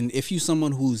and if you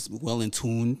someone who's well in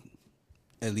tune,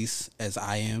 at least as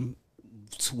I am,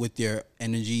 with their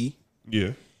energy.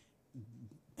 Yeah.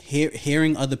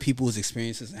 Hearing other people's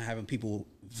experiences and having people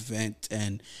vent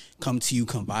and come to you,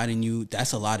 confiding you,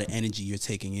 that's a lot of energy you're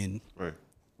taking in. Right.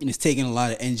 And it's taking a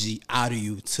lot of energy out of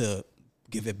you to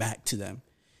give it back to them.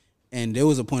 And there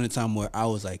was a point in time where I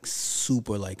was like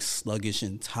super like sluggish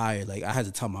and tired. Like I had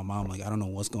to tell my mom, like, I don't know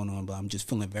what's going on, but I'm just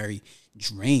feeling very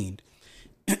drained.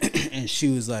 And she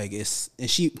was like,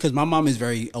 because my mom is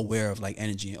very aware of like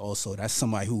energy, and also that's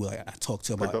somebody who like I talk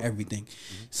to about everything.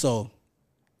 So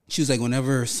she was like,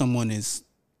 whenever someone is,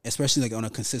 especially like on a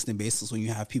consistent basis, when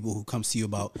you have people who come to you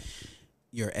about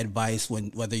your advice,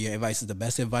 whether your advice is the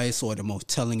best advice or the most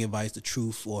telling advice, the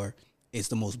truth, or it's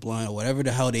the most blunt, or whatever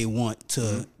the hell they want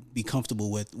to be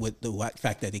comfortable with the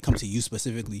fact that they come to you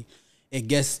specifically,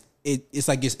 it's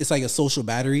like a social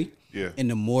battery. Yeah. And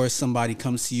the more somebody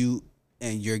comes to you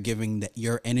and you're giving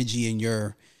your energy and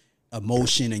your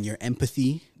emotion and your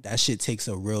empathy, that shit takes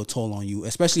a real toll on you,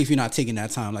 especially if you're not taking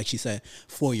that time, like she said,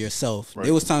 for yourself. Right.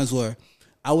 There was times where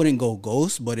I wouldn't go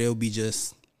ghost, but it'll be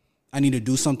just, I need to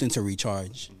do something to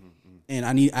recharge. And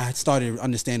I started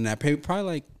understanding that probably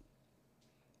like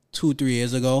 2-3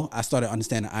 years ago. I started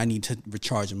understanding I need to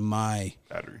recharge my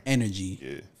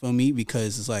energy for me,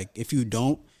 because it's like, if you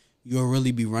don't, you'll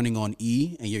really be running on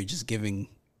E and you're just giving,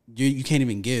 you can't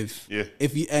even give. Yeah.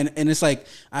 If you, and it's like,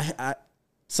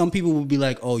 some people will be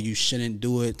like, oh, you shouldn't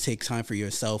do it. Take time for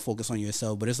yourself, focus on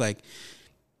yourself. But it's like,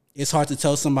 it's hard to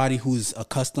tell somebody who's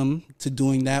accustomed to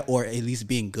doing that, or at least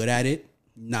being good at it,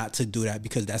 not to do that,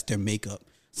 because that's their makeup.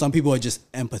 Some people are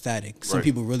just empathetic. Some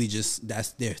people really just,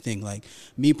 that's their thing. Like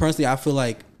me personally, I feel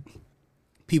like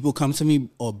people come to me,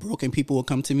 or broken people will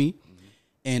come to me,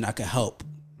 and I can help.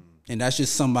 And that's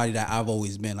just somebody that I've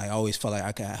always been. Like I always felt like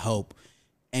I can help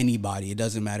anybody. It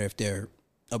doesn't matter if they're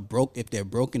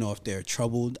broken or if they're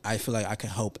troubled. I feel like I can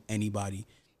help anybody,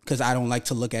 because I don't like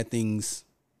to look at things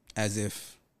as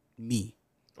if me.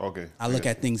 Okay. I look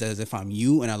at things as if I'm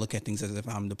you, and I look at things as if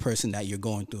I'm the person that you're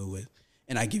going through it with.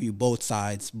 And I give you both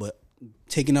sides, but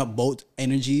taking up both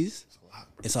energies,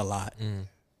 it's a lot.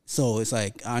 So it's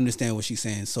like, I understand what she's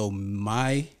saying. So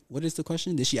what is the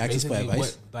question? Did she ask us for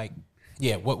advice?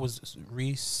 What was,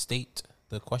 restate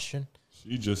the question?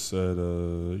 She just said,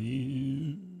 so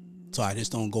I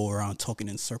just don't go around talking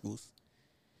in circles.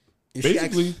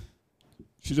 Basically,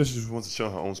 she just wants to show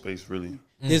her own space, really.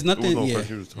 There's nothing,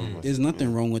 there's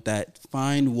nothing wrong with that.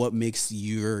 Find what makes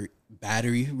your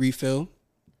battery refill.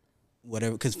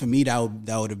 Whatever, because for me that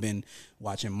would have been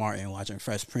watching Martin, watching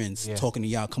Fresh Prince, talking to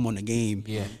y'all, come on the game,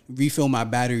 refill my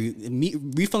battery.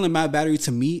 Refilling my battery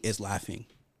to me is laughing.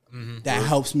 That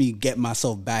helps me get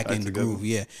myself back in the groove.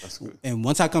 Yeah, and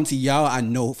once I come to y'all, I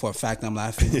know for a fact I'm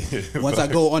laughing. Once I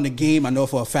go on the game, I know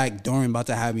for a fact Dorian about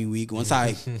to have me weak. Once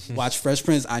I watch Fresh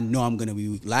Prince, I know I'm gonna be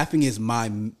weak. Laughing is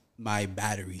my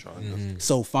battery.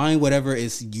 So find whatever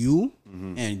is you,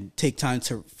 and take time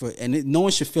no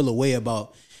one should feel a way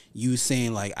about you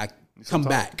saying like, I come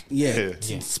back.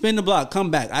 Spin the block,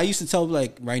 come back. I used to tell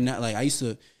like right now, like I used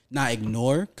to not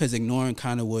ignore, because ignoring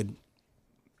kind of would,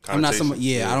 I'm not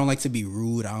somebody, I don't like to be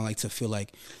rude. I don't like to feel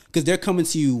like, because they're coming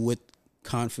to you with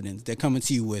confidence. They're coming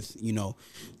to you with,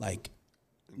 like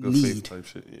good need. Type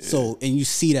shit. So, and you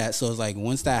see that. So it's like,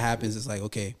 once that happens, it's like,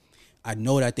 okay, I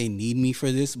know that they need me for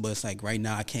this, but it's like right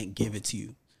now I can't give it to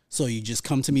you. So you just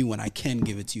come to me when I can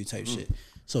give it to you type shit.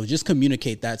 So just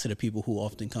communicate that to the people who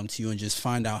often come to you, and just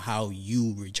find out how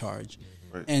you recharge.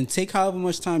 And take however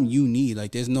much time you need.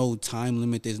 Like there's no time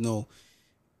limit. There's no,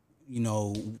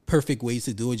 perfect ways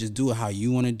to do it. Just do it how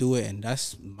you want to do it. And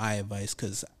that's my advice,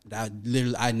 because I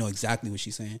know exactly what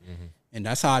she's saying. And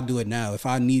that's how I do it now.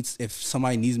 If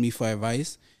somebody needs me for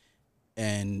advice,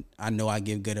 and I know I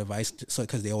give good advice, so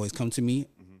because they always come to me,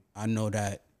 I know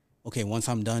that okay, once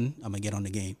I'm done, I'm gonna get on the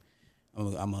game.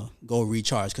 I'm gonna go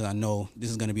recharge because I know this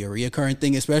is gonna be a reoccurring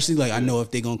thing. Especially like I know if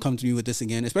they're gonna come to me with this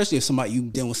again. Especially if you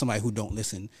dealing with somebody who don't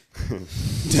listen.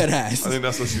 Dead ass. I think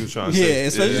that's what she was trying to say. Yeah,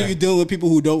 especially if you're dealing with people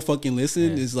who don't fucking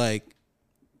listen. It's like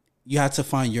you have to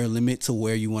find your limit to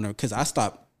where you want to. Because I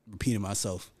stopped repeating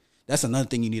myself. That's another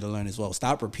thing you need to learn as well.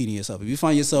 Stop repeating yourself. If you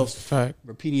find yourself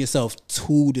repeating yourself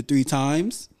 2 to 3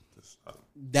 times,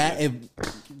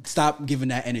 stop giving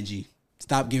that energy.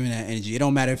 Stop giving that energy. It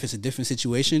don't matter if it's a different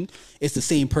situation. It's the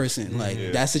same person. Like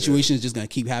that situation is just gonna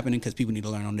keep happening because people need to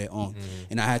learn on their own.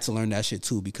 And I had to learn that shit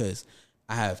too because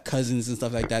I have cousins and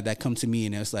stuff like that come to me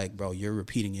and it's like, bro, you're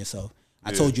repeating yourself.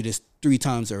 I told you this 3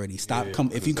 times already. Stop.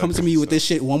 If you come to me with this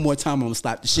shit one more time, I'm gonna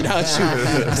slap the shit out of you.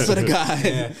 I swear to God.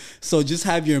 Yeah. So just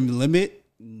have your limit.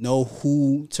 Know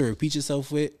who to repeat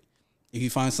yourself with. If you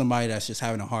find somebody that's just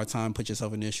having a hard time, put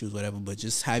yourself in their shoes, whatever. But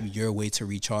just have your way to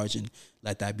recharge and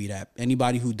let that be that.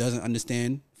 Anybody who doesn't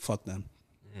understand, fuck them.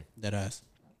 That ass.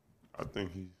 I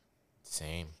think he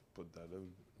same put that in.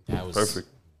 That was perfect.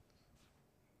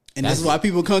 And that's why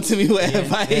people come to me with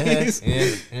advice.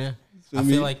 Yeah. I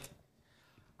feel like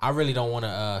I really don't want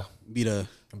to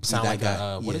sound like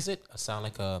guy. What is it? Sound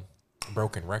like a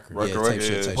broken record. Type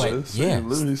shit.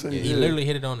 He literally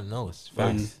hit it on the nose.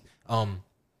 Facts.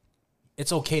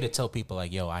 It's okay to tell people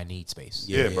like, yo, I need space.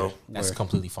 Yeah, bro. That's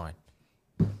completely fine.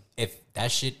 If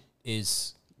that shit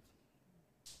is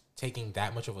taking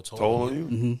that much of a toll on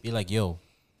you, be like, yo,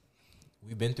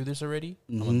 we've been through this already.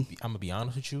 I'm gonna be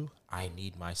honest with you. I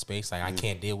need my space. Like I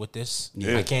can't deal with this.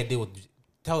 I can't deal with.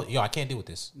 I can't deal with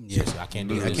this. Seriously, I can't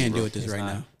deal with this. I can't deal with this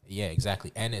now. Yeah,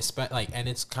 exactly. And it's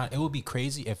it would be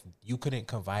crazy if you couldn't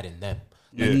confide in them.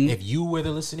 Yeah. If you were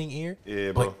the listening ear,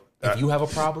 bro. If you have a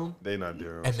problem, they not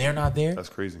there, and they're not there. That's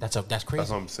crazy. That's crazy.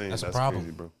 That's what I'm saying. That's a problem,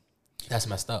 crazy, bro. That's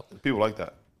messed up. People like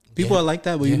that. People are like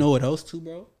that, but you know what else too,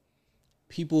 bro?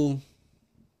 People.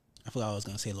 I forgot what I was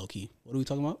gonna say. Low key. What are we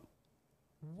talking about?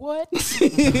 What?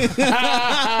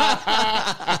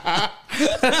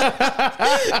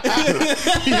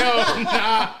 Yo,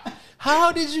 nah.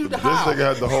 How did you? This nigga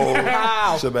had the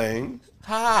whole shebang.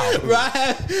 How?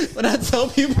 Right. When I tell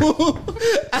people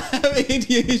I have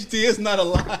ADHD, it's not a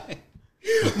lie.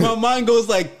 My mind goes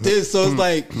like this, so it's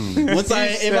like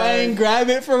if I ain't grab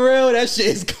it for real, that shit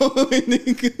is going.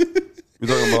 Nigga. You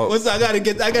talking about? Once I gotta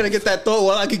get that thought.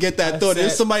 Well, I can get that thought.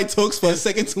 If somebody talks for a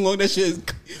second too long, that shit is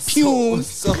fume.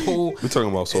 So we're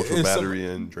talking about social battery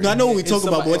and drink. I know what we're talking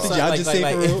about. But what did y'all just say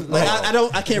for real?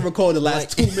 I can't recall the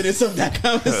last 2 minutes of that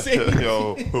conversation.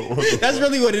 Yo, that's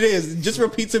really what it is. Just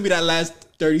repeat to me that last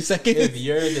 30 seconds. If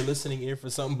you're the listening ear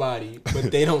for somebody, but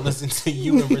they don't listen to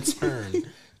you in return,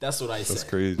 that's what I said. That's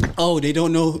crazy. Oh, they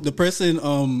don't know the person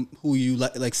who you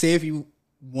like. Say if you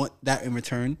want that in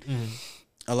return.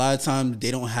 A lot of times they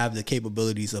don't have the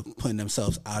capabilities of putting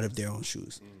themselves out of their own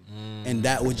shoes. And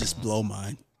that would just blow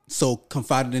mine. So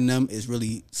confiding in them is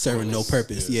really serving no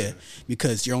purpose. Yeah.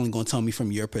 Because you're only going to tell me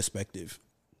from your perspective.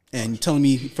 And telling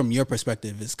me from your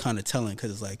perspective is kind of telling because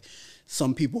it's like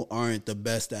some people aren't the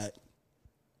best at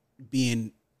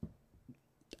being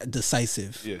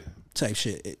decisive type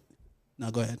shit. No,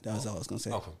 go ahead. That was all I was going to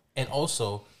say. Okay. And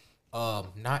also,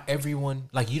 not everyone,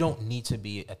 like you don't need to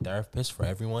be a therapist for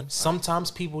everyone.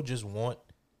 Sometimes people just want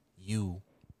you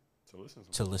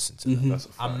to listen to them.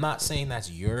 I'm not saying that's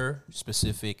your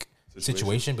specific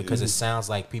situation because it sounds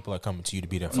like people are coming to you to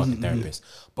be their fucking therapist.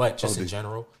 But just in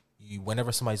general,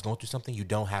 whenever somebody's going through something, you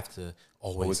don't have to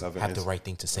always have the right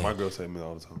thing to say. My girl say me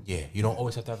all the time. Yeah, you don't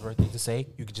always have to have the right thing to say.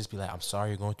 You can just be like, I'm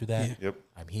sorry you're going through that. Yep.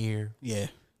 I'm here. Yeah.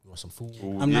 You want some food?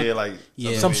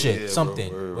 Some shit,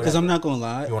 something. Because I'm not gonna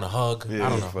lie. You want a hug? I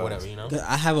don't know, whatever, you know?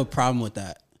 I have a problem with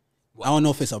that. I don't know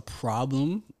if it's a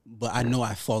problem, but I know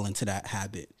I fall into that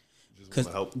habit. Because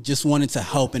just wanted to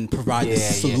help and provide the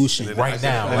solution. Right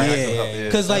now. Right?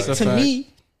 Because to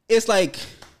me, it's like,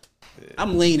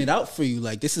 I'm laying it out for you.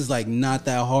 Like, this is like not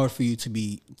that hard for you to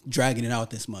be dragging it out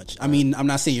this much. I mean, I'm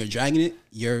not saying you're dragging it.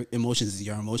 Your emotions is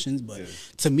your emotions. But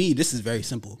to me, this is very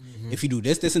simple. If you do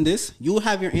this, this, and this, you will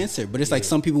have your answer. But it's like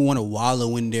some people want to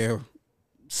wallow in their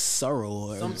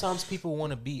sorrow. Sometimes people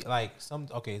want to be like,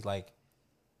 sometimes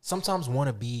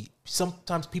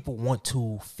people want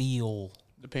to feel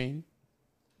the pain.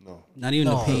 No. Not even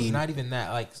the pain. Not even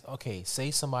that. Like, say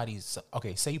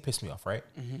you pissed me off, right?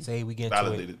 Say we get into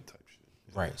validated type shit.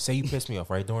 Right. Say you pissed me off,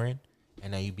 right, Dorian?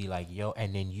 And then you be like, yo,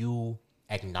 and then you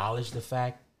acknowledge the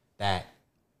fact that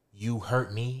you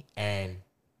hurt me and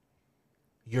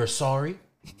you're sorry.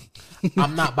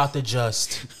 I'm not about to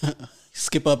just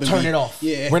skip up and turn it off.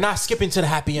 Yeah, We're not skipping to the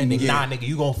happy ending. Yeah. Nah, nigga,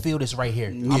 you gonna feel this right here.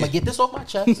 I'm gonna get this off my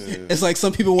chest. it's like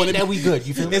some people want Ain't that we good?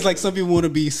 You feel me? It's like some people want to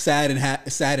be sad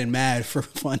and mad for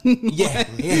fun. Yeah.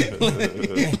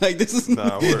 Like this is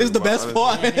this is the best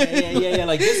part. Yeah.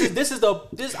 Like this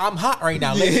is I'm hot right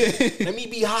now. Let me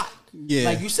be hot. Yeah.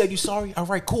 Like you said, you sorry. All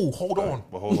right, cool. Hold on.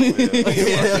 But hold on.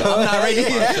 Yeah. I'm not ready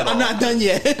yet. I'm not done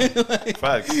yet.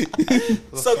 Facts.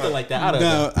 Something like that. I don't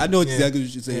know. I know exactly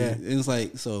what you're saying. It's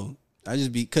like, so I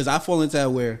just because I fall into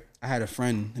that where I had a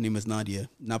friend, her name is Nadia,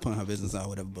 not putting her business out or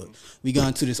whatever, but we got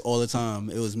into this all the time.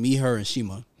 It was me, her, and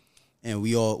Shima. And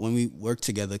we all, when we worked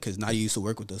together, because Nadia used to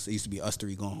work with us, it used to be us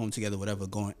three going home together, whatever,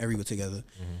 going everywhere together.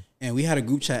 And we had a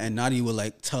group chat, and Nadia would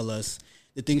like tell us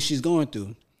the things she's going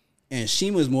through. And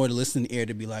Shima was more the listening ear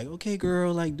to be like, okay,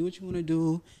 girl, like, do what you want to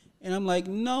do. And I'm like,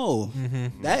 no,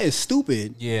 that is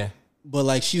stupid. Yeah. But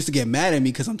like, she used to get mad at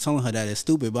me because I'm telling her that it's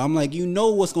stupid. But I'm like, you know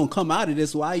what's going to come out of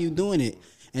this. Why are you doing it?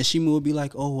 And Shima would be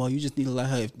like, oh, well, you just need to let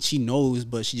her. She knows,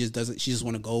 but she just doesn't. She just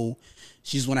want to go.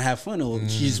 She just want to have fun. Or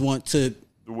she just want to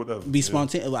be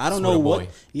spontaneous. I don't know what.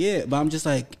 Yeah, but I'm just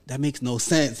like, that makes no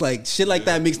sense. Like, shit like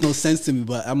that makes no sense to me.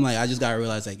 But I'm like, I just got to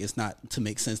realize, like, it's not to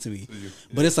make sense to me.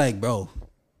 But it's like, bro,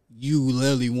 you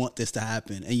literally want this to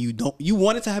happen, and you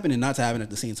want it to happen and not to happen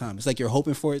at the same time. It's like you're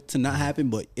hoping for it to not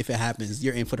happen, but if it happens,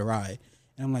 you're in for the ride.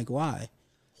 And I'm like, why?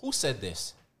 Who said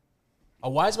this? A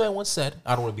wise man once said,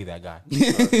 I don't want to be that guy.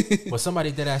 But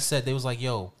somebody that I said, they was like,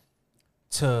 yo,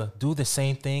 to do the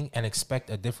same thing and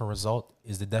expect a different result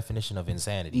is the definition of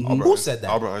insanity. Who said that?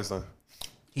 Albert Einstein.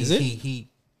 He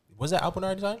was that Albert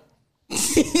Einstein?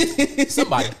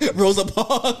 Somebody. Rosa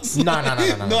Parks. No.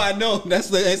 No, I know.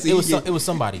 That's it was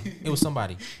somebody.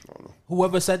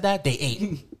 Whoever said that, they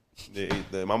ate. They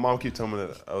ate that. My mom keeps telling me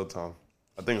that all the time.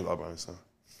 I think it was Albert Einstein.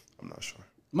 I'm not sure.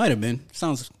 Might have been.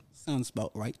 Sounds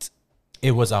about right.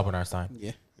 It was Albert Einstein.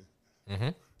 Yeah.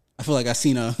 I feel like I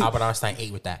seen a Albert Einstein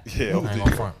ate with that. Yeah, I ain't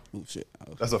gonna front. Oh shit.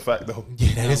 That's a fact though.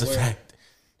 Yeah, that is a fact.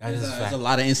 That is a There's fact. a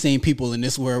lot of insane people in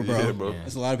this world, bro. Yeah, bro.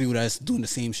 There's a lot of people that's doing the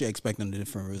same shit, expecting a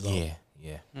different result.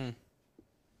 Yeah.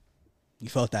 You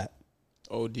felt that.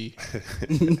 OD.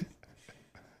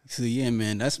 So yeah,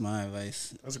 man, that's my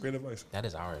advice. That's a great advice. That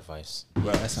is our advice.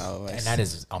 That's our advice. And that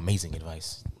is amazing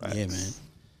advice. Yeah, man.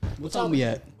 What time we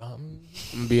at? I'm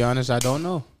gonna be honest, I don't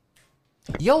know.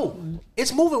 Yo,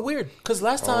 it's moving weird. Because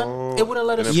last time, it wouldn't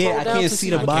let us scroll Yeah, I down can't to see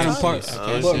the what bottom time part. it is. I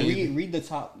can't But see. read the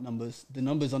top numbers. The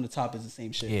numbers on the top is the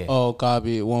same shit. Yeah. Oh,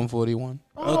 copy 141.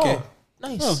 Oh, Okay.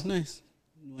 Nice. Oh, nice.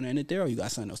 You want to end it there, or you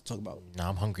got something else to talk about? Nah,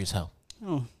 I'm hungry as hell.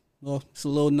 Oh, well, it's a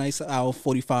little nice hour,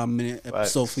 45-minute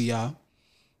episode for y'all.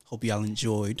 Hope y'all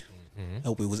enjoyed.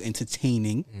 Hope it was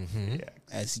entertaining,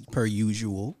 as per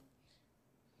usual.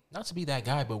 Not to be that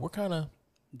guy, but we're kind of,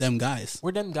 Them guys,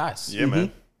 we're them guys. Yeah,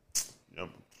 man. Yep.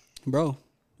 bro.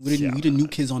 We the new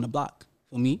kids on the block.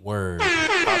 For me, Word. You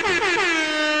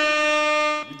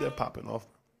dead popping off.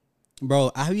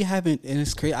 bro, I be having, and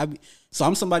it's crazy. So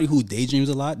I'm somebody who daydreams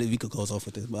a lot. We could close off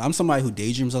with this, but I'm somebody who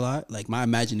daydreams a lot. Like my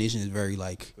imagination is very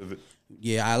like,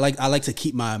 yeah, I like to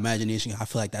keep my imagination. I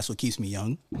feel like that's what keeps me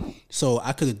young. So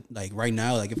I could like right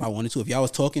now, like if I wanted to, if y'all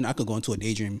was talking, I could go into a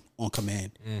daydream on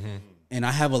command. And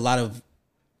I have a lot of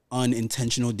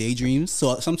unintentional daydreams.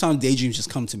 So sometimes daydreams just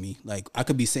come to me. Like I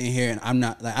could be sitting here and I'm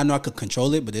not like, I know I could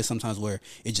control it, but there's sometimes where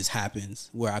it just happens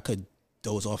where I could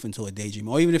doze off into a daydream.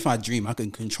 Or even if I dream, I can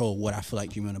control what I feel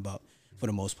like dreaming about for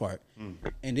the most part.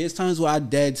 And there's times where I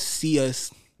dead see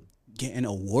us getting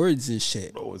awards and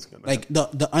shit. Bro, it's gonna Like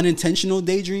the unintentional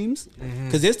daydreams.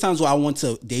 Because there's times where I want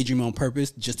to daydream on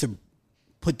purpose just to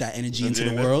put that energy into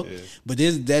the world. Yeah. But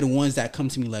there's dead ones that come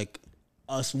to me like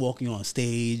us walking on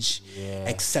stage,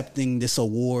 accepting this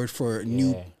award for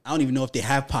new. I don't even know if they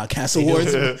have podcast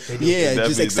awards. They Just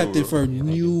definitely accepted do. for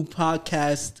new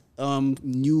podcast,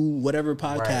 new whatever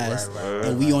podcast, right,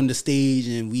 and we on the stage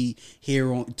and we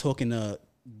here on talking to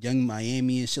Young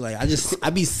Miami and shit. Like I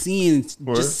be seeing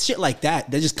just shit like that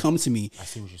just come to me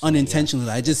see what you're saying, unintentionally.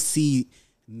 I just see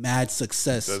mad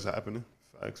success, That's happening.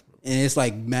 Facts, bro. and it's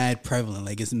like mad prevalent.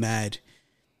 Like it's mad.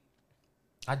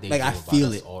 I daydream Like, I about feel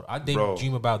this it. all. I Bro,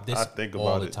 dream about this I think all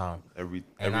about the it time. Every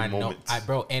And I know, moment.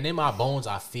 bro, and in my bones,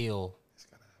 I feel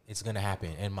it's gonna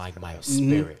happen in my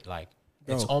spirit. Like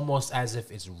it's almost as if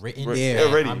it's written. Yeah.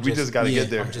 Already. I'm We just gotta get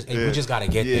there. We just gotta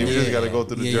get there. We just gotta go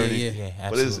through the journey. Yeah. Yeah,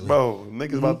 But it's absolutely. bro,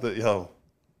 niggas about to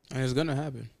And it's gonna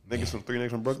happen. niggas from Three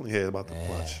Niggas from Brooklyn, about to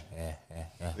watch.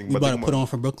 We about to put on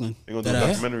for Brooklyn. They gonna do a That ass.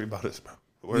 documentary about this, bro.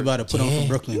 We about to put on for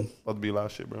Brooklyn. About to be a lot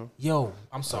of shit, bro. Yo,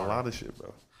 I'm A sorry. lot of shit,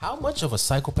 bro. How much of a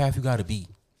psychopath you gotta be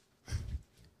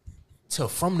to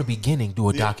from the beginning do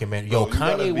a documentary? Yo, Bro, you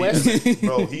gotta Kanye be- West.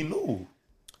 bro, he knew.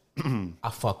 I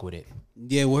fuck with it.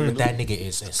 Yeah, word. But that nigga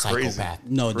is a psychopath.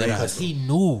 No, that because he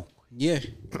knew. Yeah.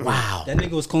 Wow. That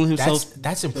nigga was calling himself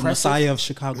that's the impressive. Messiah of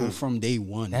Chicago from day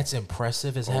one. That's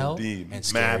impressive as hell D, and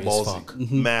scary mad as ballsy, fuck.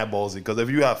 mad ballsy. Because if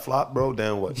you have flop, bro,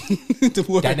 then what?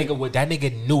 That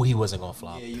nigga knew he wasn't gonna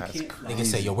flop. That's Nigga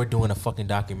said, "Yo, we're doing a fucking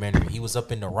documentary." He was up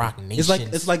in the Rock Nation.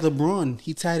 It's like LeBron.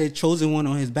 He tatted Chosen One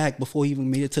on his back before he even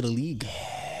made it to the league.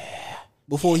 Yeah.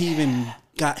 Before he even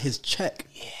got his check.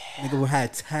 Yeah. Nigga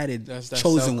had tatted That's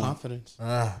Chosen One. confidence.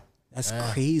 That's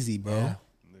crazy, bro.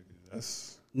 Yeah.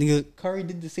 Nigga, Curry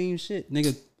did the same shit.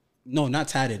 Nigga, no, not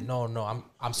tatted. No,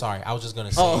 I'm sorry. I was just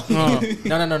gonna say. No. I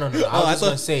was just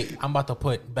gonna say I'm about to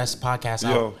put best podcast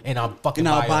out in our fucking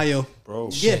bio. Bro.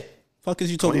 Yeah. Fuck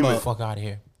is you talking about? Fuck out of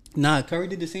here. Nah, Curry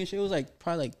did the same shit. It was like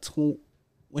probably like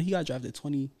when he got drafted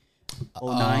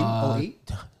 2009, 08.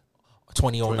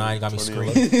 2009 got me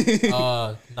screaming.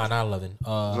 Nah, not 11.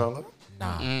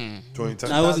 Nah. 2010.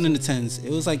 Nah, it wasn't in the 10s. It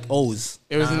was like O's.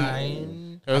 It was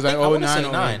 9. It was like I wanna say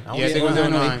 09. 9. Yeah, I think it was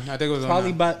 09. I think it was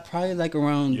 09. Probably like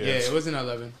around. Yeah, it wasn't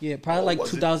 11. Yeah, probably like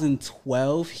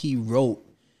 2012. He wrote,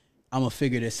 "I'm gonna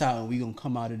figure this out, and we gonna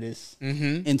come out of this."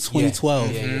 In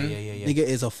 2012, Yeah. nigga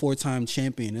is a 4-time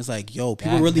champion. It's like, yo,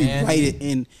 people That really man. write it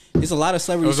in. There's a lot of It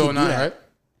celebrities was who do 09, that. right?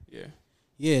 Yeah.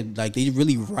 Yeah, like they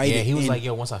really write it. Yeah, he was in. like,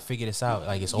 "Yo, once I figure this out,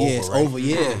 like it's over." it's right? over,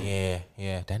 yeah.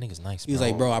 Yeah. That nigga's nice. He was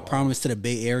like, bro, I promise to the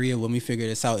Bay Area when we figure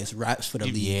this out, it's raps for the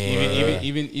league.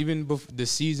 Even the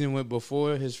season went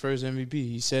before his first MVP.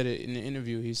 He said it in the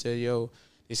interview. He said, "Yo,"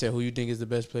 they said, "Who you think is the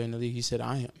best player in the league?" He said,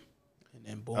 "I am." And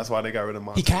then boom. That's why they got rid of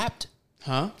Monty. he capped.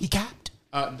 Huh? He capped.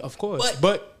 Of course.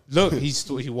 But look,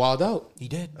 he wilded out. He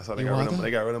did. That's why they got rid of him. They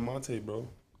got rid of Monte, bro.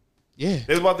 Yeah.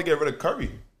 They was about to get rid of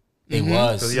Curry They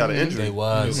was. because he had an injury. They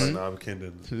was. He was like, nah, we can't do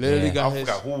it. Literally Yeah. got I his.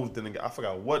 forgot who didn't. I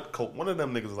forgot what coach. One of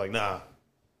them niggas was like, nah,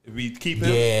 if we keep him,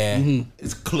 Yeah.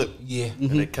 it's clip. Yeah.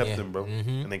 And they kept Yeah. him, bro.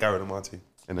 And they got rid of Monty.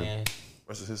 And then Yeah.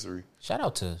 rest is history. Shout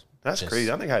out to That's just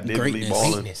crazy. I think I had David greatness. Lee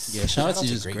balling. greatness. Yeah, shout out to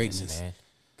just greatness. man.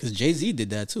 Because Jay-Z did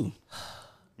that too.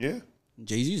 Yeah.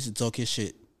 Jay-Z used to talk his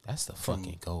shit. That's the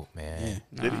fucking goat, man.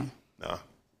 Yeah. Did he? Nah.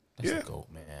 That's Yeah. the goat,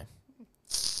 man.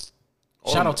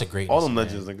 All Shout them- out to greatness. all them man.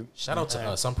 legends, nigga. Shout out to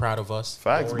us. I'm proud of us.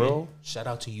 Facts, Dorian, bro. Shout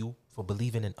out to you for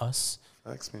believing in us.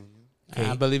 Facts, man.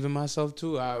 I believe in myself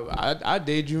too. I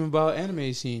daydream about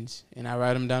anime scenes and I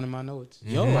write them down in my notes.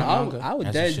 Yo, I would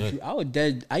As you should.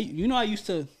 I used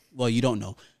to. Well, you don't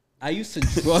know. I used to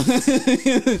draw.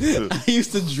 I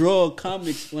used to draw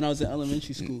comics when I was in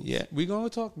elementary school. Yeah, we gonna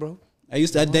talk, bro. I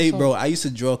used to bro. I used to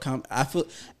draw I feel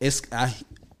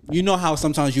you know how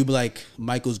sometimes you be like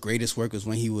Michael's greatest work was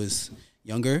when he was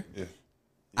younger. Yeah.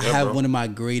 I Yeah, have bro. one of my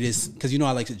greatest because you know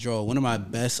I like to draw. One of my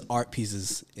best art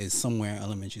pieces is somewhere in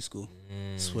elementary school.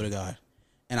 Swear to God,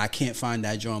 and I can't find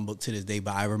that drawing book to this day,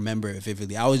 but I remember it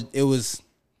vividly. It was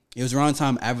around the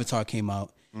time Avatar came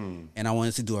out, and I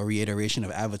wanted to do a reiteration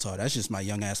of Avatar. That's just my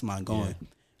young ass mind going.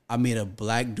 I made a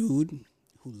black dude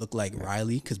who looked like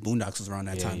Riley because Boondocks was around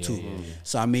that time too.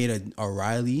 So I made a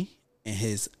Riley, and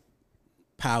his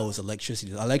power was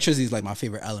electricity. Electricity is like my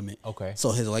favorite element. Okay.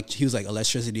 So he was like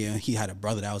electricity, and he had a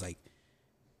brother that was like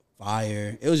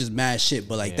fire. It was just mad shit.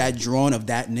 But like that drawing of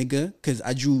that nigga, because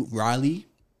I drew Riley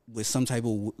with some type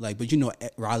of like, but you know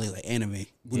Riley like anime,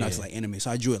 Boondocks like anime. So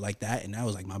I drew it like that, and that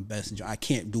was like my best. I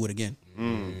can't do it again.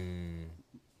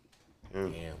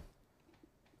 Damn.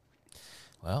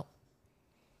 Well,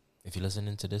 if you're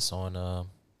listening to this on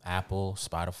Apple,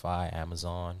 Spotify,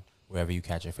 Amazon, wherever you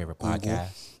catch your favorite podcast,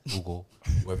 Google,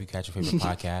 wherever you catch your favorite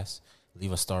podcast,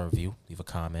 leave a star review, leave a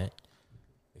comment.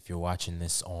 If you're watching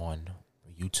this on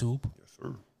YouTube, Yes,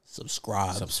 sir.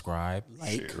 Subscribe,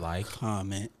 like,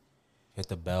 comment. hit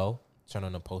the bell, turn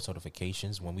on the post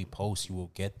notifications. When we post, you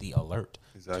will get the alert.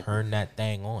 Exactly. Turn that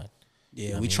thing on.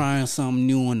 Yeah, we trying something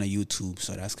new on the YouTube,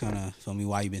 so that's kind of feel me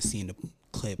why you've been seeing the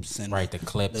clips and Right, the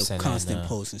clips the and constant then,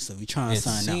 posts and stuff. We trying It to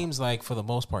sign out seems like for the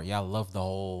most part, y'all love the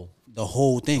whole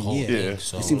thing. whole Yeah, thing.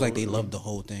 So it seems like they love the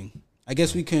whole thing. I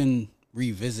guess we can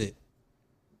revisit.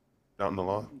 Down the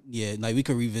line. Yeah, like we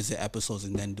could revisit episodes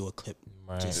and then do a clip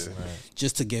right,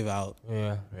 just to give out.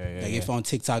 yeah. Like if on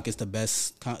TikTok it's the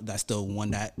best, that's the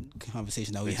one that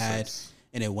conversation that we had, sense.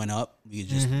 and it went up. We could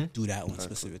just do that one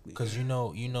specifically. Because you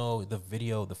know the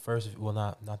video, the first, well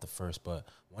not the first, but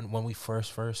when we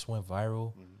first went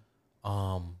viral,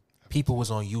 people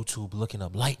was on YouTube looking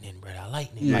up lightning, brother,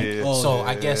 lightning. Yeah. Like, Oh, so yeah.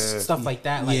 I guess stuff like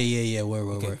that. Like, yeah.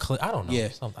 Word. I don't know. Yeah,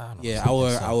 I don't know. yeah.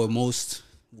 Something, Our most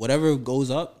whatever goes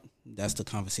up, that's the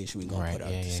conversation we gonna Right, put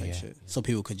out. yeah, This yeah, like yeah. shit. So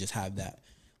people could just have that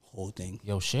whole thing.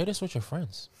 Yo, share this with your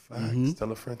friends. Facts.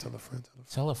 Tell a friend. Tell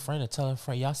a friend to tell a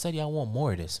friend. Y'all said y'all want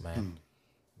more of this, man.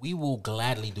 we will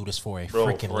gladly do this for a Bro,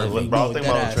 freaking living. bro, I was No,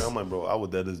 thinking about deadass. the train. I'm like, bro, I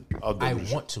would I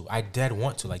want to. I dead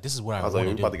want to. Like, this is what I I was want like, to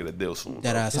we do. about to get a deal soon.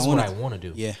 That bro. ass. This is what I want to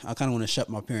do. Yeah, I kind of want to shut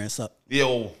my parents up.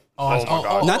 Yo. Oh, my oh,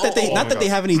 God. Not that they, Oh, not my that they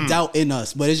God. have any doubt in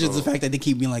us, but it's just the fact that they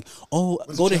keep being like, "Oh,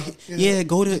 go to,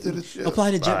 go to,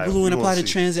 apply to Alright, JetBlue we and apply gonna to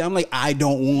see. Transit." I'm like, I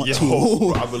don't want Yo, to.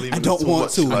 bro, I believe I in don't it too want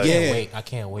much. to. Like, Yeah, I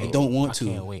can't wait. I don't want to.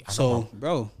 I can't wait. I know So, my-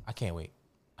 bro, I can't wait.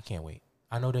 I can't wait.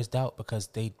 I know there's doubt because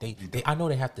they I know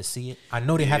they have to see it. I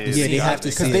know they have to see they it. have to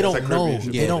because see they it. don't It's that know. Caribbean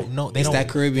shit, They bro. don't know. They It's don't. that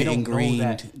Caribbean they don't know that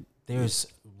ingrained- there's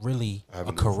really a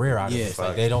Having career out of Yeah. this.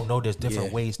 Like they don't know there's different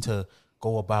Yeah. ways to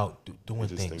go about doing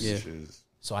Just think things. this shit is-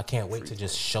 So I can't wait to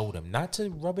just show them, not to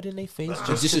rub it in their face,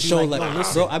 just to to be show like, yo,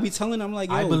 listen, bro, I be telling them like,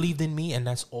 yo, I believed in me, and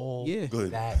that's all. Yeah. Good.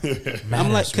 That matters.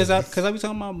 I'm like, cause really. I be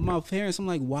telling my parents, I'm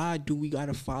like, why do we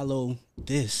gotta follow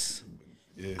this?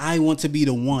 Yeah. I want to be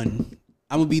the one.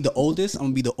 I'm gonna be the oldest. I'm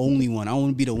gonna be the only one. I want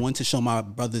to be the one to show my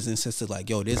brothers and sisters like,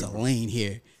 yo, there's a lane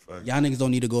here. Y'all niggas don't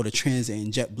need to go to Transit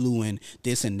and JetBlue and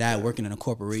this and that, working in a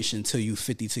corporation till you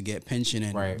 50 to get pension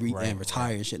and Right, and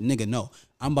retire and shit. Nigga, no.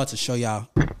 I'm about to show y'all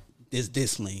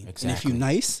this lane. And if Exactly. you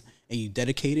nice and you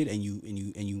dedicated and you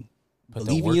Put the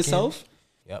believe in work yourself,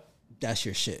 Yep. that's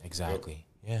your shit. Exactly.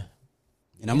 Yeah.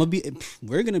 And I'm gonna be.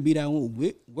 We're gonna be that one.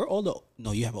 We're older.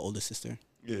 No, you have an older sister.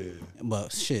 Yeah.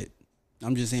 But shit,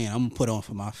 I'm just saying. I'm gonna put on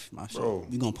for my shit. Bro.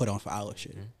 We gonna put on for our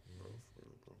shit.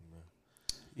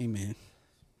 Amen.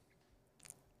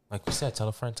 Like we said, tell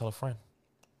a friend, tell a friend.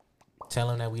 Tell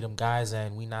them that we them guys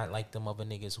and we not like them other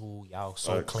niggas who y'all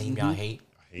so Facts. claim y'all hate.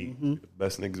 I hate the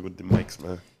best niggas with the mics,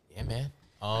 man. Yeah, man.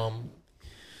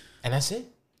 And that's it.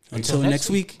 Until next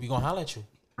week. we gonna holler at you.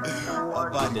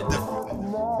 About the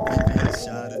different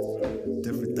shot it,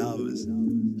 different dollars.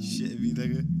 Shit me,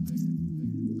 nigga.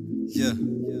 Yeah.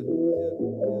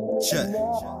 Check.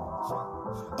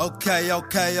 Okay.